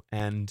quote,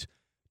 and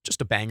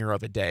just a banger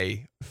of a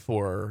day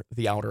for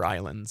the outer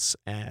islands.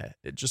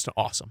 Just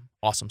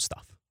awesome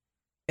stuff.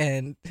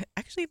 And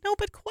actually, no,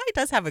 but Kauai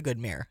does have a good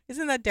mayor.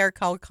 Isn't that Derek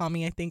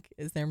Kawakami, I think,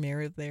 is their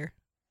mayor there?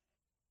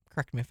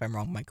 Correct me if I'm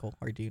wrong, Michael,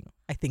 or do you know?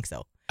 I think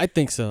so.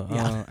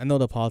 Yeah. I know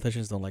the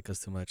politicians don't like us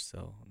too much,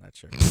 so I'm not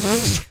sure.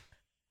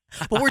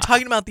 But we're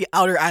talking about the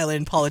outer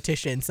island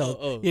politicians,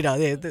 so, you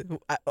know,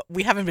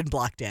 we haven't been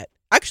blocked yet.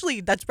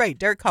 Actually, that's right.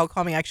 Derek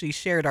Kawakami actually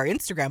shared our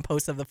Instagram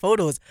post of the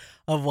photos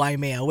of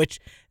Waimea, which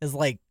is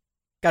like,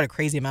 got a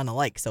crazy amount of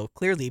likes. So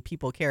clearly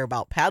people care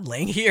about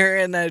paddling here.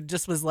 And I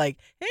just was like,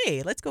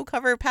 hey, let's go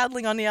cover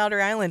paddling on the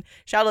outer island.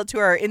 Shout out to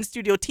our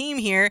in-studio team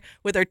here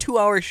with our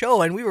 2-hour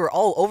show. And we were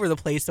all over the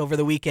place over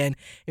the weekend,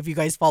 if you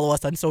guys follow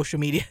us on social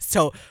media.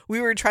 So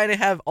we were trying to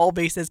have all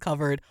bases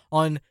covered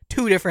on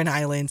 2 different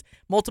islands,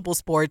 multiple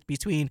sports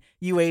between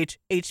UH,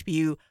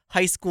 HPU,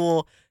 high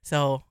school.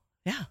 So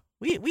yeah,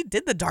 we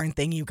did the darn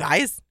thing, you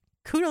guys.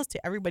 Kudos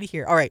to everybody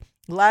here. All right.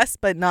 Last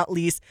but not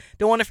least,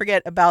 don't want to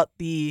forget about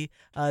the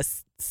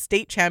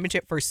state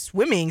championship for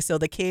swimming. So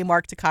the K.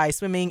 Mark Takai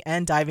Swimming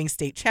and Diving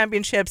State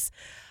Championships.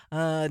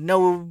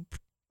 No,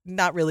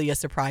 not really a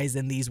surprise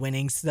in these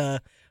winnings.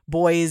 The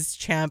boys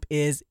champ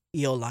is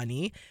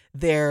Iolani,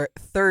 their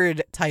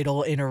 3rd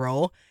title in a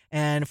row.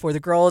 And for the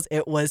girls,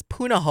 it was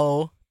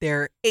Punahou,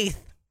 their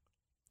 8th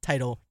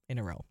title in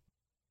a row.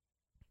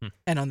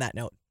 And on that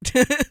note,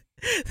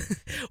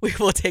 we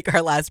will take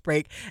our last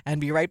break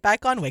and be right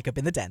back on Wake Up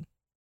in the Den.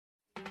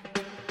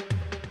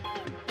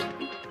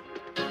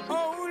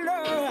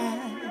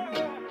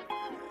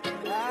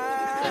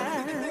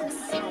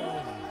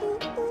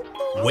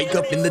 Wake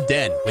Up in the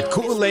Den with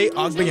Kulale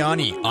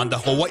Agbayani on the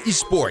Hawai'i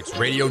Sports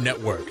Radio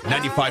Network,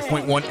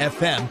 95.1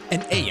 FM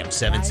and AM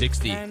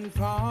 760.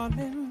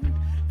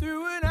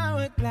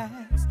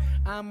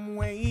 I'm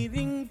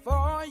waiting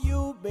for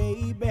you,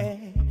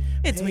 baby.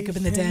 It's Wake Up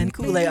in the Den,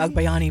 Kulale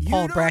Agbayani,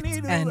 Paul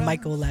Brecht, and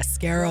Michael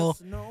Lascaro.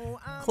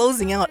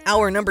 Closing out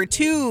hour number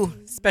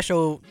 2,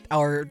 special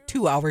our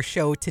 2-hour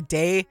show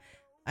today.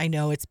 I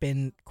know it's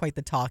been quite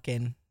the talk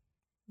and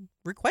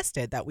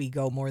requested that we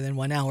go more than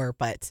 1 hour,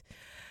 but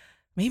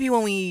maybe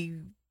when we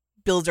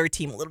build our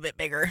team a little bit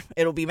bigger,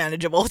 it'll be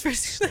manageable.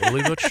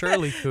 Slowly but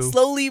surely, Koo.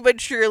 Slowly but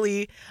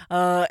surely.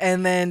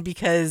 And then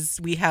because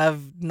we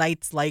have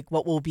nights like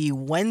what will be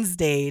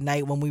Wednesday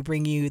night when we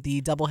bring you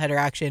the doubleheader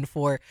action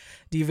for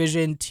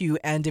Division 2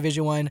 and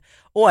Division 1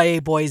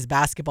 OIA Boys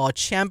Basketball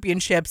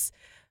Championships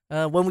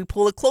when we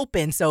pull a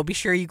Clopin. So be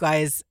sure you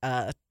guys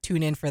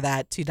tune in for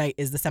that. Tonight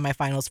is the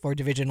semifinals for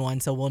Division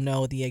 1, so we'll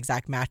know the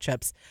exact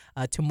matchups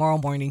tomorrow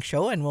morning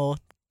show, and we'll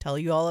tell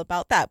you all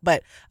about that.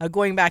 But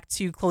going back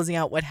to closing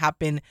out what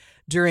happened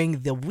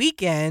during the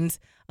weekend,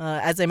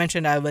 as I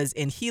mentioned, I was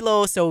in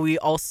Hilo, so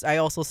I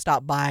also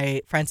stopped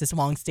by Francis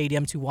Wong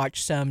Stadium to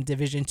watch some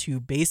Division II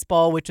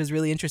baseball, which was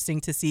really interesting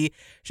to see.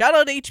 Shout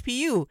out to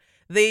HPU.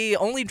 They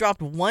only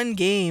dropped one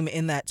game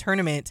in that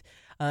tournament,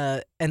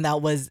 and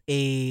that was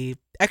a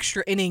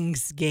extra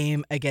innings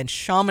game against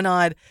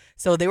Chaminade.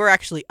 So they were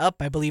actually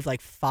up, I believe,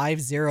 like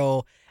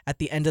 5-0 at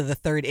the end of the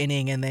third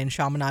inning, and then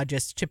Chaminade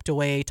just chipped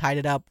away, tied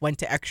it up, went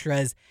to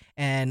extras,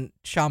 and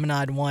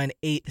Chaminade won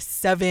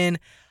 8-7.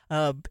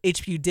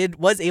 HPU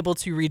was able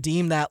to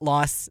redeem that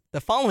loss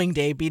the following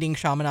day, beating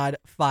Chaminade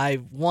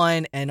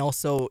 5-1, and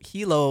also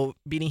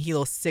beating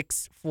Hilo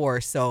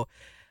 6-4. So,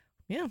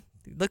 yeah,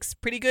 looks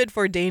pretty good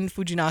for Dane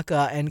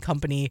Fujinaka and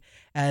company,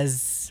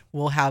 as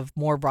we'll have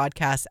more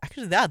broadcasts.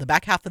 Actually, the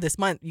back half of this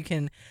month, you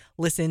can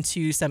listen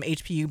to some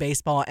HPU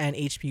baseball and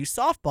HPU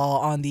softball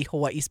on the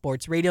Hawaii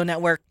Sports Radio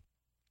Network.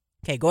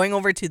 Okay, going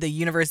over to the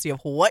University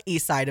of Hawaii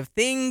side of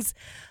things,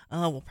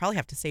 we'll probably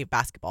have to save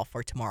basketball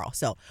for tomorrow.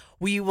 So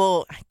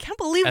I can't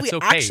believe we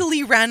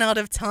actually ran out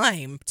of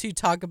time to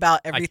talk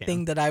about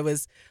everything that I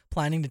was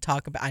planning to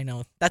talk about. I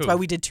know. That's why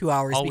we did 2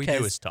 hours. All we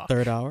do is talk.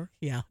 Third hour?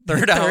 Yeah.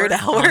 Third hour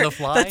on the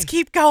fly? Let's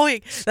keep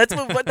going. That's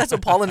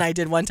what Paul and I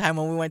did one time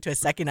when we went to a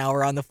second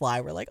hour on the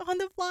fly. We're like, on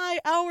the fly,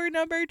 hour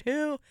number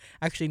 2.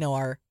 Actually,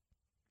 no,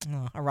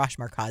 Arash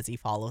Markazi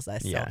follows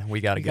us. Yeah, so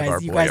we got to give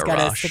our boy You guys got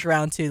to Arash. stick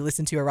around to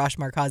listen to Arash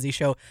Markazi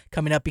show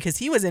coming up, because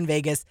he was in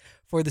Vegas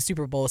for the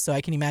Super Bowl. So I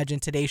can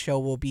imagine today's show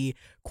will be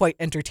quite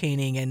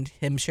entertaining, and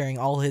him sharing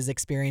all his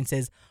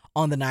experiences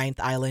on the 9th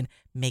island,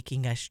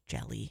 making us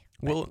jelly.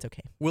 But it's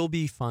okay. We'll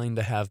be fine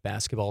to have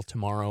basketball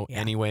tomorrow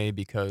anyway,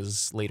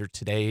 because later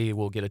today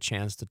we'll get a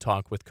chance to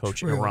talk with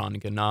Coach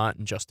Iran Ganat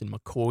and Justin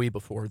McCoy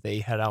before they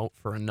head out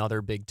for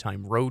another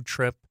big-time road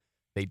trip.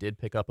 They did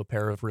pick up a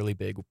pair of really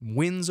big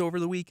wins over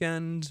the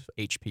weekend.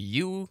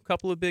 HPU, a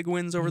couple of big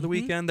wins over the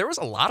weekend. There was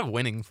a lot of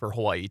winning for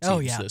Hawaii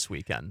teams this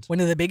weekend. One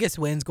of the biggest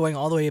wins going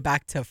all the way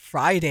back to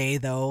Friday,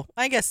 though.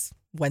 I guess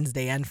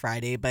Wednesday and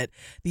Friday. But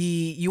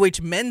the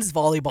UH men's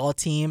volleyball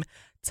team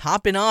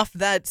topping off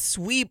that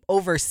sweep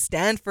over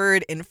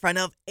Stanford in front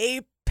of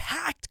a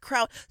packed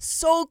crowd,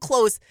 so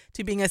close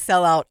to being a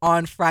sellout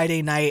on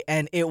Friday night,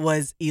 and it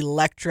was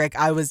electric.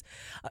 I was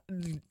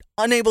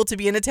unable to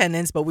be in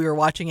attendance, but we were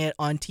watching it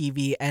on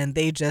TV, and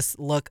they just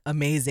look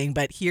amazing.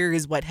 But here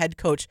is what head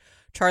coach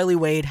Charlie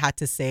Wade had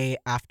to say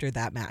after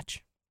that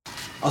match.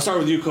 I'll start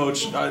with you,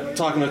 Coach.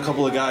 Talking to a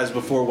couple of guys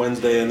before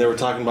Wednesday, and they were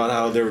talking about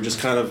how they were just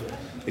kind of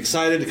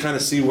excited to kind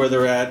of see where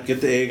they're at,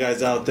 get the A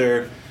guys out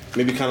there,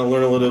 maybe kind of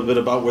learn a little bit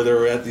about where they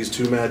were at these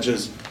 2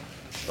 matches.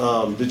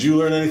 Did you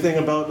learn anything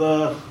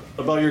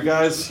about your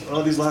guys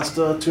these last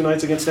 2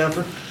 nights against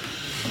Stanford?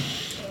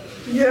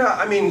 Yeah,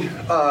 I mean,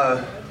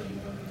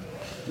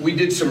 we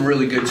did some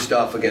really good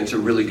stuff against a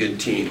really good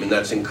team, and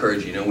that's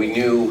encouraging. And we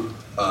knew,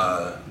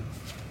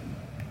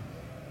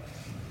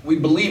 we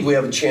believe we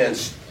have a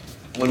chance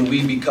when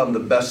we become the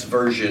best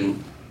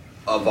version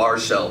of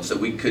ourselves, that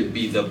we could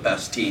be the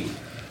best team.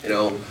 You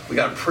know, we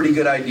got a pretty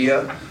good idea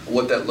of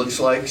what that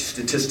looks like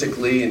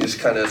statistically and just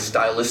kind of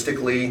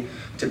stylistically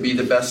to be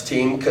the best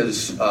team,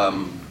 because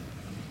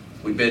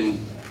we've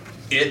been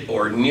it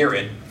or near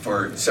it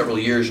for several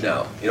years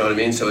now. You know what I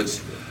mean? So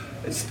it's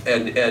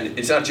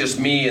not just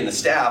me and the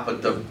staff,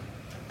 but the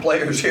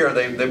players here,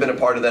 they've been a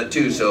part of that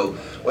too. So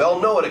we all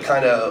know what it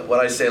kind of,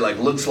 what I say, like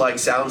looks like,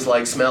 sounds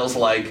like, smells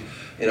like,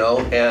 you know,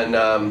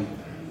 and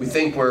we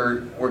think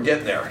we're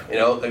getting there. You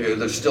know,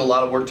 there's still a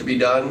lot of work to be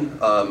done,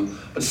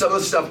 but some of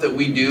the stuff that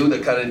we do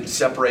that kind of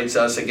separates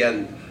us,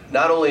 again,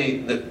 not only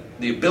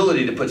the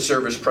ability to put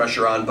service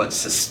pressure on, but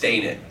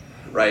sustain it,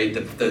 right?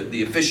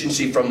 The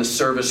efficiency from the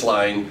service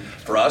line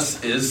for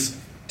us is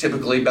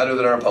typically better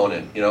than our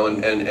opponent, you know,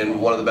 and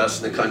one of the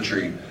best in the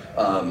country.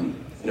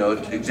 You know,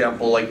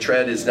 example like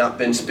Tread has not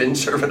been spin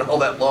serving all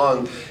that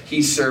long.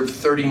 He served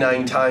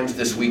 39 times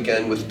this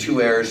weekend with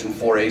 2 errors and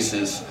 4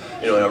 aces,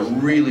 you know, and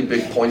a really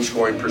big point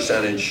scoring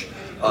percentage.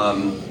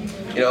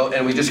 You know,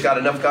 and we just got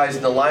enough guys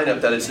in the lineup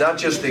that it's not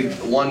just the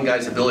one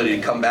guy's ability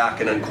to come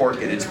back and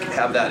uncork it, it's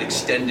have that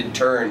extended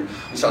turn.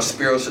 We saw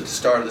Spiros at the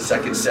start of the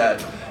second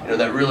set, you know,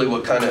 that really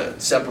what kind of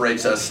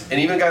separates us. And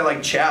even a guy like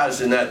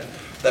Chaz in that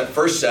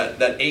first set,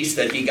 that ace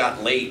that he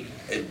got late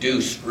at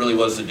deuce really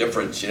was the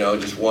difference, you know,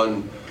 just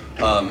one.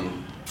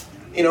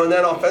 You know, and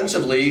then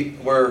offensively,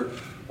 we're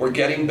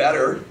getting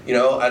better, you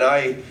know,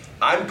 and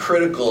I'm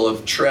critical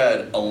of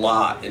Tread a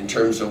lot in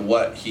terms of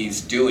what he's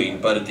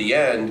doing, but at the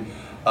end,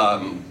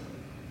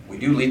 we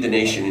do lead the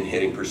nation in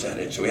hitting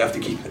percentage, so we have to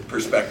keep it in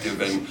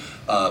perspective. And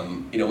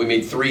you know, we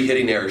made 3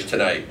 hitting errors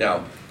tonight.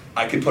 Now,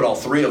 I could put all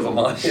 3 of them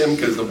on him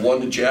because the one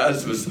to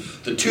Jazz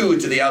was the 2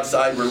 to the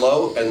outside were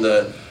low, and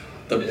the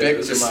big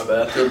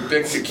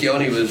to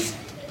Keone was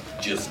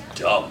just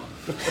dumb.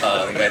 The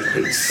guy's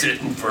been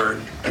sitting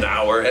for an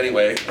hour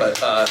anyway, but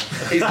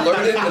he's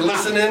learning and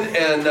listening.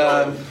 And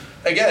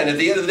again, at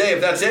the end of the day,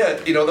 if that's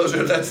it, you know,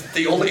 that's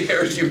the only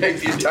errors you make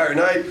the entire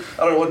night.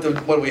 I don't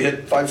know what we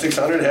hit,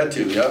 500-600 had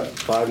to, yeah,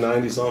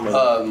 590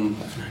 something.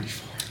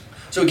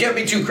 So we can't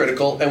be too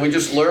critical, and we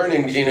just learn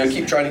and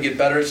keep trying to get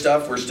better at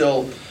stuff. We're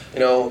still,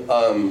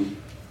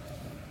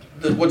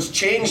 what's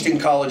changed in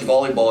college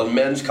volleyball and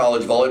men's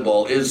college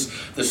volleyball is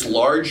this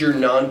larger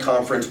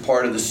non-conference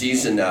part of the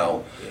season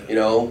now.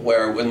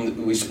 Where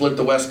when we split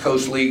the West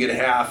Coast League in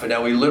half, and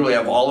now we literally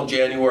have all of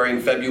January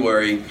and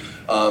February,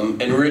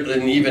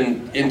 and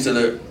even into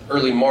the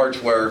early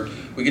March, where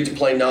we get to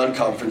play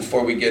non-conference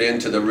before we get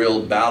into the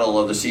real battle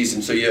of the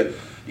season. So you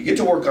get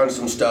to work on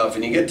some stuff,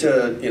 and you get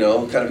to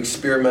kind of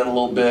experiment a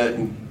little bit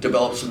and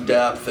develop some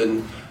depth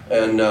and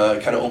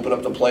kind of open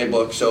up the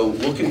playbook. So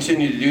we'll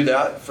continue to do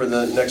that for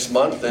the next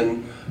month,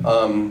 and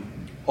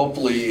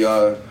hopefully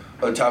by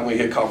the time we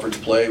hit conference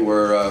play,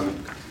 we're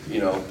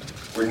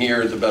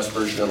near the best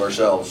version of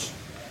ourselves.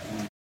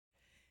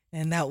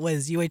 And that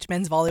was UH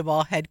men's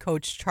volleyball head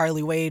coach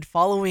Charlie Wade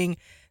following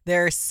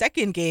their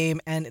second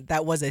game, and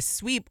that was a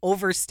sweep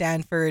over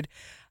Stanford.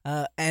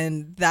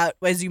 And that,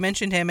 as you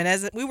mentioned him, and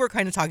as we were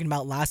kind of talking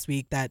about last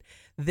week, that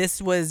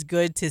this was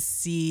good to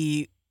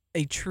see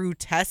a true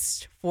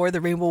test for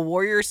the Rainbow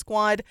Warrior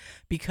squad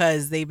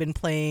because they've been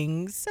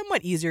playing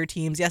somewhat easier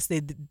teams. Yes, they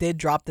did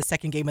drop the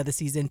second game of the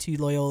season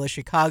to Loyola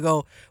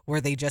Chicago,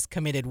 where they just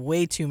committed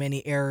way too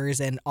many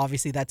errors, and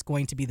obviously that's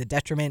going to be the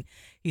detriment.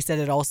 He said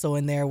it also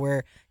in there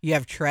where you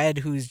have Tread,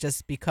 who's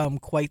just become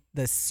quite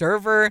the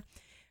server,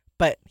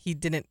 but he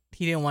didn't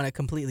want to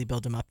completely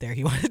build him up there.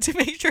 He wanted to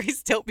make sure he's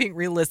still being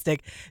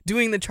realistic,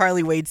 doing the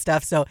Charlie Wade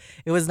stuff. So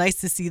it was nice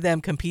to see them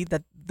compete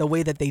the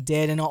way that they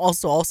did, and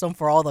also awesome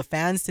for all the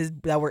fans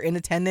that were in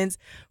attendance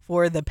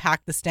for the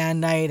Pack the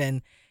Stand night.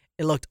 And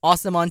it looked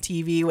awesome on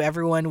TV,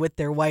 everyone with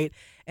their white.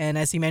 And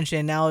as he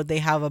mentioned, now they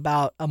have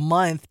about a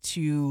month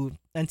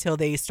until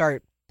they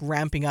start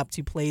ramping up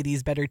to play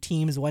these better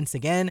teams once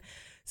again.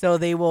 So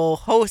they will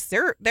host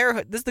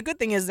the good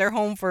thing is they're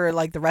home for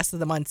like the rest of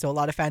the month, so a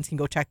lot of fans can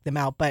go check them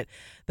out. But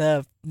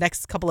the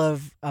next couple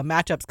of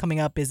matchups coming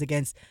up is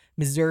against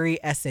Missouri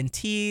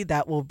S&T.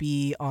 That will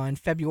be on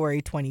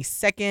February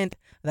 22nd.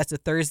 That's a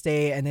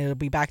Thursday, and it'll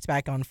be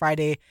back-to-back on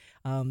Friday.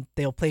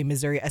 They'll play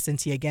Missouri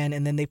S&T again,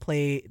 and then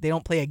they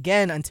don't play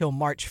again until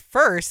March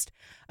 1st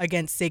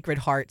against Sacred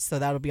Heart. So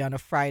that'll be on a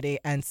Friday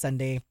and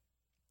Sunday,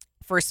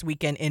 first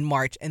weekend in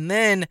March. And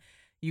then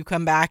you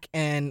come back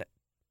and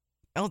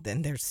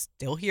then they're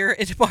still here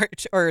in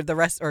March, or the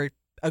rest, or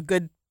a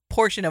good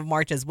portion of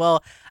March as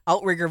well.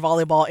 Outrigger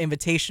Volleyball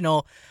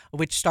Invitational,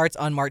 which starts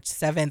on March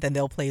 7th, and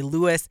they'll play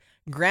Lewis,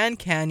 Grand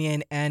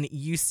Canyon, and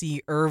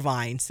UC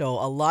Irvine. So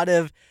a lot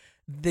of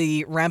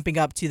the ramping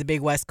up to the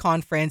Big West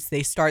Conference.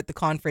 They start the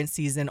conference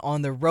season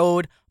on the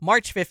road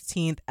March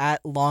 15th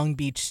at Long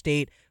Beach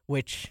State,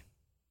 which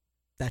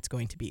that's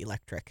going to be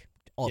electric.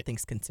 All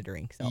things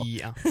considering. So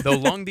yeah, though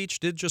Long Beach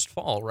did just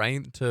fall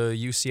right to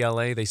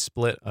UCLA. They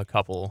split a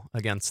couple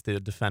against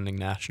the defending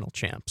national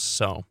champs.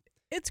 So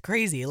it's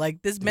crazy.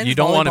 Like this men's you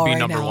don't want to be right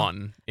number now,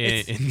 one in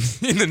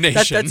the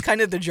nation. That's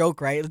kind of the joke,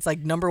 right? It's like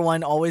number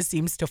one always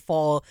seems to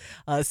fall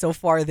so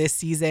far this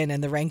season,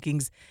 and the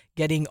rankings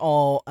getting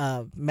all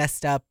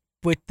messed up.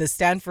 With the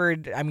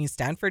Stanford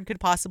could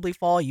possibly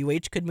fall.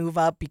 UH could move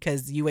up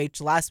because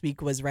UH last week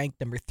was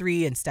ranked number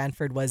 3 and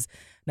Stanford was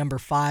number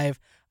 5.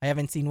 I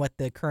haven't seen what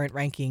the current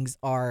rankings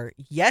are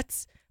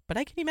yet, but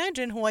I can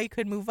imagine Hawaii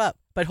could move up,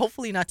 but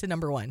hopefully not to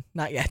number 1.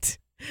 Not yet.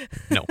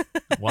 No,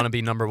 want to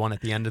be number 1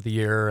 at the end of the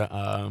year.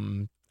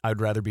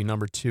 I'd rather be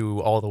number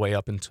 2 all the way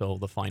up until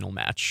the final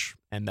match,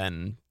 and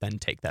then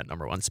take that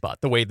number 1 spot.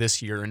 The way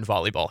this year in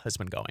volleyball has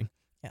been going.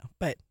 Yeah,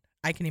 but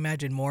I can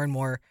imagine more and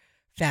more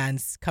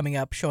fans coming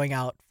up, showing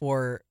out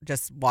for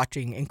just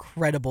watching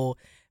incredible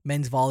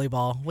men's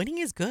volleyball. Winning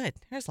is good.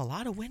 There's a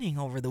lot of winning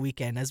over the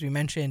weekend. As we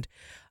mentioned,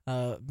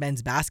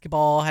 men's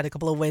basketball had a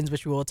couple of wins,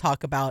 which we will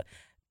talk about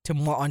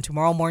on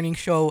tomorrow morning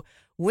show.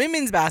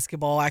 Women's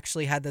basketball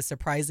actually had the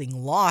surprising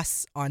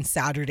loss on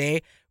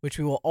Saturday, which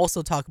we will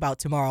also talk about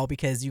tomorrow,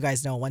 because you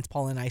guys know once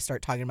Paul and I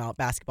start talking about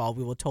basketball,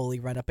 we will totally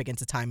run up against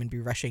the time and be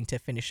rushing to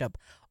finish up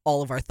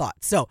all of our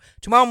thoughts. So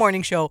tomorrow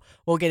morning show,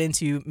 we'll get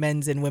into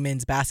men's and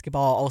women's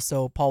basketball.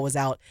 Also, Paul was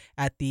out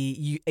at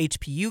the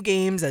HPU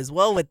games as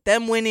well with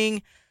them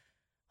winning.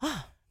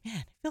 Oh,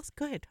 man, it feels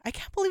good. I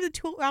can't believe the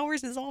 2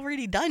 hours is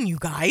already done, you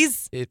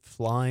guys. It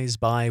flies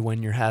by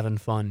when you're having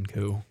fun,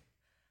 Koo.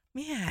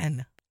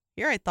 Man.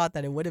 Here I thought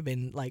that it would have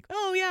been like,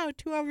 oh yeah,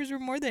 2 hours were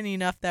more than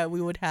enough that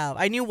we would have.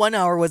 I knew 1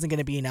 hour wasn't going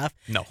to be enough.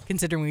 No.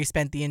 Considering we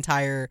spent the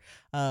entire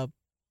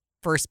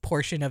first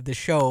portion of the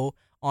show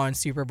on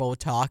Super Bowl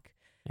talk.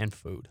 And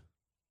food.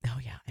 Oh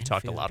yeah. We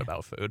talked a lot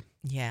about food.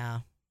 Yeah.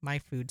 My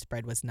food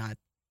spread was not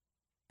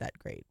that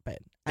great, but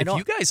if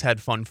you guys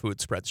had fun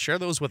food spreads, share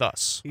those with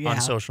us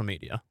on social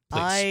media,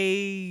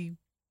 please.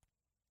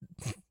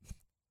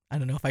 I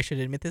don't know if I should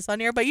admit this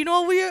on air, but you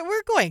know,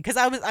 we're going, because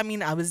I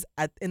was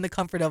in the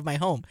comfort of my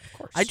home. Of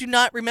course. I do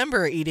not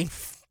remember eating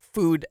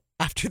food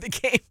after the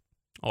game.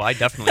 Oh, I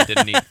definitely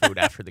didn't eat food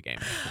after the game.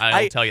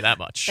 I'll tell you that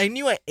much. I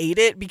knew I ate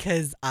it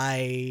because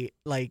I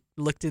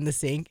looked in the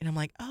sink and I'm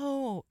like,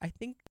 oh, I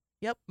think,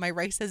 yep, my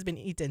rice has been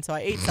eaten. So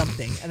I ate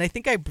something, and I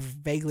think I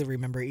vaguely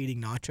remember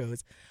eating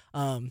nachos.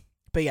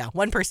 But yeah,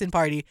 one person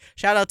party.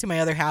 Shout out to my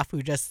other half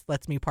who just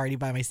lets me party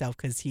by myself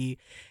because he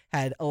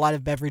had a lot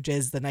of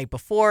beverages the night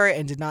before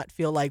and did not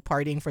feel like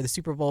partying for the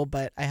Super Bowl.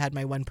 But I had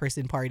my one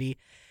person party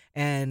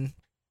and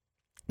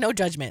no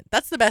judgment.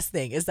 That's the best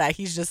thing is that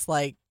he's just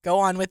like, go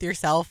on with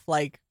yourself.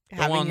 Like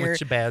with your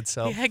bad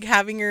self.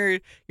 Having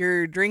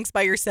your drinks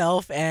by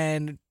yourself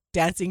and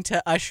dancing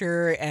to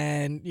Usher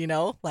and, you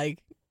know,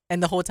 like,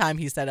 and the whole time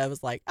he said, I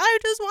was like, I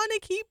just want to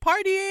keep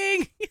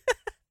partying.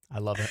 I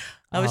love it.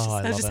 I was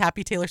just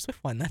happy Taylor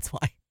Swift won. That's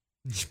why.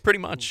 Pretty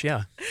much,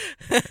 yeah.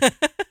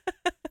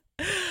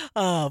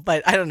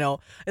 But I don't know.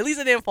 At least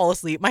I didn't fall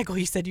asleep. Michael,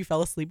 you said you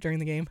fell asleep during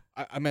the game?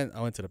 I meant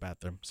I went to the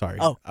bathroom. Sorry.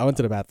 Oh. I went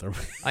to the bathroom.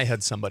 I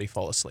had somebody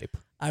fall asleep.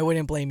 I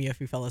wouldn't blame you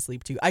if you fell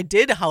asleep too. I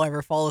did,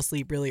 however, fall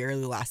asleep really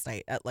early last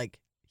night at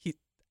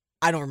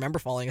I don't remember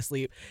falling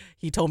asleep.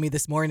 He told me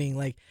this morning,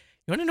 like,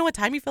 you want to know what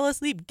time you fell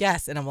asleep?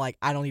 Guess. And I'm like,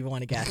 I don't even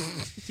want to guess.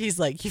 He's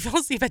like, you fell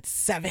asleep at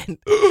 7.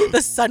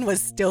 The sun was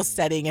still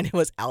setting and it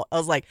was out. I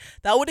was like,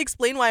 that would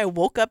explain why I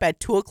woke up at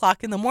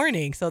 2:00 in the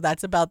morning. So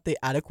that's about the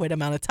adequate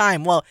amount of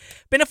time. Well,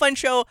 been a fun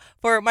show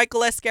for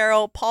Michael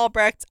Escaro, Paul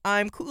Brecht.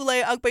 I'm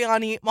Ku'ulei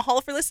Agbayani.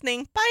 Mahalo for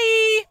listening.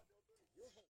 Bye.